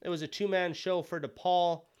really, it was a two-man show for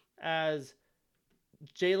DePaul, as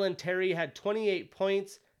Jalen Terry had 28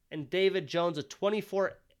 points and David Jones a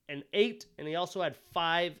 24 and 8, and he also had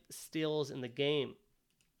 5 steals in the game.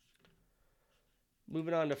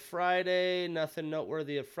 Moving on to Friday, nothing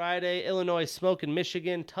noteworthy of Friday. Illinois smoking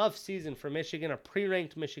Michigan. Tough season for Michigan, a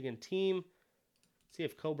pre-ranked Michigan team. See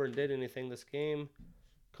if Coburn did anything this game.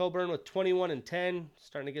 Coburn with 21 and 10,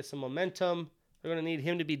 starting to get some momentum. They're going to need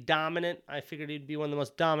him to be dominant. I figured he'd be one of the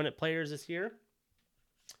most dominant players this year.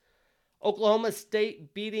 Oklahoma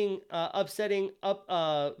State upsetting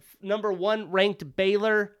number 1 ranked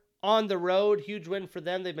Baylor on the road. Huge win for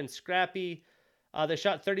them. They've been scrappy. They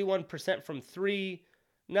shot 31% from 3.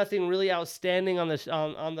 Nothing really outstanding on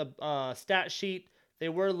the stat sheet. They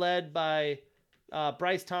were led by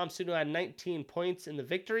Bryce Thompson, who had 19 points in the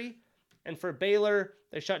victory. And for Baylor,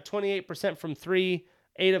 they shot 28% from 3,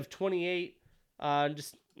 8 of 28.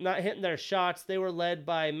 Just not hitting their shots. They were led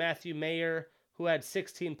by Matthew Mayer, who had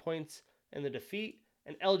 16 points in the defeat.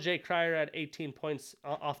 And LJ Cryer had 18 points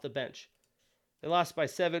off the bench. They lost by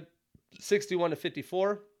 7, 61-54.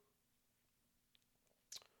 Let's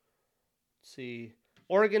see.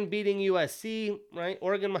 Oregon beating USC, right?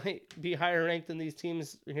 Oregon might be higher ranked than these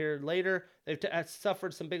teams here later. They've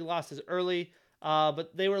suffered some big losses early,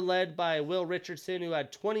 but they were led by Will Richardson, who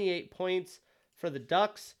had 28 points for the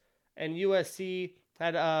Ducks, and USC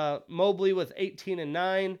had Mobley with 18 and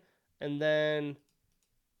 9, and then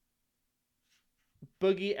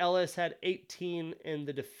Boogie Ellis had 18 in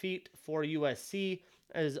the defeat for USC,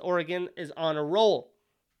 as Oregon is on a roll.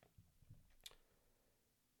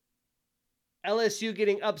 LSU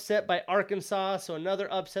getting upset by Arkansas, so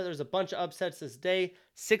another upset. There's a bunch of upsets this day,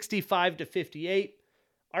 65-58.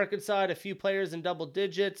 Arkansas had a few players in double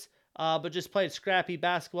digits, but just played scrappy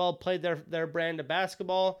basketball, played their brand of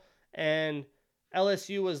basketball, and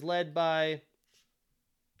LSU was led by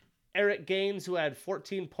Eric Gaines, who had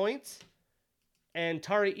 14 points, and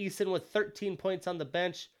Tari Eason with 13 points on the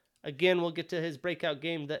bench. Again, we'll get to his breakout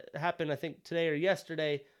game that happened, I think, today or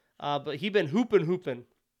yesterday, but he been hooping.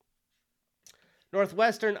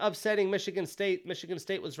 Northwestern upsetting Michigan State. Michigan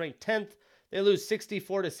State was ranked 10th. They lose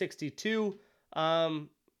 64-62.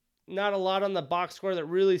 Not a lot on the box score that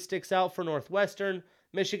really sticks out for Northwestern.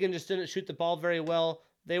 Michigan just didn't shoot the ball very well.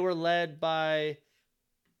 They were led by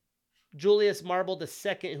Julius Marble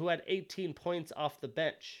II, who had 18 points off the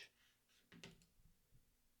bench.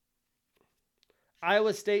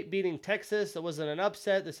 Iowa State beating Texas. It wasn't an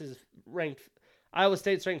upset. This is ranked. Iowa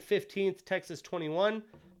State's ranked 15th, Texas 21.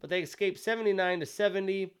 But they escaped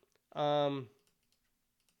 79-70.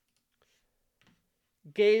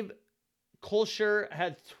 Gabe Kolscher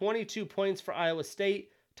had 22 points for Iowa State.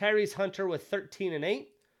 Tyrese Hunter with 13 and 8.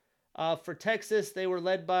 For Texas, they were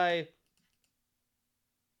led by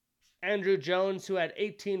Andrew Jones, who had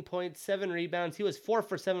 18 points, 7 rebounds. He was 4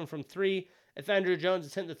 for 7 from 3. If Andrew Jones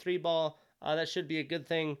is hitting the 3 ball, that should be a good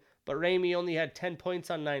thing. But Ramey only had 10 points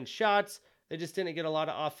on 9 shots. They just didn't get a lot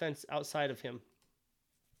of offense outside of him.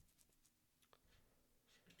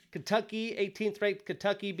 Kentucky, 18th ranked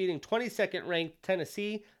Kentucky beating 22nd ranked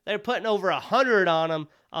Tennessee. They're putting over 100 on them,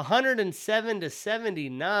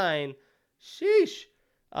 107-79. Sheesh.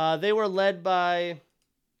 They were led by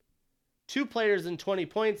two players in 20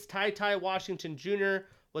 points. Ty Washington Jr.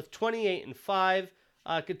 with 28 and 5.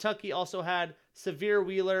 Kentucky also had Severe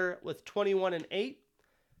Wheeler with 21 and 8.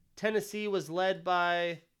 Tennessee was led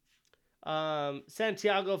by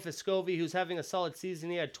Santiago Vescovi, who's having a solid season.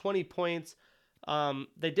 He had 20 points.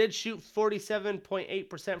 They did shoot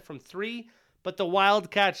 47.8% from three, but the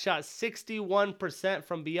Wildcats shot 61%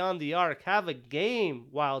 from beyond the arc. Have a game,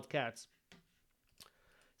 Wildcats.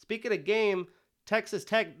 Speaking of game, Texas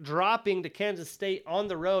Tech dropping to Kansas State on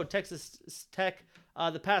the road. Texas Tech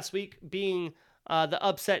the past week being the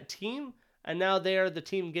upset team, and now they are the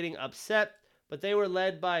team getting upset. But they were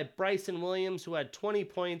led by Bryson Williams, who had 20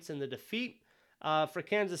 points in the defeat. For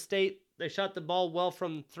Kansas State, they shot the ball well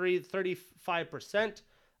from three, 35%,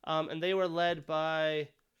 and they were led by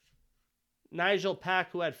Nigel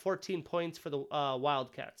Pack, who had 14 points for the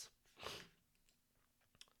Wildcats.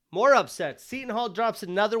 More upsets. Seton Hall drops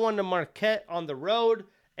another one to Marquette on the road,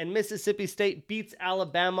 and Mississippi State beats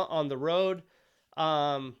Alabama on the road.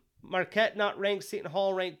 Marquette not ranked, Seton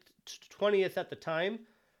Hall ranked 20th at the time.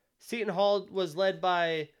 Seton Hall was led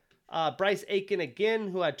by Bryce Aiken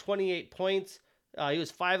again, who had 28 points. He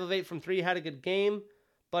was 5 of 8 from 3, had a good game.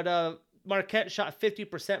 But Marquette shot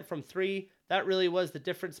 50% from 3. That really was the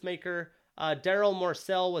difference maker. Daryl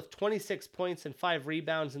Morcell with 26 points and 5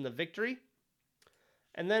 rebounds in the victory.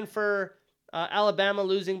 And then for Alabama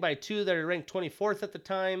losing by 2, they're ranked 24th at the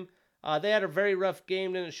time. They had a very rough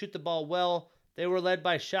game, didn't shoot the ball well. They were led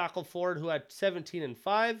by Shackelford, who had 17 and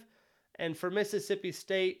 5. And for Mississippi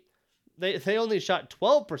State, they only shot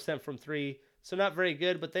 12% from 3, so not very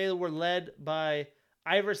good, but they were led by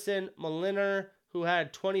Iverson Moliner, who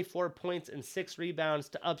had 24 points and 6 rebounds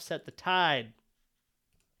to upset the Tide.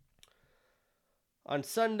 On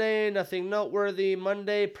Sunday, nothing noteworthy.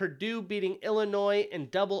 Monday, Purdue beating Illinois in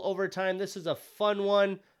double overtime. This is a fun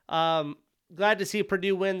one. Glad to see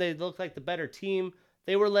Purdue win. They look like the better team.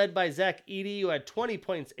 They were led by Zach Edey, who had 20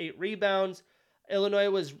 points, 8 rebounds.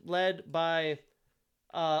 Illinois was led by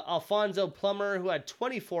Alfonso Plummer, who had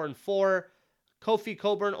 24 and 4. Kofi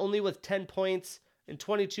Coburn only with 10 points in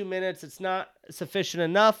 22 minutes. It's not sufficient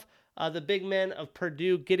enough. The big man of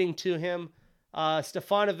Purdue getting to him.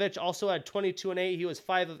 Stefanovic also had 22 and 8. He was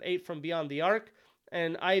 5 of 8 from beyond the arc.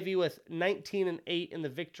 And Ivy with 19 and 8 in the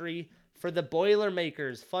victory for the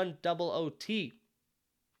Boilermakers. Fun double OT.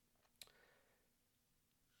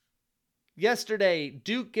 Yesterday,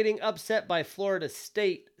 Duke getting upset by Florida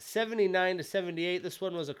State, 79-78. This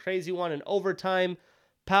one was a crazy one in overtime.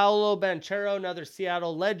 Paolo Banchero, another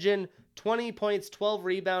Seattle legend, 20 points, 12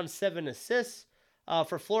 rebounds, 7 assists.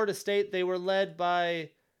 For Florida State, they were led by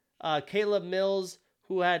Caleb Mills,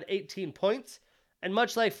 who had 18 points. And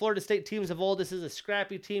much like Florida State teams of old, this is a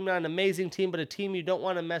scrappy team, not an amazing team, but a team you don't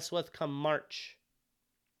want to mess with come March.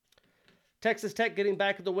 Texas Tech getting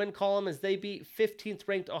back at the win column as they beat 15th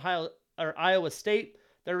ranked Iowa State.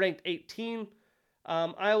 They're ranked 18.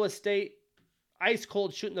 Iowa State, ice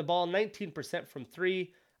cold shooting the ball, 19% from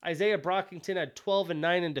 3. Isaiah Brockington had 12 and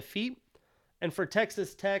 9 in defeat. And for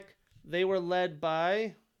Texas Tech, they were led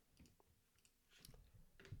by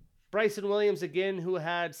Bryson Williams again, who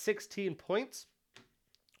had 16 points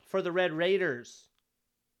for the Red Raiders.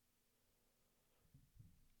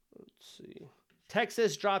 Let's see.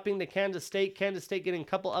 Texas dropping to Kansas State. Kansas State getting a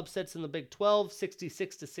couple upsets in the Big 12,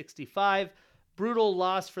 66-65. Brutal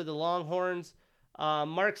loss for the Longhorns.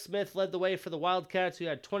 Mark Smith led the way for the Wildcats, who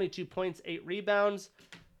had 22 points, 8 rebounds.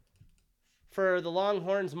 For the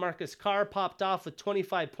Longhorns, Marcus Carr popped off with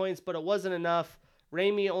 25 points, but it wasn't enough.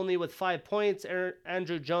 Ramey only with 5 points.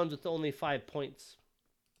 Andrew Jones with only 5 points.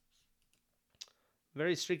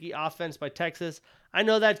 Very streaky offense by Texas. I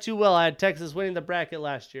know that too well. I had Texas winning the bracket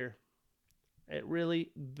last year. It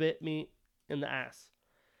really bit me in the ass.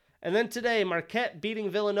 And then today, Marquette beating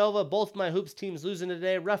Villanova. Both my hoops teams losing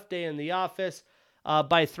today. Rough day in the office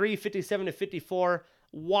by 3, 57-54.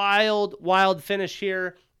 Wild finish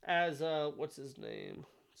here as, what's his name?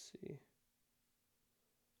 Let's see.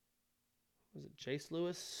 Was it Chase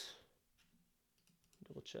Lewis?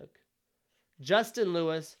 Double check. Justin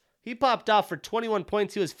Lewis. He popped off for 21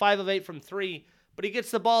 points. He was 5 of 8 from 3. But he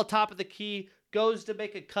gets the ball top of the key, goes to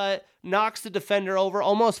make a cut, knocks the defender over,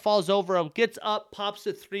 almost falls over him, gets up, pops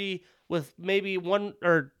a 3 with maybe 1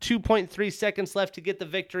 or 2.3 seconds left to get the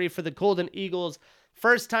victory for the Golden Eagles.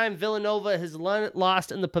 First time Villanova has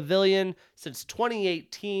lost in the Pavilion since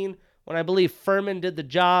 2018, when I believe Furman did the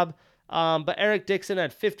job. But Eric Dixon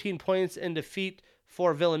had 15 points in defeat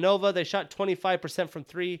for Villanova. They shot 25% from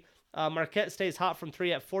three. Marquette stays hot from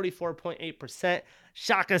three at 44.8%.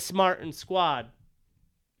 Shaka Smart and squad.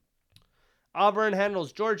 Auburn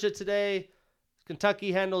handles Georgia today.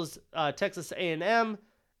 Kentucky handles Texas A&M.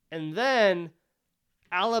 And then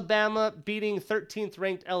Alabama beating 13th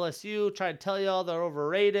ranked LSU. Try to tell y'all they're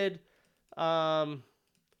overrated. LSU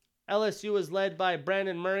was led by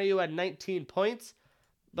Brandon Murray, who had 19 points.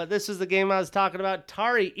 But this is the game I was talking about.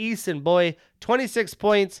 Tari Eason, boy, 26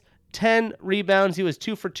 points, 10 rebounds. He was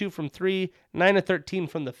 2 for 2 from 3, 9 of 13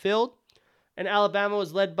 from the field. And Alabama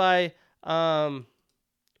was led by Jaden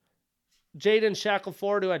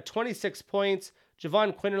Shackelford, who had 26 points.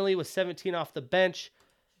 Javon Quinterly was 17 off the bench.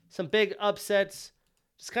 Some big upsets.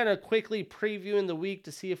 Just kind of quickly previewing the week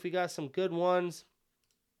to see if we got some good ones.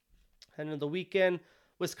 And in the weekend,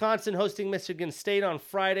 Wisconsin hosting Michigan State on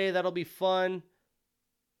Friday. That'll be fun.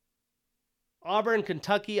 Auburn,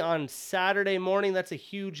 Kentucky on Saturday morning. That's a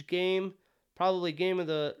huge game. Probably game of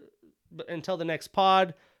the until the next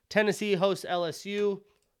pod. Tennessee hosts LSU.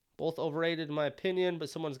 Both overrated in my opinion,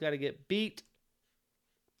 but someone's got to get beat.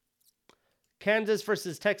 Kansas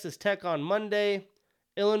versus Texas Tech on Monday.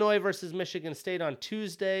 Illinois versus Michigan State on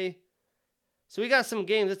Tuesday. So we got some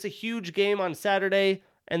games. It's a huge game on Saturday.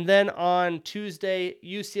 And then on Tuesday,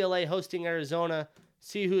 UCLA hosting Arizona.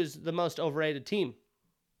 See who's the most overrated team.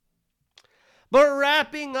 But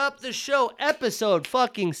wrapping up the show, episode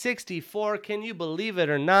fucking 64. Can you believe it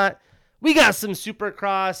or not? We got some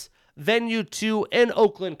Supercross, Venue 2 in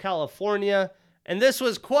Oakland, California. And this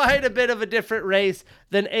was quite a bit of a different race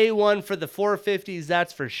than A1 for the 450s,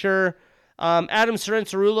 that's for sure. Adam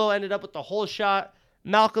Cianciarulo ended up with the whole shot.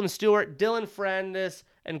 Malcolm Stewart, Dylan Ferrandis,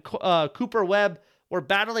 and Cooper Webb were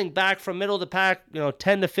battling back from middle of the pack,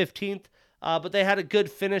 10 to 15th. But they had a good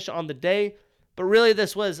finish on the day. But really,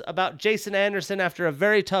 this was about Jason Anderson after a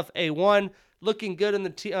very tough A1, looking good on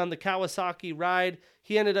the Kawasaki ride.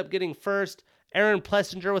 He ended up getting first. Aaron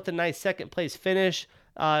Plessinger with a nice second place finish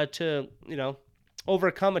to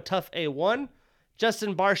overcome a tough A1.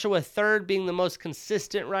 Justin Barsha with third, being the most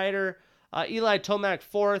consistent rider. Eli Tomac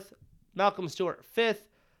fourth. Malcolm Stewart fifth.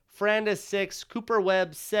 Ferrandis sixth. Cooper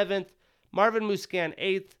Webb seventh. Marvin Musquin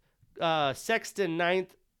eighth. Sexton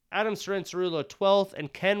ninth. Adam Cianciarulo 12th,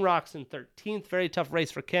 and Ken Roxon 13th. Very tough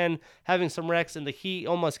race for Ken, having some wrecks in the heat,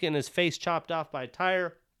 almost getting his face chopped off by a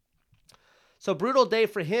tire. So brutal day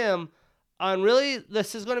for him. And really,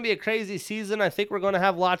 this is going to be a crazy season. I think we're going to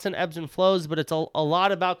have lots of ebbs and flows, but it's a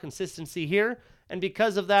lot about consistency here. And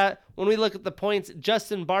because of that, when we look at the points,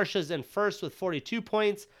 Justin Barsha's in first with 42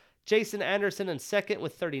 points. Jason Anderson in second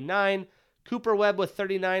with 39. Cooper Webb with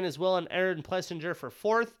 39 as well, and Aaron Plessinger for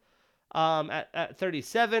fourth. At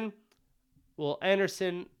 37, well,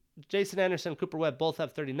 Jason Anderson, Cooper Webb both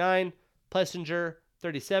have 39. Plessinger,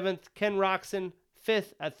 37th. Ken Roxon,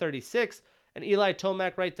 5th at 36. And Eli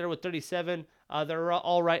Tomac right there with 37. They're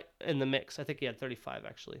all right in the mix. I think he had 35,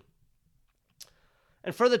 actually.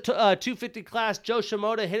 And for the 250 class, Joe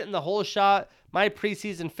Shimoda hitting the whole shot. My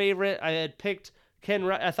preseason favorite. I had picked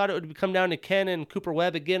Ken. I thought it would come down to Ken and Cooper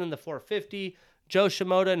Webb again in the 450. Joe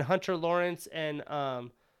Shimoda and Hunter Lawrence and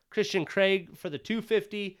Christian Craig for the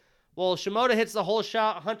 250. Well, Shimoda hits the whole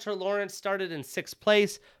shot. Hunter Lawrence started in 6th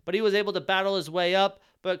place, but he was able to battle his way up.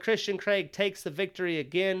 But Christian Craig takes the victory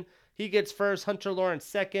again. He gets first. Hunter Lawrence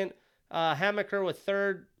second. Hammaker with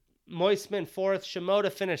third. Moisman fourth.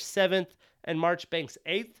 Shimoda finished 7th. And Marchbanks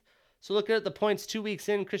 8th. So looking at the points 2 weeks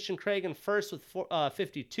in, Christian Craig in first with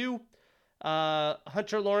 52.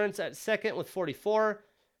 Hunter Lawrence at second with 44.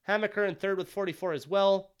 Hammaker in third with 44 as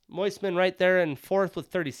well. Moisman right there in fourth with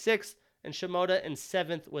 36, and Shimoda in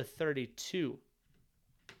 7th with 32.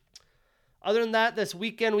 Other than that, this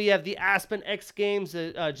weekend we have the Aspen X Games,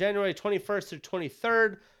 January 21st through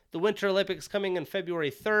 23rd. The Winter Olympics coming in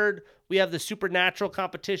February 3rd. We have the Supernatural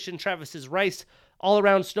competition, Travis's Rice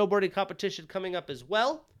all-around snowboarding competition coming up as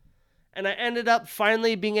well. And I ended up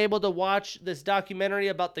finally being able to watch this documentary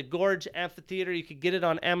about the Gorge Amphitheater. You could get it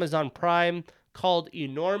on Amazon Prime, called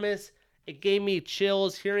Enormous. It gave me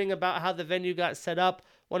chills hearing about how the venue got set up.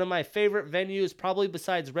 One of my favorite venues, probably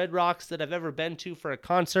besides Red Rocks, that I've ever been to for a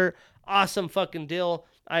concert. Awesome fucking deal.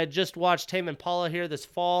 I had just watched Tame Impala here this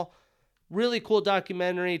fall. Really cool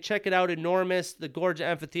documentary. Check it out, Enormous, the Gorge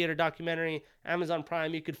Amphitheater documentary. Amazon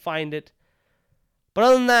Prime, you could find it. But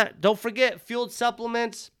other than that, don't forget Fueled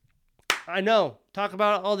Supplements. I know, talk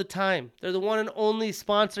about it all the time. They're the one and only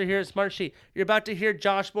sponsor here at Smartsheet. You're about to hear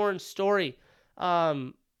Josh Moran's story.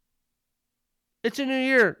 It's a new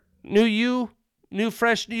year, new you, new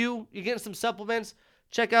fresh you. You're getting some supplements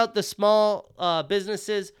Check out the small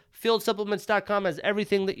businesses. FieldSupplements.com has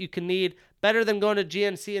everything that you can need. Better than going to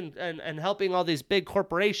GNC and helping all these big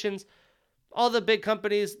corporations. All the big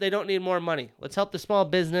companies, they don't need more money. Let's help the small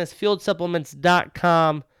business.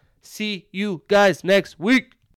 FieldSupplements.com. See you guys next week.